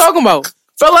 What you talking about?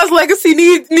 Fela's legacy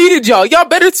needed y'all. Y'all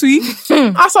better tweet.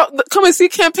 I saw, come and see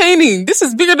campaigning. This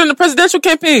is bigger than the presidential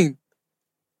campaign.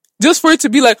 Just for it to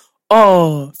be like,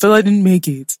 oh, Fela didn't make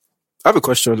it. I have a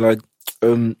question. Like,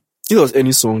 if there was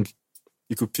any song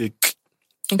you could pick,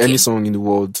 any song in the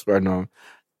world right now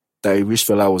that you wish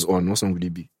Fela was on, what song would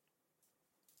it be?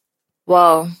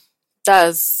 Wow.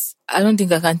 I don't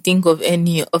think I can think of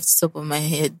any off the top of my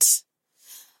head.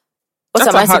 What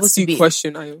am I supposed to be?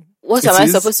 Question, what am I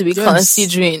supposed to be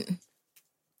considering?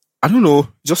 I don't know.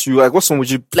 Just you, like, what song would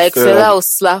you pick? Like Fela will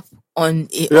slap on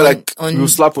it. Yeah, you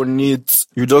slap on it.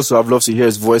 You just have loved to hear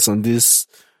his voice on this.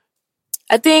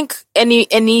 I think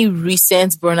any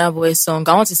recent Burna Boy song,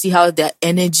 I want to see how their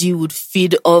energy would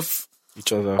feed off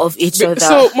each other.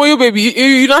 So, Moyo Baby,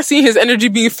 you're not seeing his energy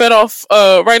being fed off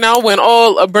right now when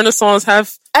all Burna songs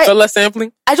have Fela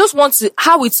sampling? I just want to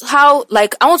I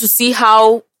want to see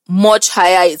how much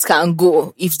higher it can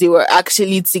go if they were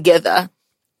actually together.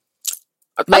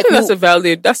 I think would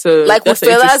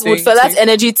Fela's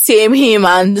energy tame him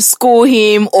and school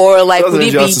him, or like would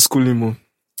it be has to school him?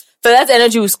 Fela's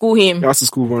energy will school him. He has to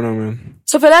school Burna, man.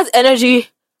 So Fela's energy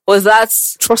was that.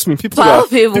 Trust me, people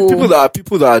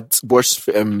that watch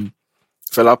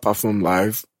Fela perform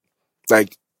live,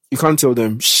 like you can't tell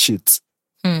them shit.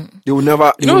 They will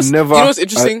never. You know what's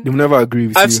interesting? They will never agree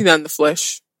with you. I've seen that in the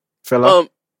flesh. Fela.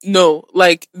 No,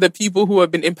 like the people who have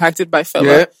been impacted by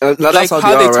Fela, like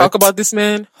how they talk about this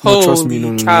man. No, trust me,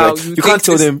 no. Cow, like, you can't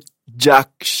tell them jack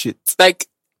shit. Like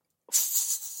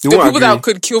the people that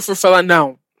could kill for Fela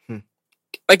now.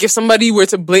 Like if somebody were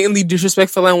to blatantly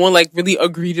disrespect Fela and one like really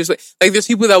egregious, like there's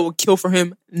people that will kill for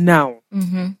him now.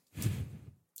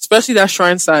 Especially that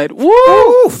Shrine side.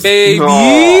 Woo, baby.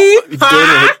 No,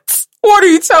 what are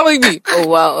you telling me? Oh,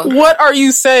 wow. What are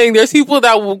you saying? There's people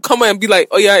that will come and be like,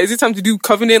 oh yeah, is it time to do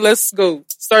Covenant? Let's go.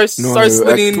 Start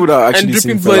splitting and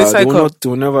dripping blood inside cup. They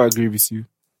will never agree with you.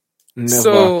 Never.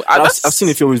 So, I've seen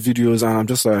a few of his videos and I'm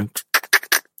just like,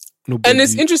 nobody. And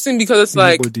it's interesting because it's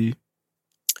like, the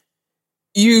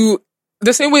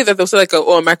same way that they'll say like,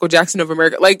 Michael Jackson of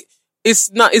America, like, it's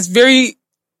very,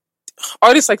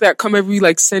 artists like that come every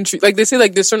like century. Like they say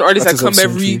like there's certain artists that come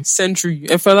every century,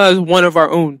 and Fela is one of our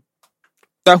own.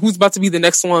 that who's about to be the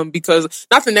next one, because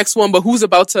not the next one, but who's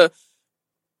about to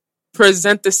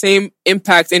present the same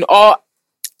impact in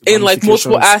like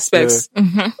multiple aspects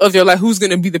of your life. Who's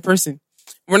going to be the person?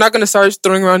 We're not going to start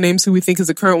throwing around names who we think is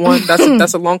the current one.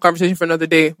 That's a long conversation for another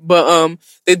day. But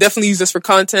they definitely use us for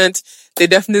content. They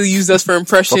definitely use us for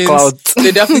impressions.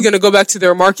 They're definitely going to go back to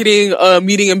their marketing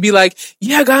meeting and be like,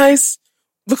 yeah, guys,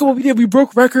 look at what we did. We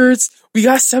broke records. We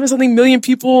got 7-something million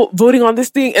people voting on this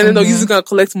thing. And then they're usually going to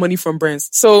collect money from brands.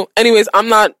 So anyways, I'm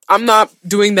not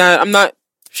doing that. I'm not.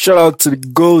 Shout out to the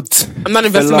GOAT. I'm not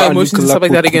investing my emotions and stuff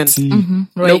like that again.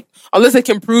 Right. Nope. Unless they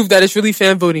can prove that it's really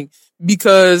fan voting.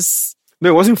 Because... No,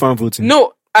 it wasn't fan voting.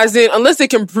 No, as in, unless they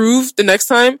can prove the next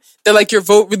time that, like, your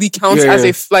vote really counts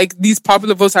like, these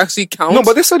popular votes actually count. No,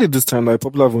 but they said it this time, like,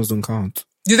 popular votes don't count.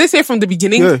 Did they say it from the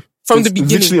beginning? Yeah. From the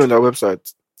beginning. Literally on their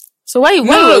website. So why you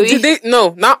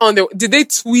not on their, did they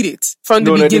tweet it from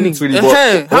the beginning? They didn't tweet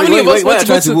it, How many of us want to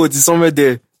go to vote? It's somewhere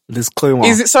there. Disclaimer.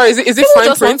 Is it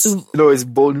fine print? No, it's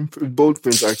bold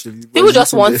print actually. People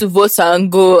just want to vote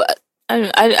and go.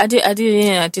 I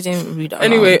didn't read that.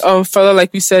 Anyway, fella,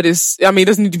 like we said, it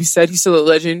doesn't need to be said. He's still a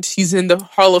legend. He's in the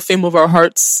Hall of Fame of our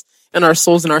hearts and our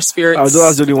souls and our spirits.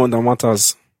 That's the only one that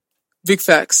matters. Big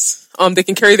facts. They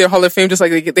can carry their Hall of Fame just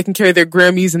like they can carry their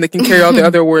Grammys and they can carry all the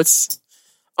other awards.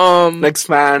 Next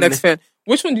fan.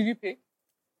 Which one did you pick?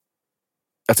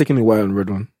 I'm taking the white and red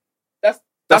one.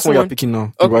 That's what the you're one picking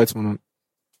now. The right one.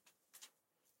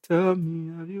 Tell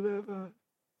me, have you ever?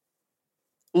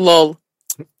 Lol.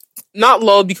 Not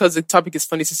lol because the topic is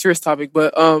funny. It's a serious topic,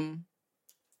 but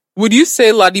would you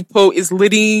say Ladipo is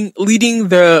leading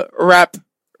the rap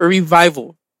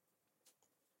revival?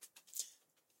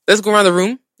 Let's go around the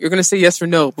room. You're gonna say yes or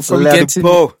no before we get into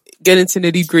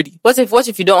nitty gritty. What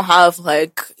if you don't have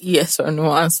like yes or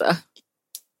no answer?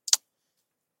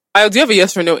 Do you have a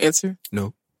yes or no answer?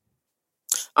 No.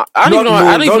 I don't even know.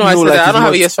 I don't even know I said that. I don't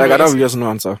have a yes or no. I don't have a yes or no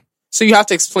answer. So you have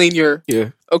to explain your. Yeah.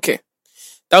 Okay.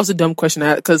 That was a dumb question I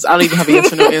had because I don't even have a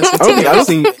yes or no answer. I don't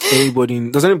think anybody.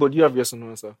 Does anybody have a yes or no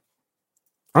answer?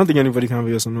 I don't think anybody can have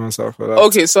a yes or no answer for that.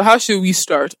 Okay, so how should we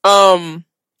start?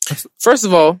 First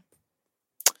of all,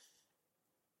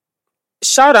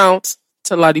 shout out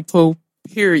to Ladipo.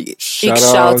 Period.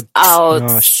 Shout out.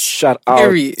 No, shout out.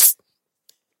 Period.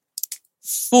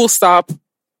 Full stop.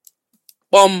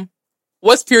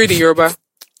 What's period in Yoruba?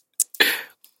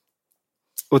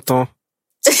 Autant.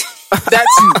 That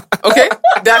too. Okay?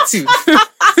 That too.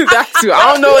 That too.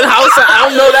 I don't know in Hausa. I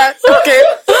don't know that. Okay?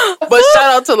 But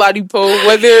shout out to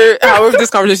Ladipo. However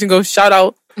this conversation goes, shout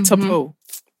out to Po.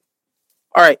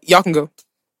 Alright, y'all can go.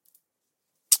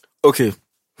 Okay.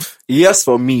 Yes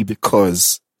for me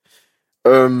because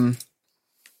I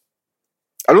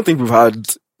don't think we've had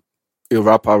a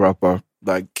rapper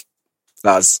like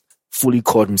that's fully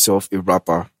called himself a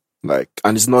rapper. Like,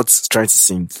 and he's not trying to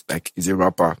sing, like he's a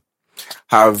rapper.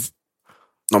 Have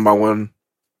number one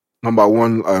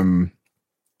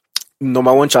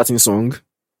charting song,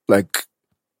 like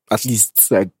at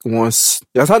least like once.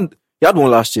 He had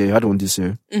one last year, he had one this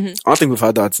year. I don't think we've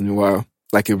had that in a while.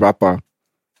 Like a rapper.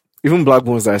 Even Black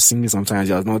Bones that are singing sometimes,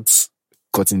 he has not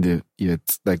gotten there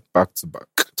yet, like back to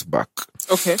back.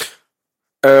 Okay.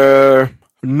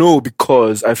 No,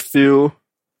 because I feel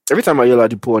every time I hear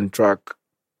Ladipo on the track,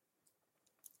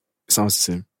 it sounds the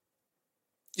same.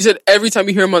 You said every time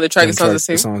you hear him on the track, it sounds the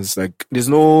same? It sounds like there's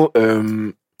no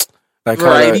like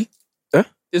variety.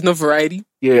 There's no variety.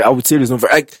 Yeah, I would say there's no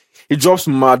variety. Like, he drops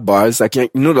mad bars. Like, you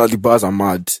know that the bars are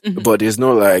mad, but there's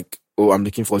no like, oh, I'm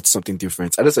looking forward to something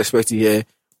different. I just expect to hear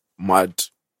mad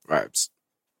raps.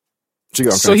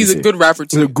 So he's a good rapper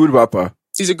too. He's a good rapper.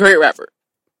 He's a great rapper.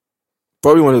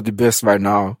 Probably one of the best right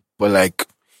now. But like,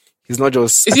 he's not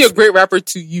just. Is he a great rapper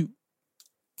to you?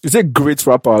 He's a great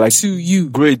rapper. Like to you,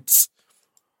 great.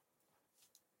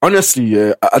 Honestly,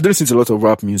 yeah, I don't listen to a lot of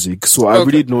rap music, so I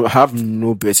really have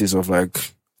no basis of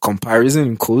like comparison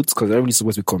in quotes because everybody's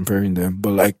supposed to be comparing them.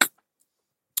 But like,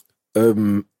 I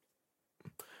don't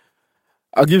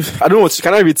know what.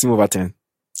 Can I rate him over 10?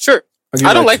 Sure.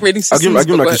 I don't like rating systems. I'll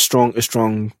give him like a strong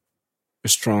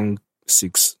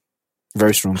 6.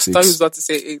 Very strong 6. I thought he was about to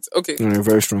say 8. Okay. No,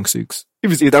 very strong 6.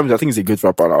 If it's 8, I think he's a good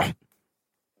rapper now.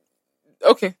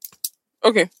 Okay.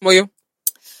 Moyo?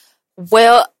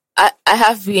 Well, I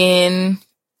have been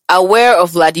aware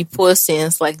of Ladipo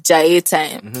since like Jai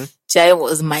time. Jai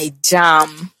was my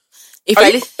jam. Can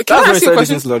I ask you a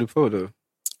question? Ladipo, though.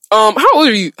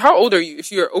 How old are you?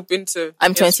 If you're open to...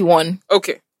 I'm 21.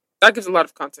 Okay. That gives a lot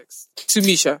of context to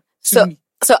Misha. So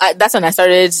that's when I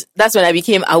started. That's when I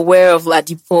became aware of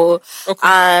Ladipo,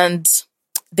 and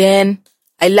then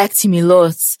I liked him a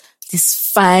lot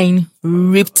this fine,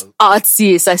 ripped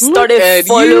artist. I started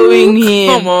following him.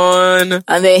 Come on.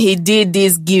 And then he did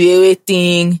this giveaway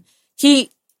thing.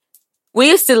 We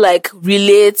used to like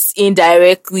relate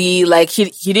indirectly, like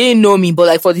he didn't know me, but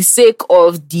like for the sake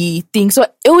of the thing. So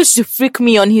it was to freak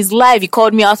me on his live. He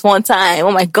called me out one time.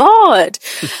 Oh my God.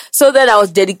 So then I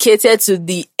was dedicated to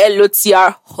the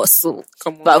LOTR hustle.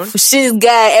 Come on. But pushing this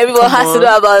guy, everyone has to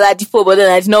know about Ladipo, but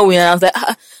then I did not win. And I was like,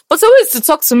 but so wait to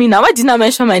talk to me now. Why didn't I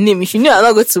mention my name if you knew I'm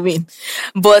not going to win?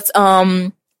 But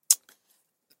I'll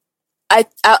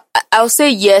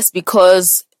say yes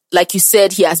because like you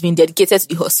said, he has been dedicated to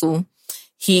the hustle.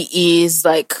 He is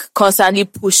like constantly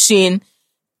pushing.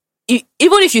 Even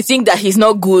if you think that he's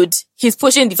not good, he's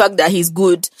pushing the fact that he's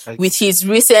good with his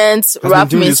recent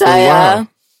Rap Messiah,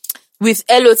 with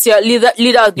LOTR,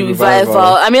 leader of the revival.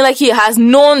 I mean, like he has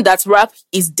known that rap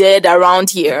is dead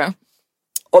around here.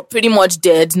 Or pretty much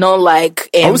dead, not like...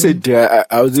 I would say dead.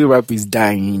 I would say rap is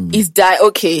dying.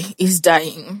 Okay, he's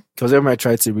dying. Because MI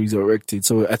tried to resurrect it.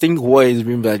 So I think what is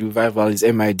being by the revival is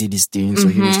MI did this thing. So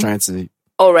he was trying to...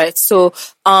 All right. So,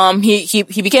 he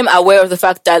became aware of the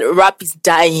fact that rap is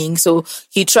dying. So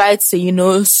he tried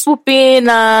to, swoop in,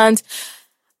 and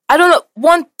I don't know.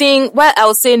 One thing why I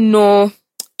would say no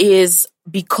is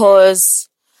because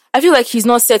I feel like he's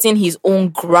not setting his own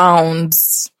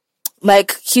grounds.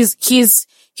 Like he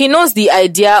knows the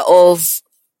idea of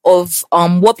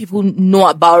what people know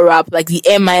about rap, like the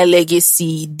MI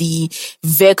legacy, the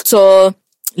Vector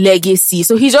legacy.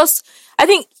 So you're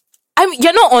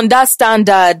not on that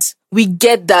standard. We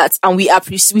get that, and we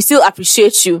still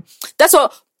appreciate you. That's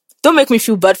what. Don't make me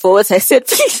feel bad for what I said,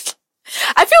 please.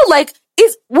 I feel like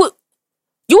you will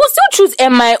still choose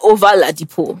MI over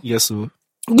Ladipo. Yes, sir.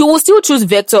 You will still choose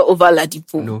Vector over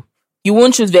Ladipo. No, you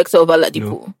won't choose Vector over Ladipo.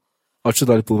 No. I'll choose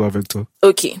Ladipo over Vector.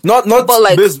 Okay, not but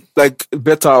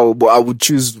better, but I would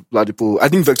choose Ladipo. I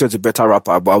think Vector is a better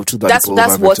rapper, but I would choose Ladipo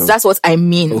over Vector. That's what I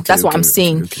mean. Okay, that's what I'm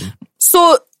saying. Okay.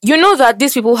 So you know that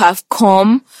these people have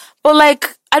come, but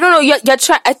like I don't know. You're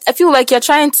trying. I feel like you're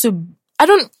trying to.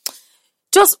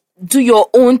 Just do your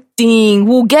own thing.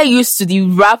 We'll get used to the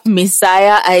Rap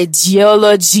Messiah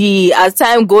ideology as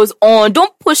time goes on.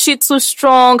 Don't push it too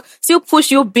strong. Still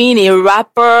push you being a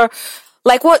rapper.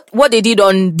 Like what they did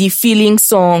on the Feeling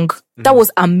song. That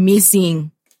was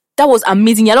amazing.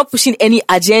 You're not pushing any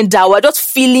agenda. We're just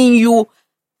feeling you.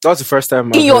 That was the first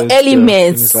time in your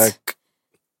elements.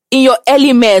 In your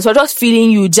elements, we're just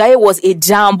feeling you. Jai was a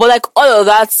jam, but like all of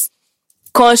that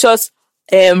conscious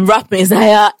Rap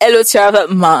Messiah,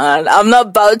 LOTR, man, I'm not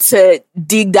about to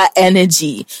dig that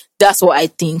energy. That's what I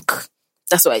think.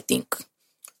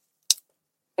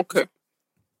 Okay.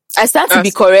 I stand to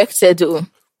be corrected though.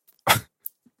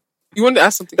 You want to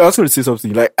ask something? I was going to say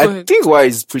something. Like, I think why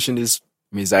he's pushing this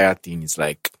Messiah thing is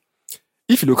like,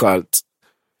 if you look at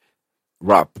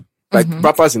rap, like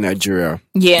rappers in Nigeria,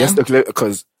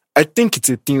 because I think it's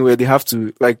a thing where they have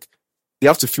to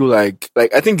feel like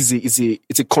I think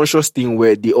it's a conscious thing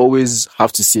where they always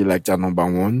have to say like they're number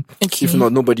one. Okay. If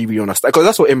not, nobody will understand. Because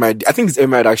that's what MI did. I think it's MI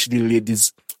that actually laid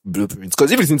these blueprints.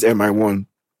 Because if it's since MI won,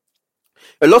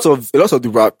 a lot of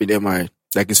the rap in MI,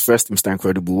 like his first Mr.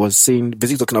 Incredible, was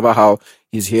basically talking about how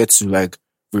he's here to like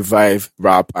revive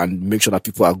rap and make sure that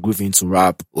people are grooving to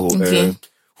rap or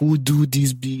who do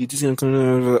this beat, this like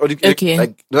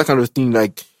that kind of thing.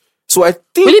 Like, so I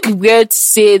think will it be weird to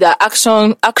say that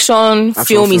action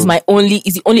film is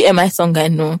the only MI song I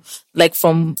know, like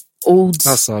from old.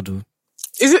 That's sad though.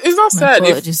 It's not sad.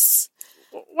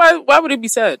 Why would it be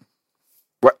sad?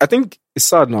 Well, I think it's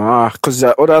sad now because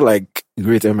there are other like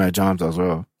great MI jams as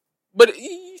well. But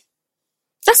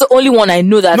that's the only one I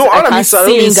know that I can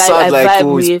sing. Sad, like,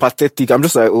 it's pathetic. I'm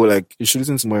just like, like, you should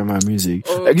listen to more of my music.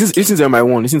 Okay. Like, listen to MI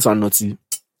one, listen to Anoti.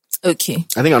 Okay.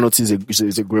 I think Anoti is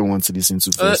a great one to listen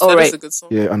to first. That is a good song.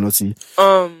 Yeah, Anoti.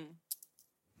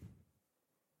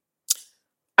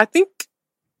 I think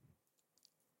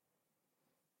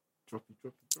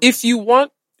if you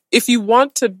want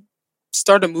to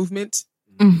start a movement,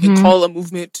 you call a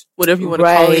movement whatever you want to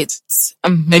call it,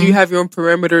 and you have your own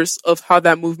parameters of how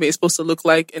that movement is supposed to look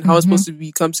like and how it's supposed to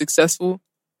become successful,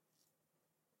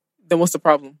 then what's the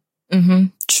problem?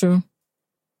 True.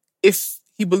 If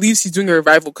he believes he's doing a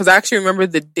revival, because I actually remember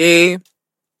the day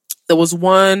there was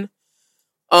one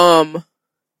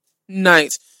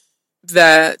night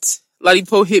that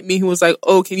Ladipo hit me. He was like,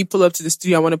 "Oh, can you pull up to the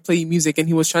studio? I want to play you music." And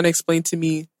he was trying to explain to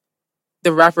me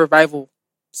the rap revival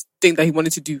thing that he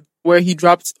wanted to do, where he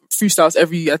dropped freestyles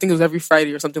every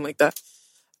Friday or something like that.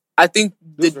 I think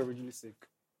those were really sick.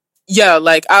 Yeah,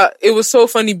 like it was so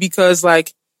funny because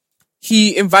like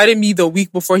he invited me the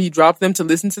week before he dropped them to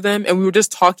listen to them, and we were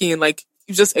just talking, and like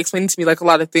he was just explaining to me like a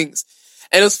lot of things.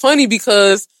 And it was funny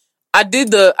because I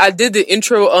did the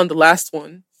intro on the last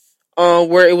one.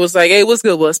 Where it was like, hey, what's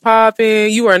good? What's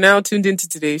popping? You are now tuned into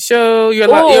today's show. You're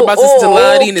about to listen to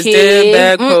Lottie and his damn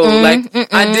bag code.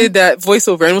 I did that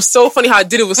voiceover, and it was so funny how I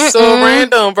did it. It was so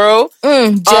random, bro.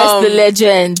 Just the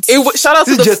legend. Shout out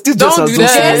to the don't do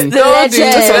that. Don't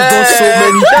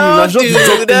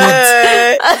do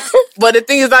that. But the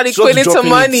thing is not equating to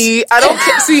money. I don't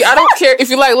care. I don't care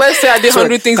if you like. Let's say I did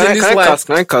 100 things in this life.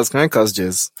 Can I cast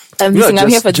Jess? I'm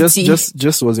here for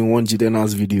Just was in one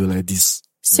Jidena's video like this.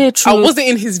 Say true. I wasn't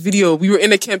in his video. We were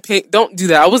in a campaign. Don't do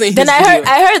that. I wasn't in his video.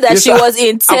 I heard that she was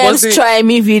in Thames Try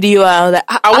Me video. I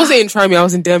wasn't in Try Me. I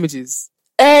was in Damages.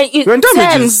 You're in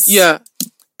Damages? Yeah.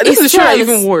 This is the shirt I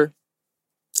even wore.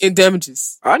 In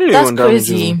Damages. I didn't even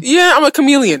Damages. Yeah, I'm a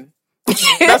chameleon.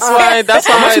 That's why. I got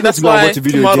the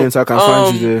video again so I can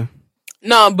find you there.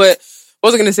 No, but what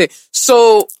was I gonna say?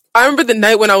 So I remember the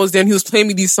night when I was there and he was playing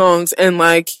me these songs and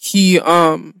like he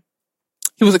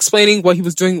was explaining what he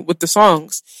was doing with the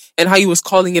songs and how he was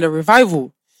calling it a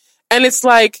revival. And it's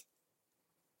like,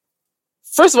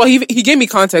 first of all, he gave me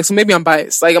context, so maybe I'm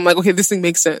biased. Like, I'm like, okay, this thing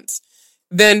makes sense.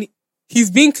 Then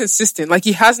he's being consistent. Like,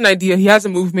 he has an idea, he has a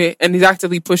movement, and he's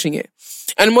actively pushing it.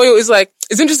 And Moyo is like,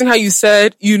 it's interesting how you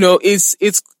said, you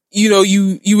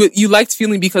liked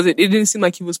Feeling because it didn't seem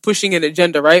like he was pushing an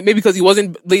agenda, right? Maybe because he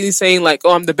wasn't lately saying like,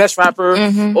 oh, I'm the best rapper,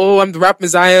 oh, I'm the rap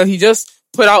messiah. He just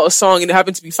put out a song and it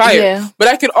happened to be fire. Yeah. But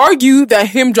I could argue that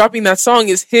him dropping that song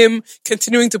is him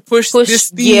continuing to push this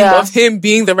theme of him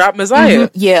being the rap messiah.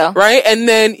 Yeah. Right? And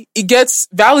then it gets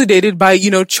validated by,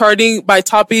 charting, by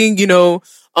topping, at the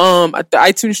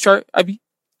iTunes chart.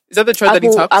 Is that the chart that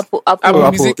he tops? Apple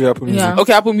Music. Apple Music. Yeah.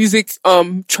 Okay, Apple Music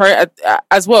chart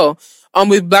as well.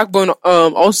 With Blackbone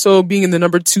also being in the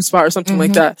number 2 spot or something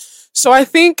like that. So I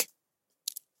think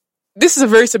this is a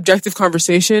very subjective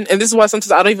conversation, and this is why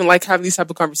sometimes I don't even like having these type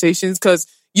of conversations because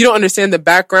you don't understand the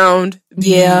background,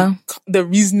 the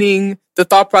reasoning, the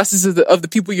thought processes of the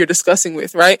people you're discussing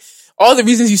with, right? All the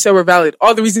reasons you said were valid.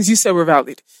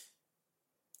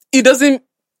 It doesn't,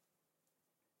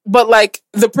 but like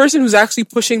the person who's actually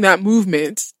pushing that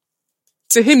movement,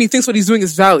 to him, he thinks what he's doing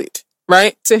is valid,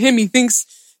 right? To him, he thinks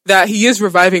that he is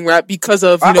reviving rap because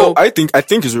of, I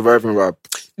think he's reviving rap.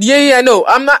 Yeah, I know.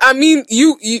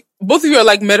 You both of you are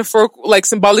like metaphorical, like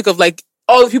symbolic of like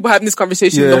all the people having this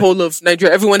conversation in the whole of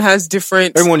Nigeria. Everyone has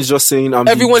different. Everyone is just saying.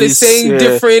 Everyone is saying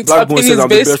different opinions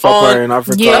based on. In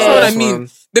Africa. Yeah, that's what I mean.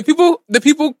 The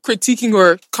people critiquing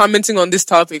or commenting on this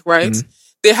topic, right?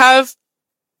 They have.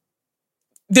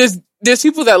 There's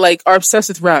people that like are obsessed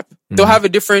with rap. They'll have a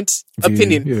different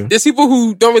opinion. Yeah. There's people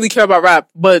who don't really care about rap,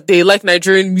 but they like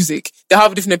Nigerian music. They'll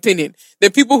have a different opinion. There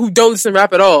are people who don't listen to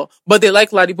rap at all, but they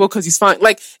like Ladipo because he's fine.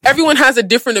 Like everyone has a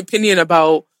different opinion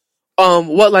about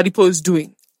what Ladipo is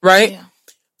doing, right? Yeah.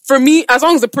 For me, as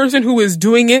long as the person who is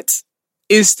doing it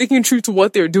is sticking true to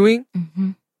what they're doing,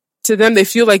 to them they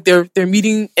feel like they're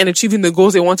meeting and achieving the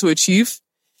goals they want to achieve,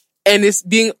 and it's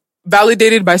being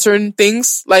validated by certain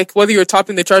things, like whether you're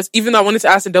topping the charts. Even though I wanted to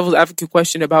ask the devil's advocate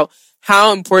question about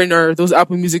how important are those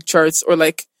Apple Music charts or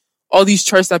like all these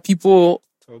charts that people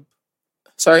top.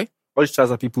 Sorry? All these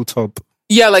charts that people top.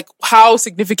 Yeah, like how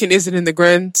significant is it in the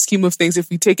grand scheme of things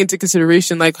if we take into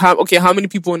consideration like how many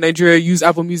people in Nigeria use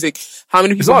Apple Music? How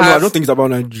many people have... I don't think it's about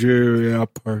Nigeria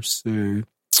per se.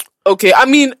 Okay, I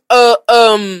mean a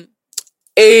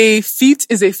feat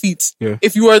is a feat. Yeah.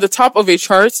 If you are the top of a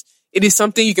chart, it is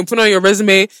something you can put on your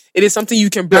resume. It is something you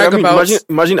can brag about.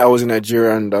 Imagine I was in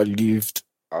Nigeria and I lived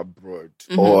abroad.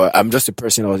 Or I'm just a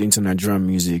person that was into Nigerian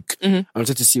music. I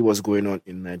wanted to see what's going on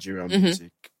in Nigerian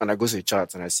music. And I go to the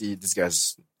chart and I see this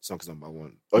guy's song is number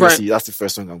 1. Obviously, that's the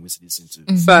first song I'm going to listen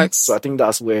to. Facts. So I think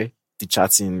that's where the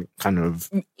charting kind of...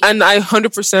 And I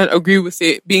 100% agree with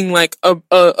it being like a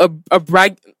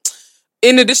brag...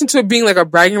 In addition to it being like a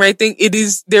bragging right thing,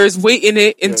 there's weight in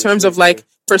it in terms of like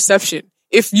perception.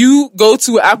 If you go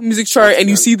to an Apple Music chart and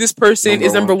you see this person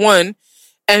is number 1,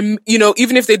 and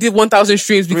even if they did 1,000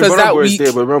 streams because that week,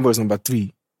 but Burna Boy is number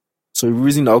 3. So the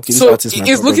reason that this artist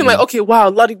it's looking like okay, wow,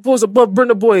 Ladipo is above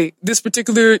Burna Boy this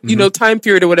particular time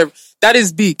period or whatever. That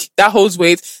is big. That holds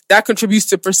weight. That contributes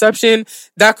to perception.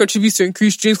 That contributes to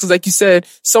increased streams because, like you said,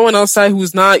 someone outside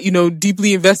who's not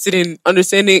deeply invested in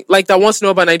understanding, like that wants to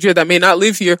know about Nigeria that may not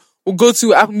live here, will go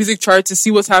to Apple Music chart to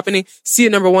see what's happening, see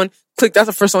it number 1, click. That's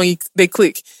the first song they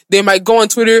click. They might go on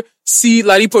Twitter, see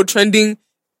Ladipo trending,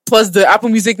 plus the Apple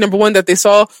Music number 1 that they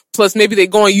saw, plus maybe they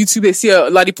go on YouTube, they see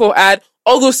a Ladipo ad.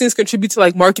 All those things contribute to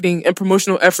like marketing and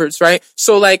promotional efforts, right?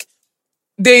 So like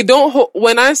they don't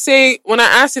when I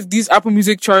ask if these Apple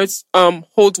Music charts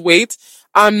hold weight,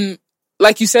 I'm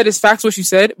like you said, it's facts what you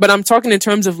said, but I'm talking in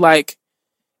terms of like,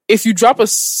 if you drop a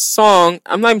song,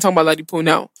 I'm not even talking about Ladipo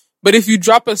now, but if you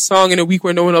drop a song in a week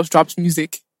where no one else drops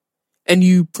music and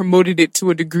you promoted it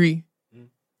to a degree,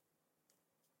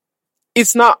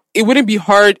 it wouldn't be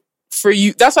hard for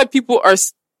you. That's why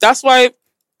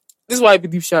this is why I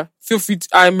believe, Sha. Feel free,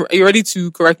 you're ready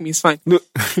to correct me, it's fine. No.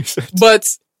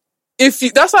 But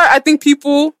that's why I think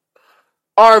people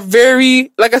are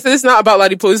very, like I said, it's not about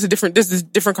Ladipo. This is a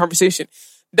different conversation.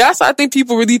 That's why I think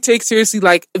people really take seriously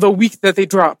like the week that they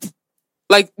drop.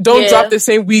 Like, don't drop the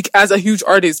same week as a huge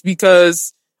artist,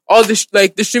 because all the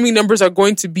streaming numbers are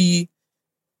going to be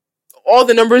all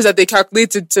the numbers that they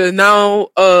calculated to now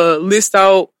list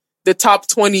out the top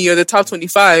 20 or the top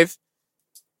 25.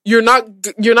 You're not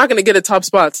going to get a top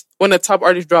spot when a top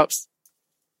artist drops.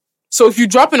 So if you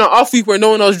drop in an off week where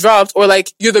no one else drops, or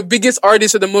like you're the biggest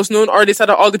artist or the most known artist out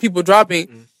of all the people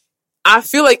dropping, I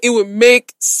feel like it would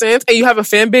make sense, and you have a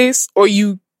fan base, or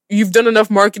you've done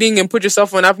enough marketing and put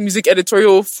yourself on Apple Music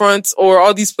editorial fronts or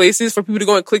all these places for people to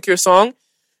go and click your song,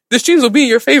 the streams will be in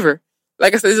your favor.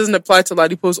 Like I said, this doesn't apply to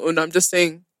Ladipo's own. I'm just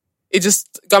saying, it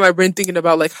just got my brain thinking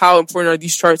about like how important are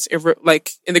these charts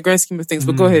like in the grand scheme of things.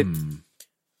 But go ahead.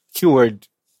 Keyword.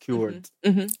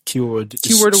 Mm-hmm. Keyword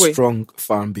away. Strong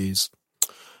fan base.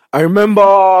 I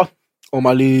remember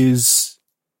Omale's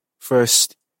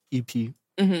first EP.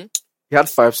 Mm-hmm. He had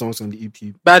 5 songs on the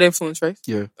EP. Bad Influence, right?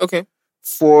 Yeah. Okay.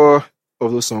 4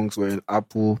 of those songs were in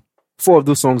Apple. 4 of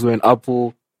those songs were in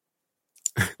Apple.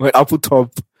 Apple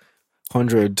top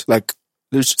 100. Like,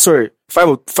 5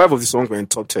 of the songs were in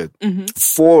top 10. Mm-hmm.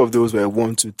 4 of those were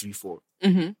 1, 2, 3, 4.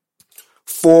 Mm-hmm.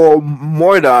 For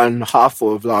more than half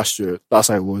of last year, that's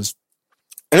how it was.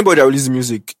 Anybody that releases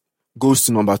music goes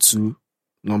to number 2,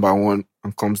 number 1,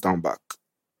 and comes down back.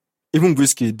 Even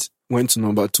Wizkid went to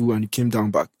number 2 and he came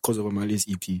down back because of Omale's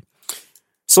EP.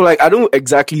 So like, I don't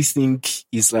exactly think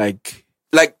it's like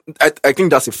I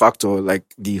think that's a factor,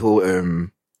 like the whole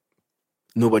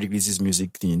nobody releases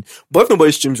music thing. But if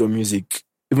nobody streams your music,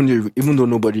 even though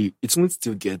nobody, it won't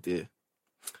still get there.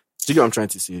 Do you get what I'm trying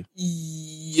to say?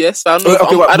 Yes, I don't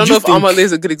know if Omale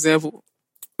is a good example.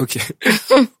 Okay.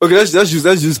 Okay, let's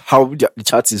use how the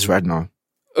chart is right now.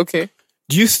 Okay.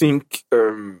 Do you think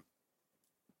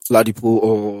Ladipo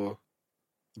or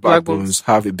Black Bones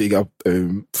have a bigger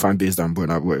fan base than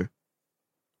Burna Boy?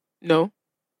 No.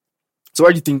 So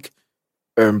why do you think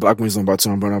Black Bones is number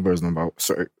 2 and Burna Boy is number?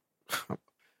 Sorry.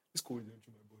 It's cool.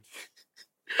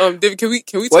 David, can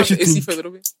we talk to AC for a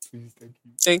little bit? Please,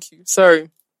 thank you.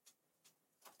 Sorry.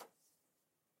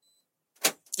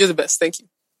 You're the best. Thank you.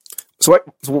 So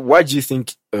why do you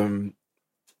think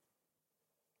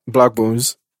Black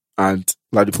Bones and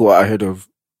Ladipo are ahead of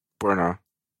Burna?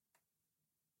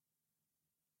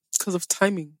 Because of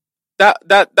timing.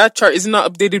 That chart is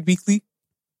not updated weekly.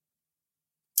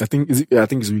 I think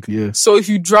it's weekly. Yeah. So if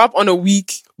you drop on a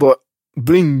week, but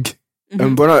Bling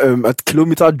and Burna at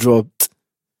Kilometer dropped.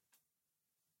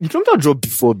 The Kilometer dropped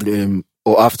before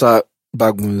or after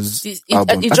Black Bones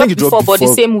album. It dropped before, but the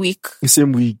same week. The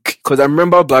same week. Because I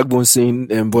remember Black Bones saying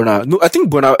Burna. No, I think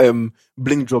Burna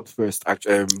Bling dropped first,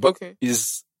 actually. Okay.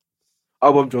 His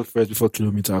album dropped first before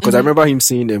Kilometer. Because I remember him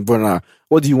saying Burna,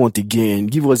 what do you want again?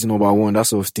 Give us the number 1, that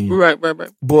sort of thing. Right.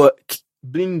 But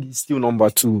Bling is still number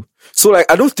 2. So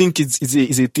like, I don't think it's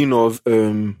a thing of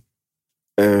Bling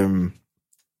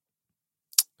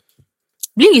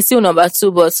is still number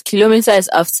 2, but Kilometer is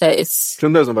after it.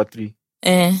 Kilometer is number 3.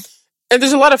 And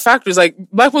there's a lot of factors. Like,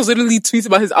 Black Bones literally tweets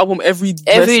about his album every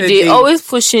day. Always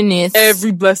pushing it.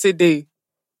 Every blessed day.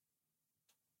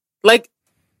 Like,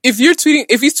 if he's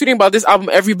tweeting about this album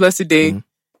every blessed day,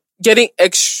 getting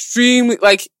extreme,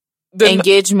 like,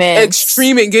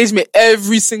 extreme engagement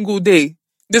every single day,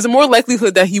 there's a more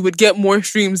likelihood that he would get more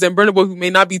streams than Burna Boy, who may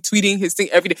not be tweeting his thing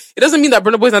every day. It doesn't mean that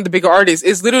Burna Boy is not the bigger artist.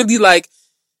 It's literally like,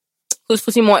 who's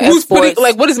putting more effort?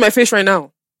 Like, what is my face right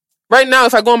now? Right now,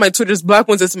 if I go on my Twitter, there's Black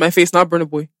Ones that's in my face, not Burna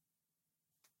Boy.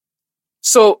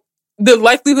 So the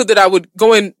likelihood that I would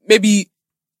go and maybe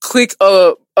click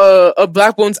a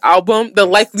Black Bones album, the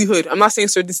likelihood, I'm not saying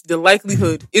certainty, the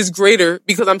likelihood is greater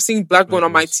because I'm seeing Black Bone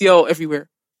on my TL everywhere.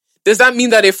 Does that mean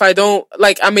that if I don't,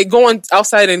 like, I may go on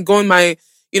outside and go in my,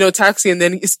 taxi and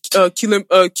then it's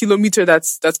Kilometer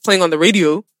that's playing on the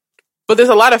radio? But there's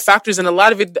a lot of factors, and a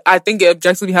lot of it, I think, it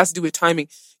objectively has to do with timing.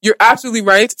 You're absolutely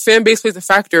right. Fan base plays a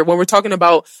factor when we're talking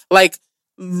about, like,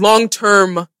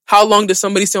 long-term, how long does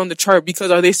somebody stay on the chart? Because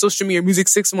are they still streaming your music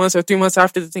 6 months or 3 months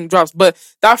after the thing drops? But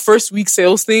that first week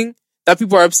sales thing that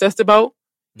people are obsessed about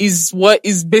is what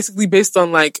is basically based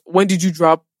on, like, when did you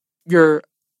drop your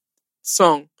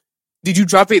song? Did you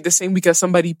drop it the same week as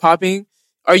somebody popping?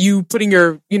 Are you putting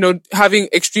your, having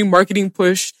extreme marketing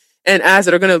push and ads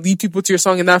that are going to lead people to your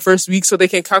song in that first week so they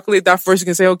can calculate that first? You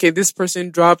can say, okay, this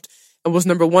person dropped and was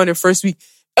number one in first week.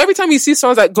 Every time you see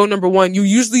songs that go number one, you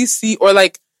usually see, or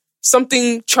like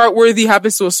something chart worthy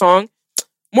happens to a song.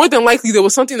 More than likely, there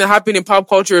was something that happened in pop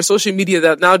culture or social media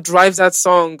that now drives that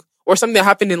song, or something that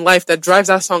happened in life that drives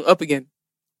that song up again.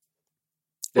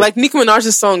 Yeah. Like Nicki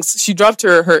Minaj's songs, she dropped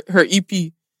her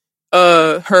EP,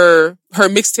 her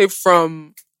mixtape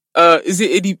from, is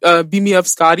it Beam Me Up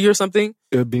Scotty or something?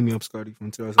 Yeah, Beam Me Up Scotty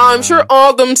from 2009. I'm sure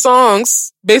all them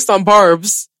songs based on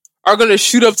Barbs are gonna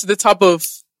shoot up to the top of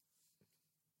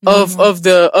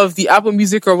the Apple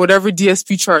Music or whatever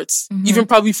DSP charts, even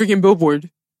probably freaking Billboard.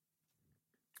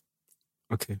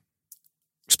 Okay.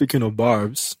 Speaking of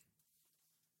Barbs,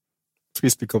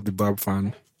 please pick up the Barb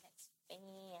fan.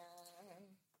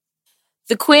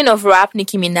 The queen of rap,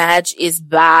 Nicki Minaj, is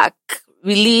back.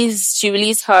 She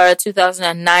released her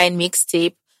 2009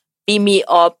 mixtape, Beam Me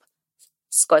Up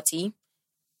Scotty.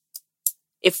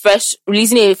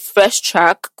 Releasing a fresh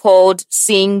track called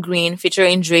Seeing Green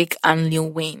featuring Drake and Lil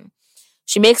Wayne.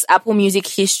 She makes Apple Music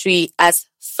history as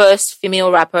first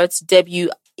female rapper to debut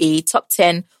a top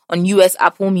 10 on US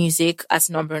Apple Music at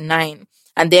number 9,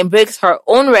 and then breaks her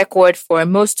own record for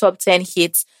most top 10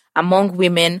 hits among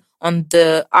women on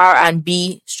the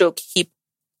R&B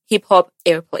 / hip-hop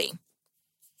airplay.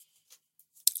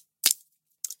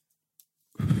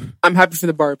 I'm happy for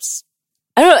the Barbs.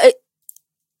 I don't know.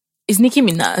 It's Nicki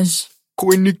Minaj.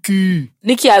 Queen Nicki.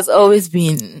 Nicki has always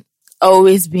been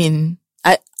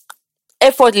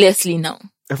effortlessly now.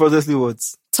 Effortlessly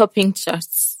what? Topping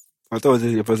charts. I thought it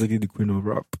was effortlessly the queen of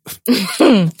rap.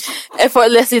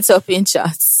 Effortlessly topping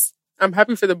charts. I'm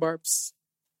happy for the Barbs.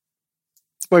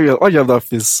 Why you have that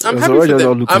face? I'm happy for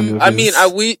them.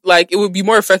 It would be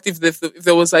more effective if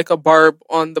there was like a Barb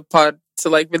on the pod to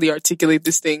like really articulate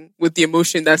this thing with the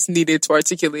emotion that's needed to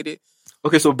articulate it.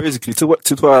 Okay, so basically,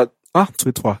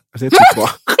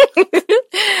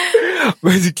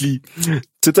 basically,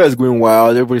 Twitter is going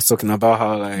wild. Everybody's talking about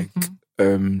how like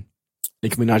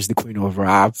Nicki Minaj is the queen of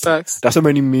rap. Facts. There's so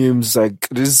many memes. Like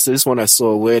this one I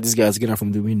saw where this guy's getting out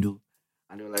from the window,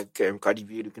 and they were like, Cardi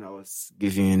B looking at us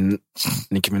giving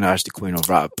Nicki Minaj the queen of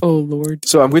rap. Oh Lord.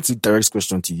 So I'm going to direct this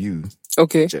question to you.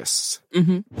 Okay. Jess.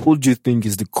 Who do you think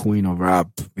is the queen of rap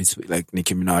between like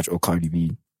Nicki Minaj or Cardi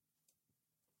B?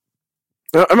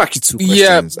 I'm actually two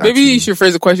questions. Yeah, maybe you should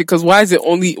phrase the question because why are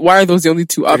those the only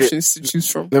two options to choose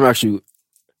from? Let me actually.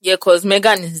 Yeah, because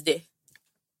Megan is there.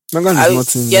 Megan is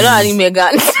not in. You're not adding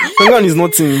Megan. Megan is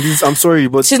not in this. I'm sorry,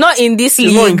 but she's not in this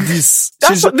league. She's not in this.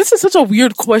 This is such a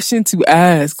weird question to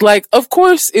ask. Like, of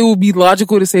course, it would be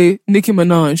logical to say Nicki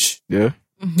Minaj. Yeah,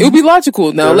 it would be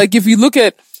logical now. Yeah. Like, if you look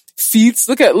at feats,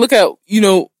 look at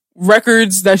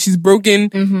records that she's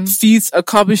broken, feats,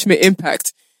 accomplishment,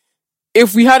 impact.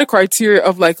 If we had a criteria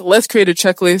of like, let's create a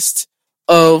checklist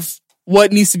of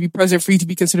what needs to be present for you to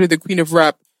be considered the queen of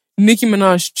rap, Nicki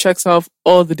Minaj checks off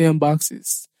all the damn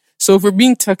boxes. So if we're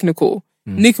being technical,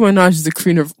 Nicki Minaj is the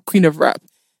queen of rap.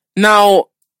 Now,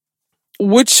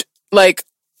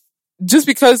 just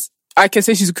because I can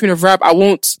say she's a queen of rap,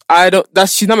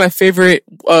 she's not my favorite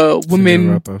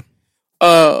woman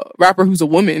rapper who's a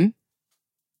woman.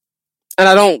 And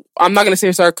I'm not going to say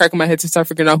I start cracking my head to start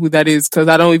figuring out who that is because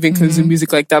I don't even consume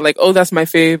music like that. Like, oh, that's my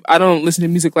fave. I don't listen to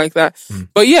music like that.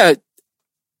 But yeah,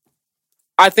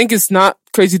 I think it's not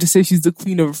crazy to say she's the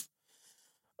queen of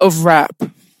rap.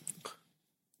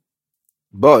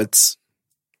 But,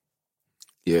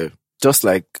 yeah, just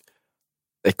like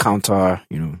a counter,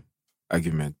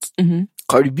 argument.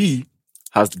 Cardi B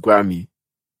has the Grammy.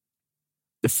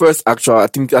 The first I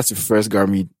think that's the first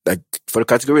Grammy, like, for the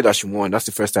category that she won, that's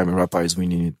the first time a rapper is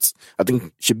winning it. I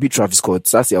think she beat Travis Scott.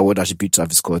 That's the award that she beat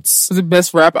Travis Scott. Was it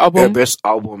best rap album? Yeah, best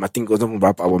album. I think it was not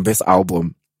rap album, best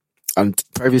album. And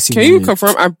Privacy. Can you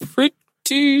confirm? I'm pretty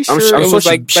sure it was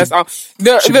like best album.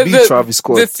 She beat Travis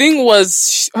Scott. The thing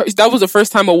was, that was the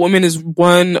first time a woman has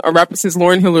won a rapper since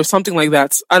Lauryn Hill or something like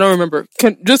that. I don't remember.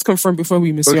 Just confirm before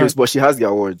we miss Okay, but she has the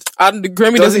award. The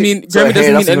Grammy doesn't mean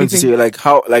anything. To say, like,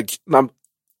 how, like,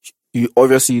 you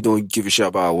obviously don't give a shit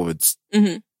about awards.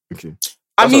 Okay.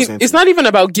 I mean, it's not even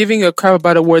about giving a crap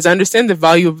about awards. I understand the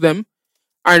value of them.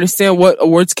 I understand what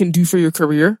awards can do for your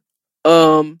career.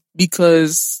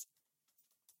 Because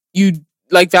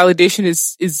validation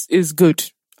is good.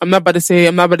 I'm not about to say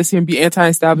and be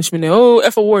anti-establishment and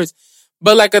F awards.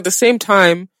 But like at the same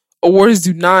time, awards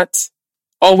do not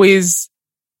always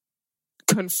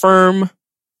confirm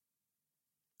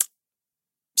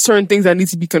certain things that need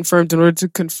to be confirmed in order to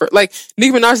confirm. Like,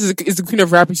 Nicki Minaj is the queen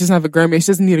of rap. She doesn't have a Grammy.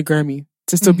 She doesn't need a Grammy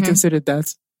to still be considered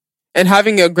that. And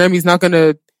having a Grammy is not going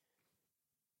to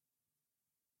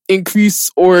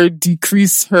increase or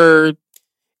decrease her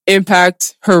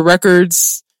impact, her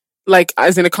records, like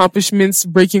as in accomplishments,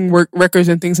 breaking records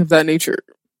and things of that nature.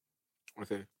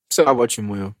 Okay. So how about you,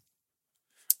 Moyo?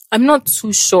 I'm not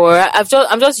too sure.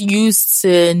 I'm just used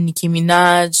to Nicki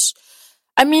Minaj.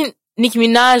 I mean, Nicki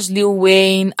Minaj, Lil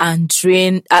Wayne, and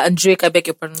Drake. I beg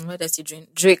your pardon. Why did I say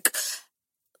Drake?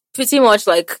 Pretty much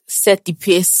like set the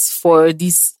pace for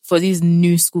these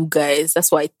new school guys.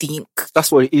 That's what I think.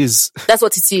 That's what it is. That's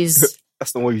what it is.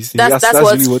 That's not what you say. That's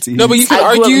really what it is. No, but you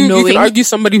can argue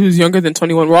somebody who's younger than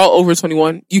 21. We're all over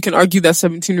 21. You can argue that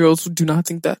 17-year-olds do not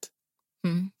think that.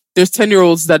 There's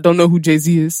 10-year-olds that don't know who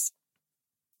Jay-Z is.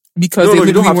 Because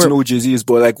you don't have to know who Jay-Z is,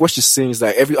 but like what she's saying is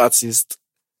like every artist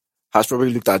has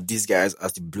probably looked at these guys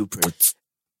as the blueprint.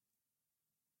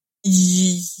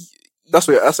 That's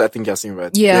what I think you're saying,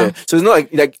 right? Yeah. So it's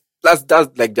not like that's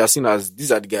like they're seen as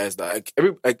these are the guys that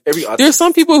like every artist. There's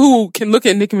some people who can look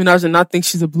at Nicki Minaj and not think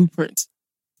she's a blueprint.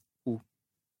 Who?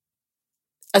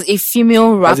 As a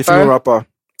female rapper,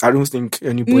 I don't think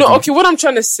anybody. No, okay. What I'm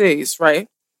trying to say is right.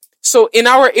 So in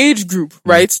our age group,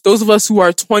 right, those of us who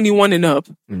are 21 and up,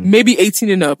 maybe 18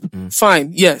 and up,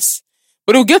 fine, yes.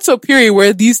 But it'll get to a period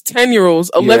where these 10-year-olds,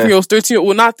 11-year-olds, 13-year-olds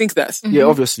will not think that. Yeah,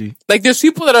 obviously. Like there's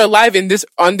people that are alive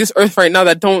on this earth right now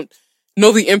that don't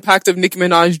know the impact of Nicki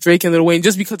Minaj, Drake, and Lil Wayne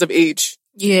just because of age.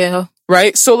 Yeah.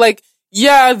 Right? So like,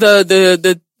 yeah,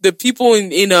 the people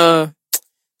in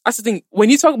that's the thing.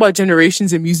 When you talk about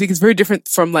generations in music, it's very different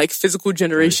from like physical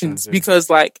generations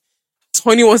because like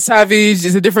 21 Savage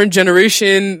is a different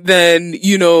generation than,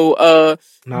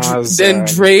 Nas, than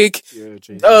Drake.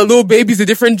 Lil Baby's a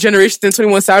different generation than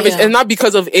 21 Savage. And not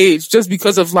because of age, just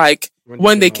because of like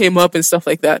when they came up and stuff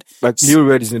like that. Like Lil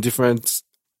Red is in a different,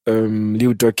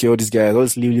 Lil Durky, all these guys, all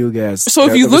these Lil guys. So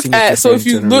if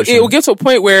you look, it will get to a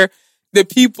point where the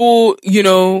people,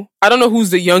 I don't know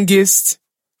who's the youngest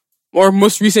or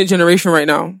most recent generation right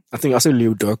now. I think I'll say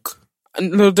Lil Durk.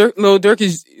 And Lil Durk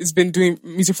has been doing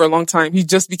music for a long time. He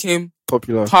just became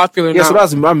popular yeah, now.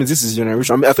 So this is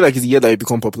generation. I mean, I feel like it's the year that you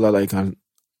become popular that you can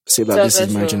say that this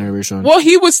is my generation. Well,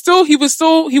 he was still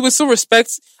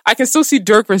respect. I can still see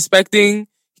Durk respecting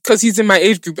because he's in my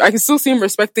age group. I can still see him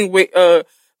respecting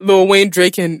Lil Wayne,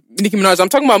 Drake, and Nicki Minaj. I'm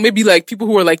talking about maybe like people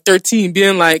who are like 13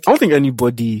 being like. I don't think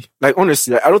anybody, like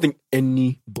honestly, I don't think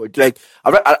anybody, like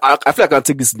I feel like I'll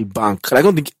take this in the bank. Like, I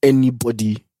don't think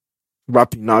anybody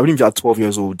rapping now, even if you're 12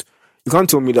 years old, you can't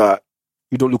tell me that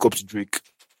you don't look up to Drake.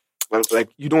 Like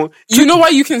you don't. You know why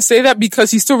you can say that?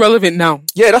 Because he's still relevant now.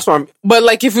 Yeah, that's what I'm. But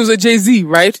like if it was a Jay-Z,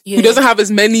 right? Yeah. Who doesn't have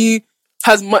as many,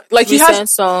 like he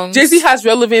has songs. Jay-Z has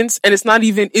relevance, and it's not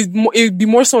even. It'd be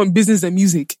more so in business than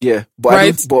music. Yeah, but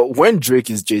right. But when Drake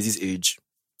is Jay-Z's age,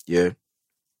 yeah,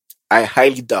 I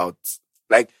highly doubt.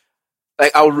 Like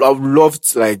I would love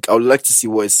to, I would like to see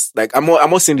what's like. I'm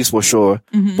not saying this for sure,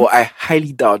 but I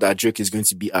highly doubt that Drake is going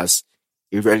to be as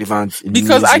irrelevant in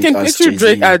because I can picture Jay-Z.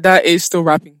 Drake at that age still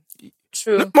rapping.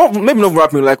 True. Maybe not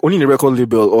rapping, like only in a record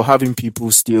label or having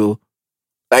people still.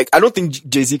 Like I don't think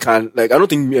Jay-Z can. Like I don't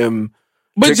think.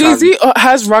 But Jay-Z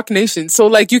has Rock Nation, so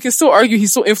like you can still argue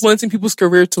he's still influencing people's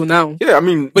career till now. Yeah, I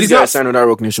mean, but he's not signed on that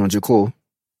Rock Nation, J. Cole.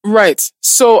 Right.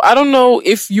 So I don't know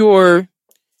if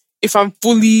I'm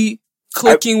fully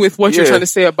clicking with what you're trying to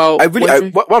say about.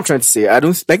 What I'm trying to say, I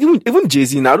don't like even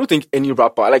Jay-Z now. I don't think any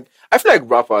rapper like. I feel like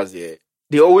rappers, they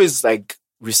always like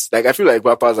I feel like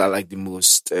rappers are like the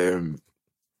most. I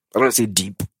don't want to say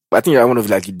deep, but I think they're one of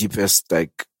like the deepest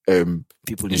like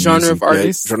people in genre music, of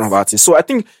artists. Genre of artists. So I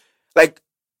think like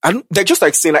I don't like just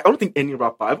like saying like I don't think any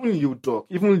rapper, even Lil Durk,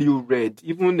 even Lil Red,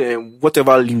 even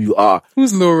whatever Lil you are.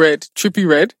 Who's Lil Red? Trippy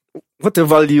Red?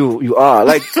 Whatever Lil you are,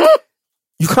 like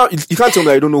you can't tell me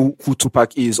that you don't know who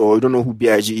Tupac is or you don't know who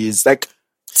B.I.G. is. Like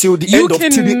till the end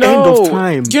of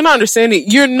time. You're not understanding.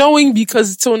 You're knowing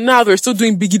because till now they're still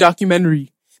doing Biggie documentary.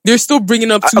 They're still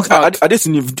bringing up Tupac. I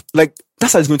didn't like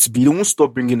that's how it's going to be. They won't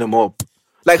stop bringing them up.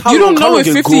 Like how you long, don't know in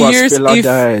 50 years if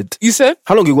died? You said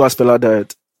how long ago has Fela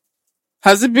died?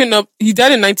 Has it been up? He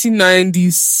died in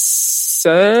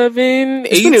 1997.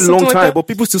 It's been a long time, but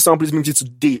people still sample his music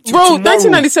today. Bro,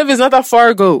 1997 is not that far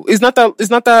ago. It's not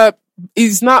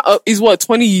what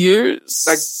 20 years?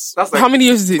 Like that's like how many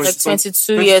years is it? Like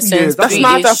 22 years since. That's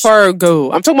not that far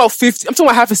ago. I'm talking about 50. I'm talking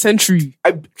about half a century.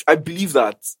 I believe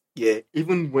that. Yeah,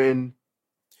 even when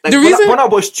the reason Burna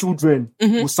Boy's children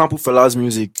will sample Fela's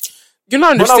music. You're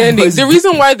not understanding. The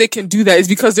reason why they can do that is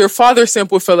because their father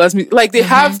sampled Fela's music. Like they're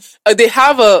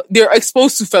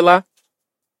exposed to Fela.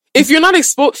 If you're not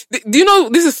exposed, do you know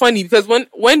this is funny because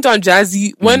when Don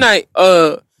Jazzy, when I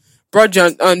brought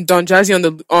Don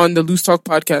Jazzy on the Loose Talk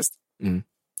podcast,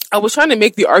 I was trying to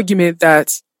make the argument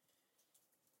that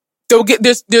they'll get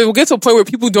to a point where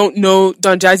people don't know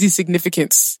Don Jazzy's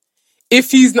significance.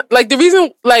 If he's like the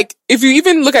reason, like if you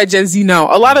even look at Gen Z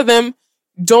now, a lot of them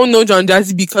don't know Don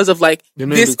Jazzy because of like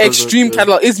this extreme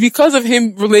catalog. It's because of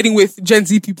him relating with Gen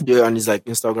Z people. Yeah, and he's like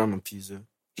Instagram and pizza.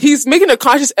 He's making a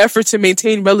conscious effort to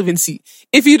maintain relevancy.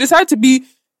 If you decide to be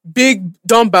big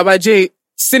dumb Baba J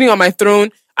sitting on my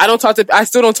throne, I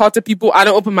still don't talk to people. I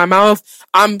don't open my mouth.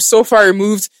 I'm so far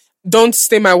removed. Don't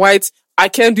stain my whites. I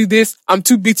can't do this. I'm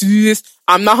too big to do this.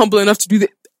 I'm not humble enough to do this.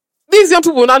 These young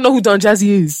people will not know who Don Jazzy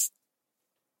is.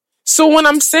 So when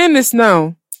I'm saying this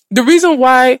now, the reason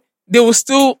why they will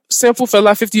still sample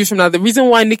Fela 50 years from now, the reason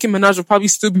why Nicki Minaj will probably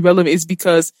still be relevant is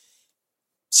because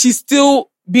she's still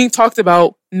being talked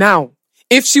about now.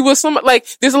 If she was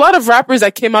there's a lot of rappers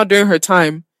that came out during her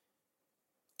time,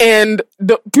 and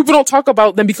the people don't talk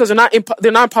about them because they're not in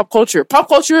pop culture. Pop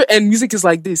culture and music is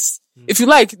like this. If you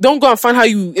like, don't go and find how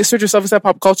you insert yourself inside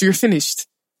pop culture. You're finished.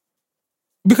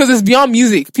 Because it's beyond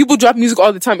music. People drop music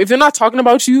all the time. If they're not talking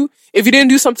about you, if you didn't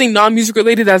do something non-music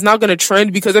related that's not going to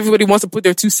trend because everybody wants to put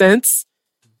their 2 cents.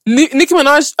 Nicki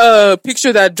Minaj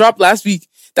picture that dropped last week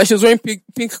that she was wearing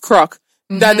pink croc,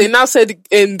 that they now said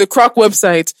in the croc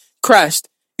website crashed.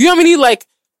 You know how many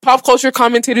pop culture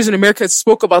commentators in America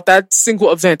spoke about that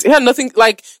single event? It had nothing,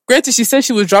 granted she said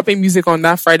she was dropping music on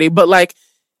that Friday, but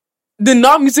the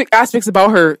non-music aspects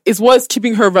about her is what's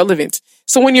keeping her relevant.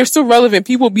 So when you're still relevant,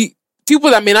 people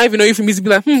that may not even know you from music be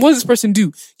like, what does this person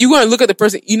do? You go and look at the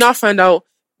person, you not find out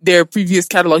their previous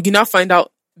catalog, you not find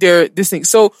out this thing.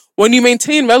 So when you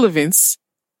maintain relevance,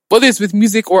 whether it's with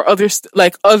music or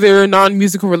other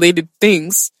non-musical related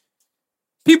things,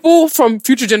 people from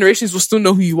future generations will still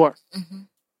know who you are. Mm-hmm.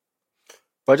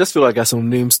 But I just feel like there's some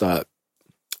names that,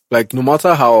 no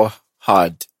matter how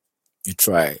hard you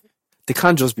try, they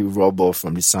can't just be rubbed off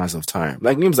from the sands of time.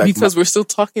 Names like because we're still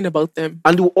talking about them,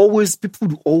 and people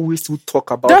will always still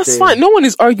talk about. That's fine. No one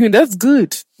is arguing. That's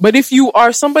good. But if you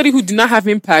are somebody who did not have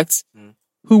impact,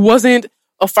 who wasn't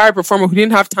a fire performer, who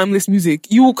didn't have timeless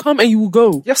music, you will come and you will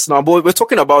go. Yes, now, but we're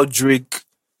talking about Drake,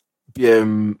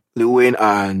 Lil Wayne,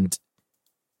 and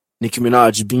Nicki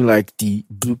Minaj being the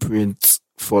blueprint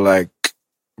for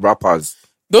rappers.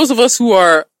 Those of us who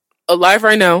are alive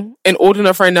right now and old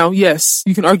enough right now, yes,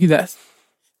 you can argue that.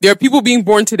 There are people being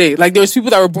born today. There's people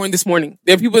that were born this morning.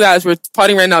 There are people that as we're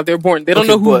potting right now, they're born. They don't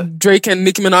know who Drake and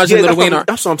Nicki Minaj and Lil Wayne are.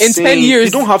 That's what I'm saying. In 10 years,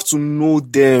 you don't have to know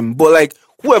them, but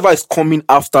whoever is coming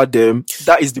after them,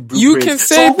 that is the blueprint. You can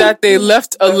say that they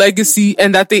left a legacy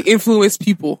and that they influence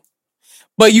people.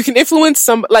 But you can influence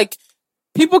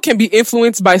people can be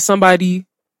influenced by somebody.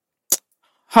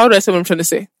 How do I say what I'm trying to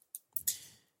say?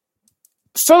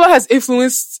 Fela has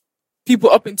influenced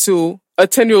people up until a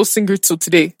 10-year-old singer till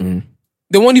today.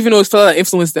 They won't even know it's Fela that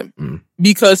influenced them.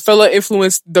 Because Fela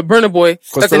influenced the Burna Boy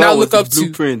that they now look up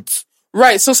to.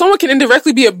 Right, so someone can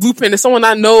indirectly be a blueprint and someone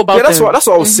not know about that's them. That's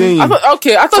what I was saying. I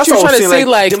thought you were trying to say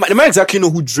they might exactly know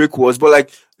who Drake was, but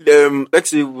let's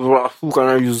say, who can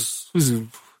I use? Who's the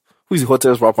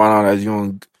hottest rapper now that's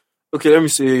young? Okay, let me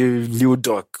say Lil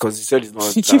Durk, because he said he's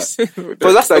not. He keeps saying Lil Durk.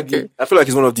 But that's I feel like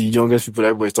he's one of the youngest people that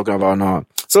everybody's talking about now.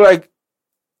 So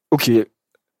okay,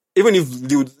 even if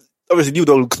Lil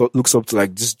Durk looks up to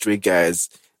just Drake guys,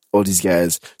 all these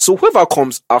guys. So whoever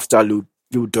comes after Lil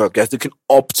Durk, guys looking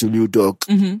up to Lil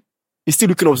Durk, he's still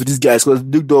looking up to these guys because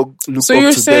Lil Durk looks up to them. So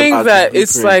you're saying that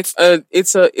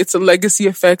it's a legacy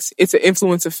effect, it's an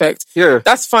influence effect. Yeah,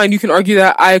 that's fine. You can argue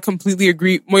that. I completely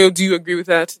agree. Moyo, do you agree with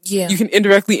that? Yeah, you can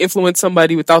indirectly influence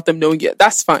somebody without them knowing it.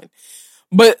 That's fine.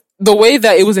 But the way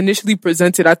that it was initially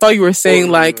presented, I thought you were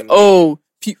saying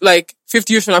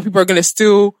 50 years from now, people are gonna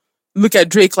still look at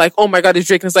Drake oh my God, it's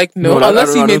Drake. And it's no,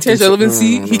 unless he maintains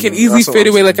relevancy, he can easily fade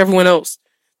away like everyone else.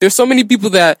 There's so many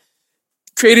people that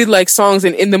created songs,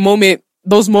 and in the moment,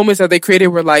 those moments that they created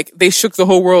were they shook the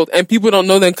whole world, and people don't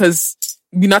know them because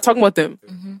we're not talking about them.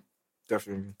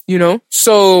 Definitely.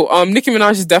 So Nicki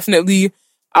Minaj is definitely,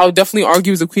 I would definitely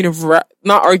argue is a queen of rap.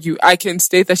 Not argue, I can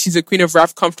state that she's a queen of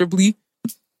rap comfortably,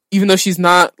 even though she's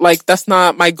not that's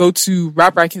not my go-to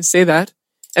rapper. I can say that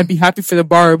and be happy for the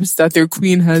Barbs that their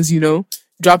queen has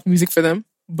dropped music for them.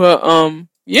 But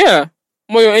yeah,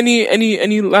 Moyo,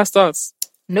 any last thoughts?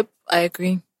 Nope, I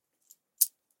agree.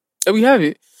 And we have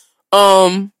it.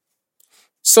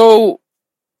 So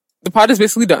the pod is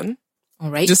basically done. All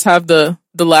right. Just have the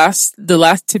last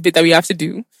tidbit that we have to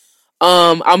do.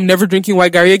 I'm never drinking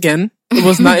white Gary again. It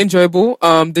was not enjoyable.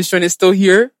 This joint is still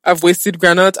here. I've wasted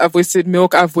granite, I've wasted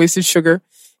milk, I've wasted sugar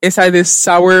inside this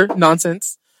sour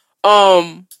nonsense.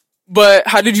 But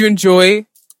how did you enjoy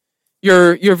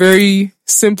your very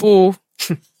simple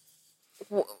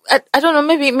I don't know.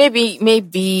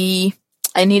 Maybe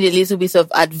I need a little bit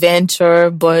of adventure,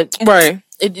 but right.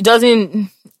 It doesn't.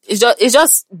 It's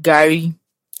just Gary.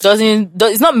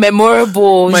 It's not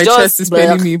memorable. My it's just, chest is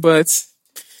paining me, but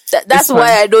that's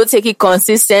why I don't take it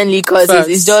consistently because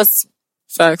it's just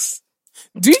facts.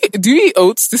 Do you eat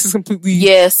oats? This is completely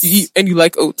yes. You eat, and you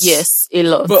like oats? Yes, a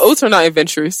lot. But oats are not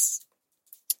adventurous.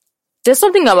 There's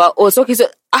something about oats. Okay, so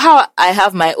how I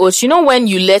have my oats. You know when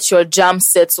you let your jam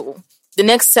settle, the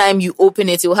next time you open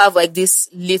it, you'll have like this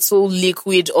little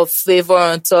liquid of flavor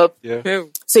on top. Yeah.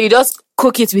 So you just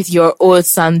cook it with your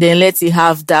oats and then let it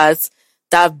have that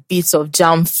bit of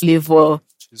jam flavor.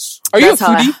 Are you a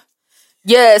foodie?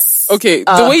 Yes. Okay,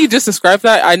 the way you just described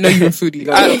that, I know you're a foodie.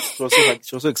 She was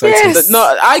so excited. Yes. No,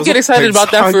 I get excited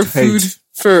about that for food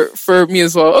for me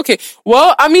as well. Okay,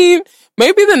 well, I mean,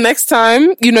 maybe the next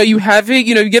time, you have it,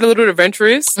 you get a little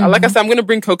adventurous. Like I said, I'm going to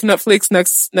bring coconut flakes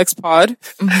next pod.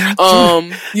 To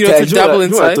dabble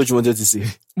inside. What I thought you wanted to say?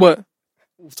 What?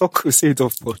 Say it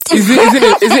off pod. Is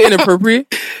it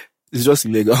inappropriate? It's just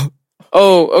illegal.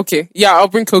 Oh, okay. Yeah, I'll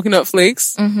bring coconut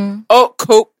flakes. Oh,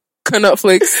 coconut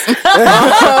flakes.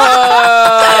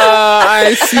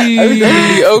 I see.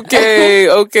 Okay.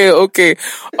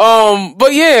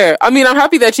 But yeah, I mean, I'm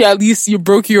happy that at least you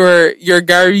broke your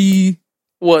Gary.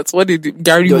 What did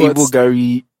Gary? Your Igbo Gary.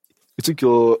 You took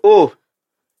your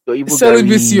Igbo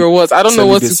celibacy Gary, or what? I don't know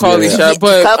what to call it, yeah.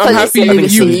 But I'm happy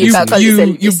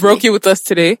you broke it with us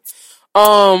today.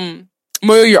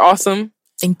 Moyo, you're awesome.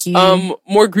 Thank you.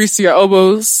 More grease to your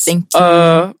elbows. Thank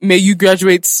you. May you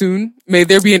graduate soon. May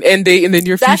there be an end date in the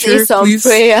near future. That is some please.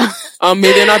 prayer.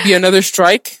 May there not be another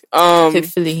strike.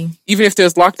 Hopefully. Even if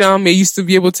there's lockdown, may you still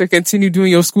be able to continue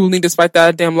doing your schooling despite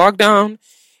that damn lockdown.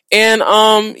 And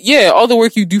all the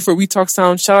work you do for We Talk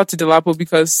Sound. Shout out to Delapo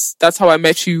because that's how I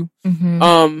met you.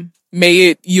 May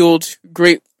it yield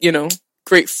great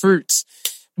fruits.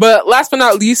 But last but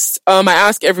not least, I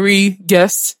ask every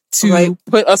guest to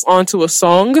put us onto a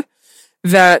song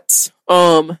that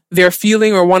they're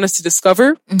feeling or want us to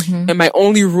discover. And my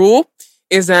only rule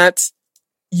is that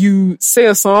you say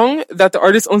a song that the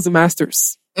artist owns the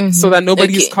masters. So that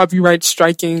nobody is copyright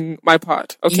striking my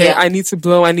pod. Okay. Yeah. I need to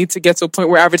blow. I need to get to a point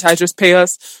where advertisers pay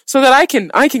us so that I can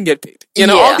get paid.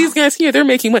 All these guys here, they're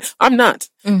making money. I'm not,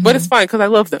 but it's fine because I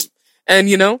love them. And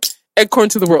Eggcorn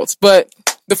to the world. But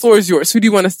the floor is yours. Who do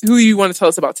you want to tell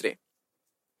us about today?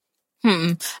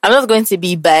 I'm not going to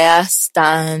be biased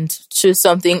and choose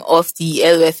something off the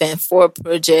LFN4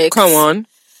 project. Come on.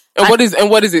 And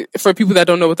what is it for people that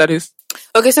don't know what that is?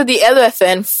 Okay, so the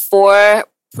LFN4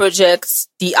 project,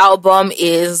 the album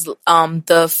is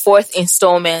the fourth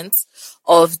installment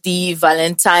of the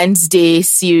Valentine's Day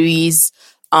series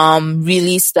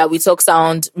release that We Talk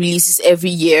Sound releases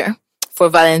every year. For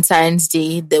Valentine's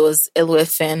Day, there was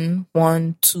LFN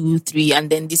 1, 2, 3, and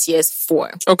then this year's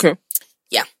 4. Okay.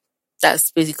 Yeah.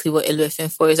 That's basically what LFN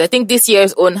 4 is. I think this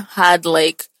year's own had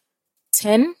like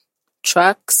 10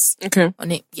 tracks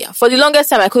on it. Yeah. For the longest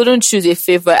time, I couldn't choose a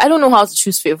favorite. I don't know how to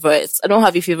choose favorites. I don't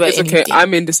have a favorite. It's okay. Anything.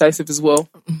 I'm indecisive as well.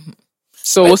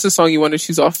 So what's the song you want to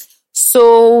choose off?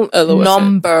 So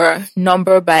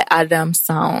Number by Adam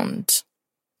Sound.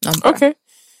 Number. Okay.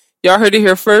 Y'all heard it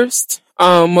here first.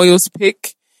 Moyo's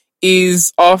pick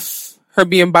is off her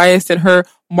being biased and her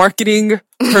marketing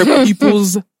her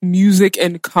people's music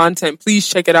and content. Please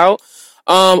check it out.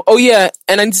 And I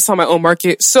need to sell my own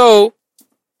market. So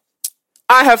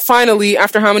I have finally,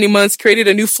 after how many months, created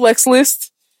a new flex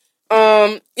list.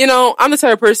 I'm the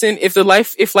type of person, if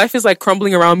life is like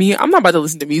crumbling around me, I'm not about to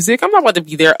listen to music. I'm not about to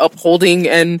be there upholding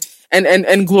and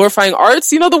glorifying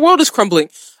arts. The world is crumbling.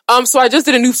 So I just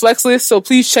did a new flex list. So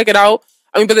please check it out.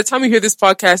 I mean, by the time you hear this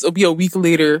podcast, it'll be a week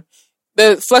later.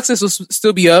 The flex list will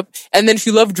still be up. And then if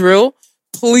you love drill,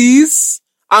 please,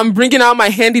 I'm bringing out my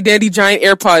handy dandy giant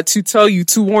AirPod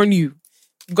to warn you.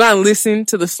 Go and listen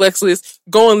to the flex list.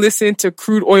 Go and listen to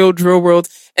Crude Oil Drill World.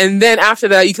 And then after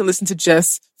that, you can listen to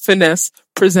Jess Finesse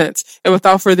present. And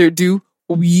without further ado,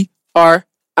 we are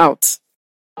out.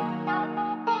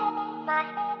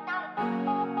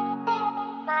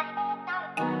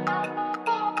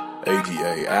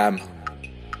 ADA,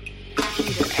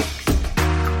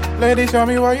 Ladies, tell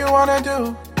me what you wanna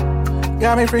do.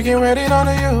 Got me freaking waiting on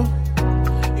you.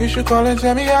 You should call and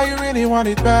tell me how you really want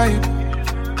it, baby.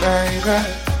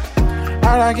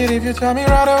 I like it if you tell me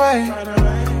right away.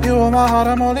 You hold my heart,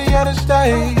 I'm only here to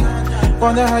stay.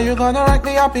 Wonder how you gonna rack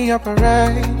me up in your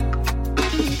parade.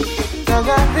 Cause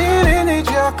I really need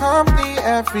your company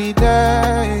every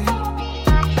day.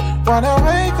 Wanna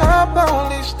wake up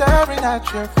only staring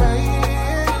at your face.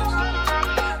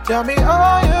 Tell me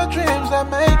all your dreams that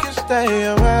make you stay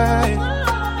away.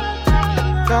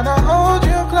 Gonna hold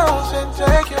you close and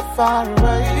take you far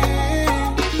away.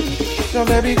 So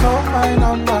baby, call my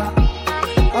number,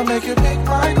 I'll make you pick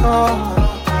my call.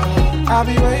 I'll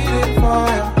be waiting for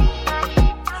you.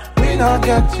 We not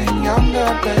getting younger,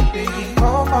 baby.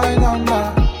 Call my number,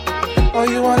 or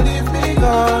you won't leave me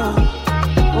go.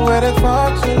 Waited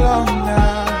for too long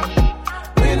now.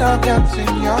 We not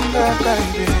getting younger,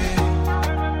 baby.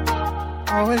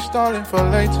 Always stalling for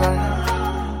later.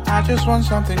 I just want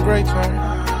something greater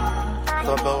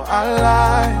for both our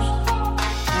lives.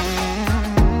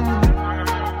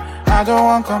 I don't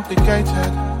want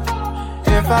complicated.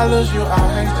 If I lose you, I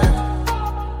hate it.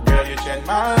 Girl, you changed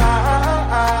my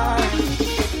life.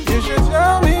 You should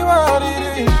tell me what it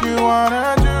is you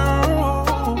wanna do.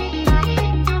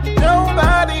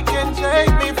 Nobody can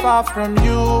take me far from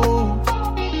you.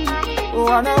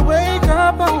 Wanna wake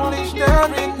up only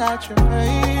staring at your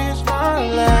face, my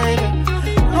lady.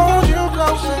 Hold you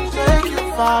close and take you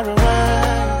far away.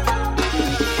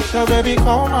 So baby,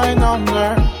 call my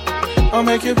number, I'll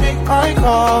make you pick my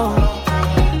call.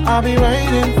 I'll be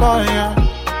waiting for you.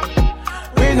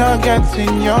 We're not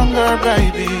getting younger,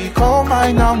 baby. Call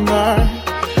my number,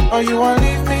 or you won't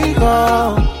leave me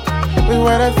go. We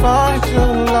waited for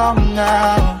too long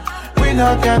now. We're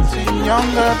not getting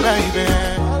younger, baby.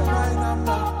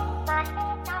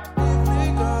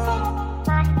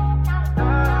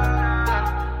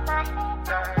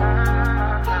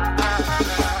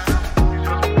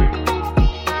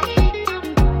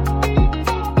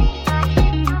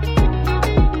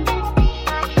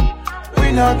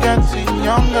 We're not getting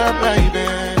younger,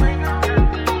 baby.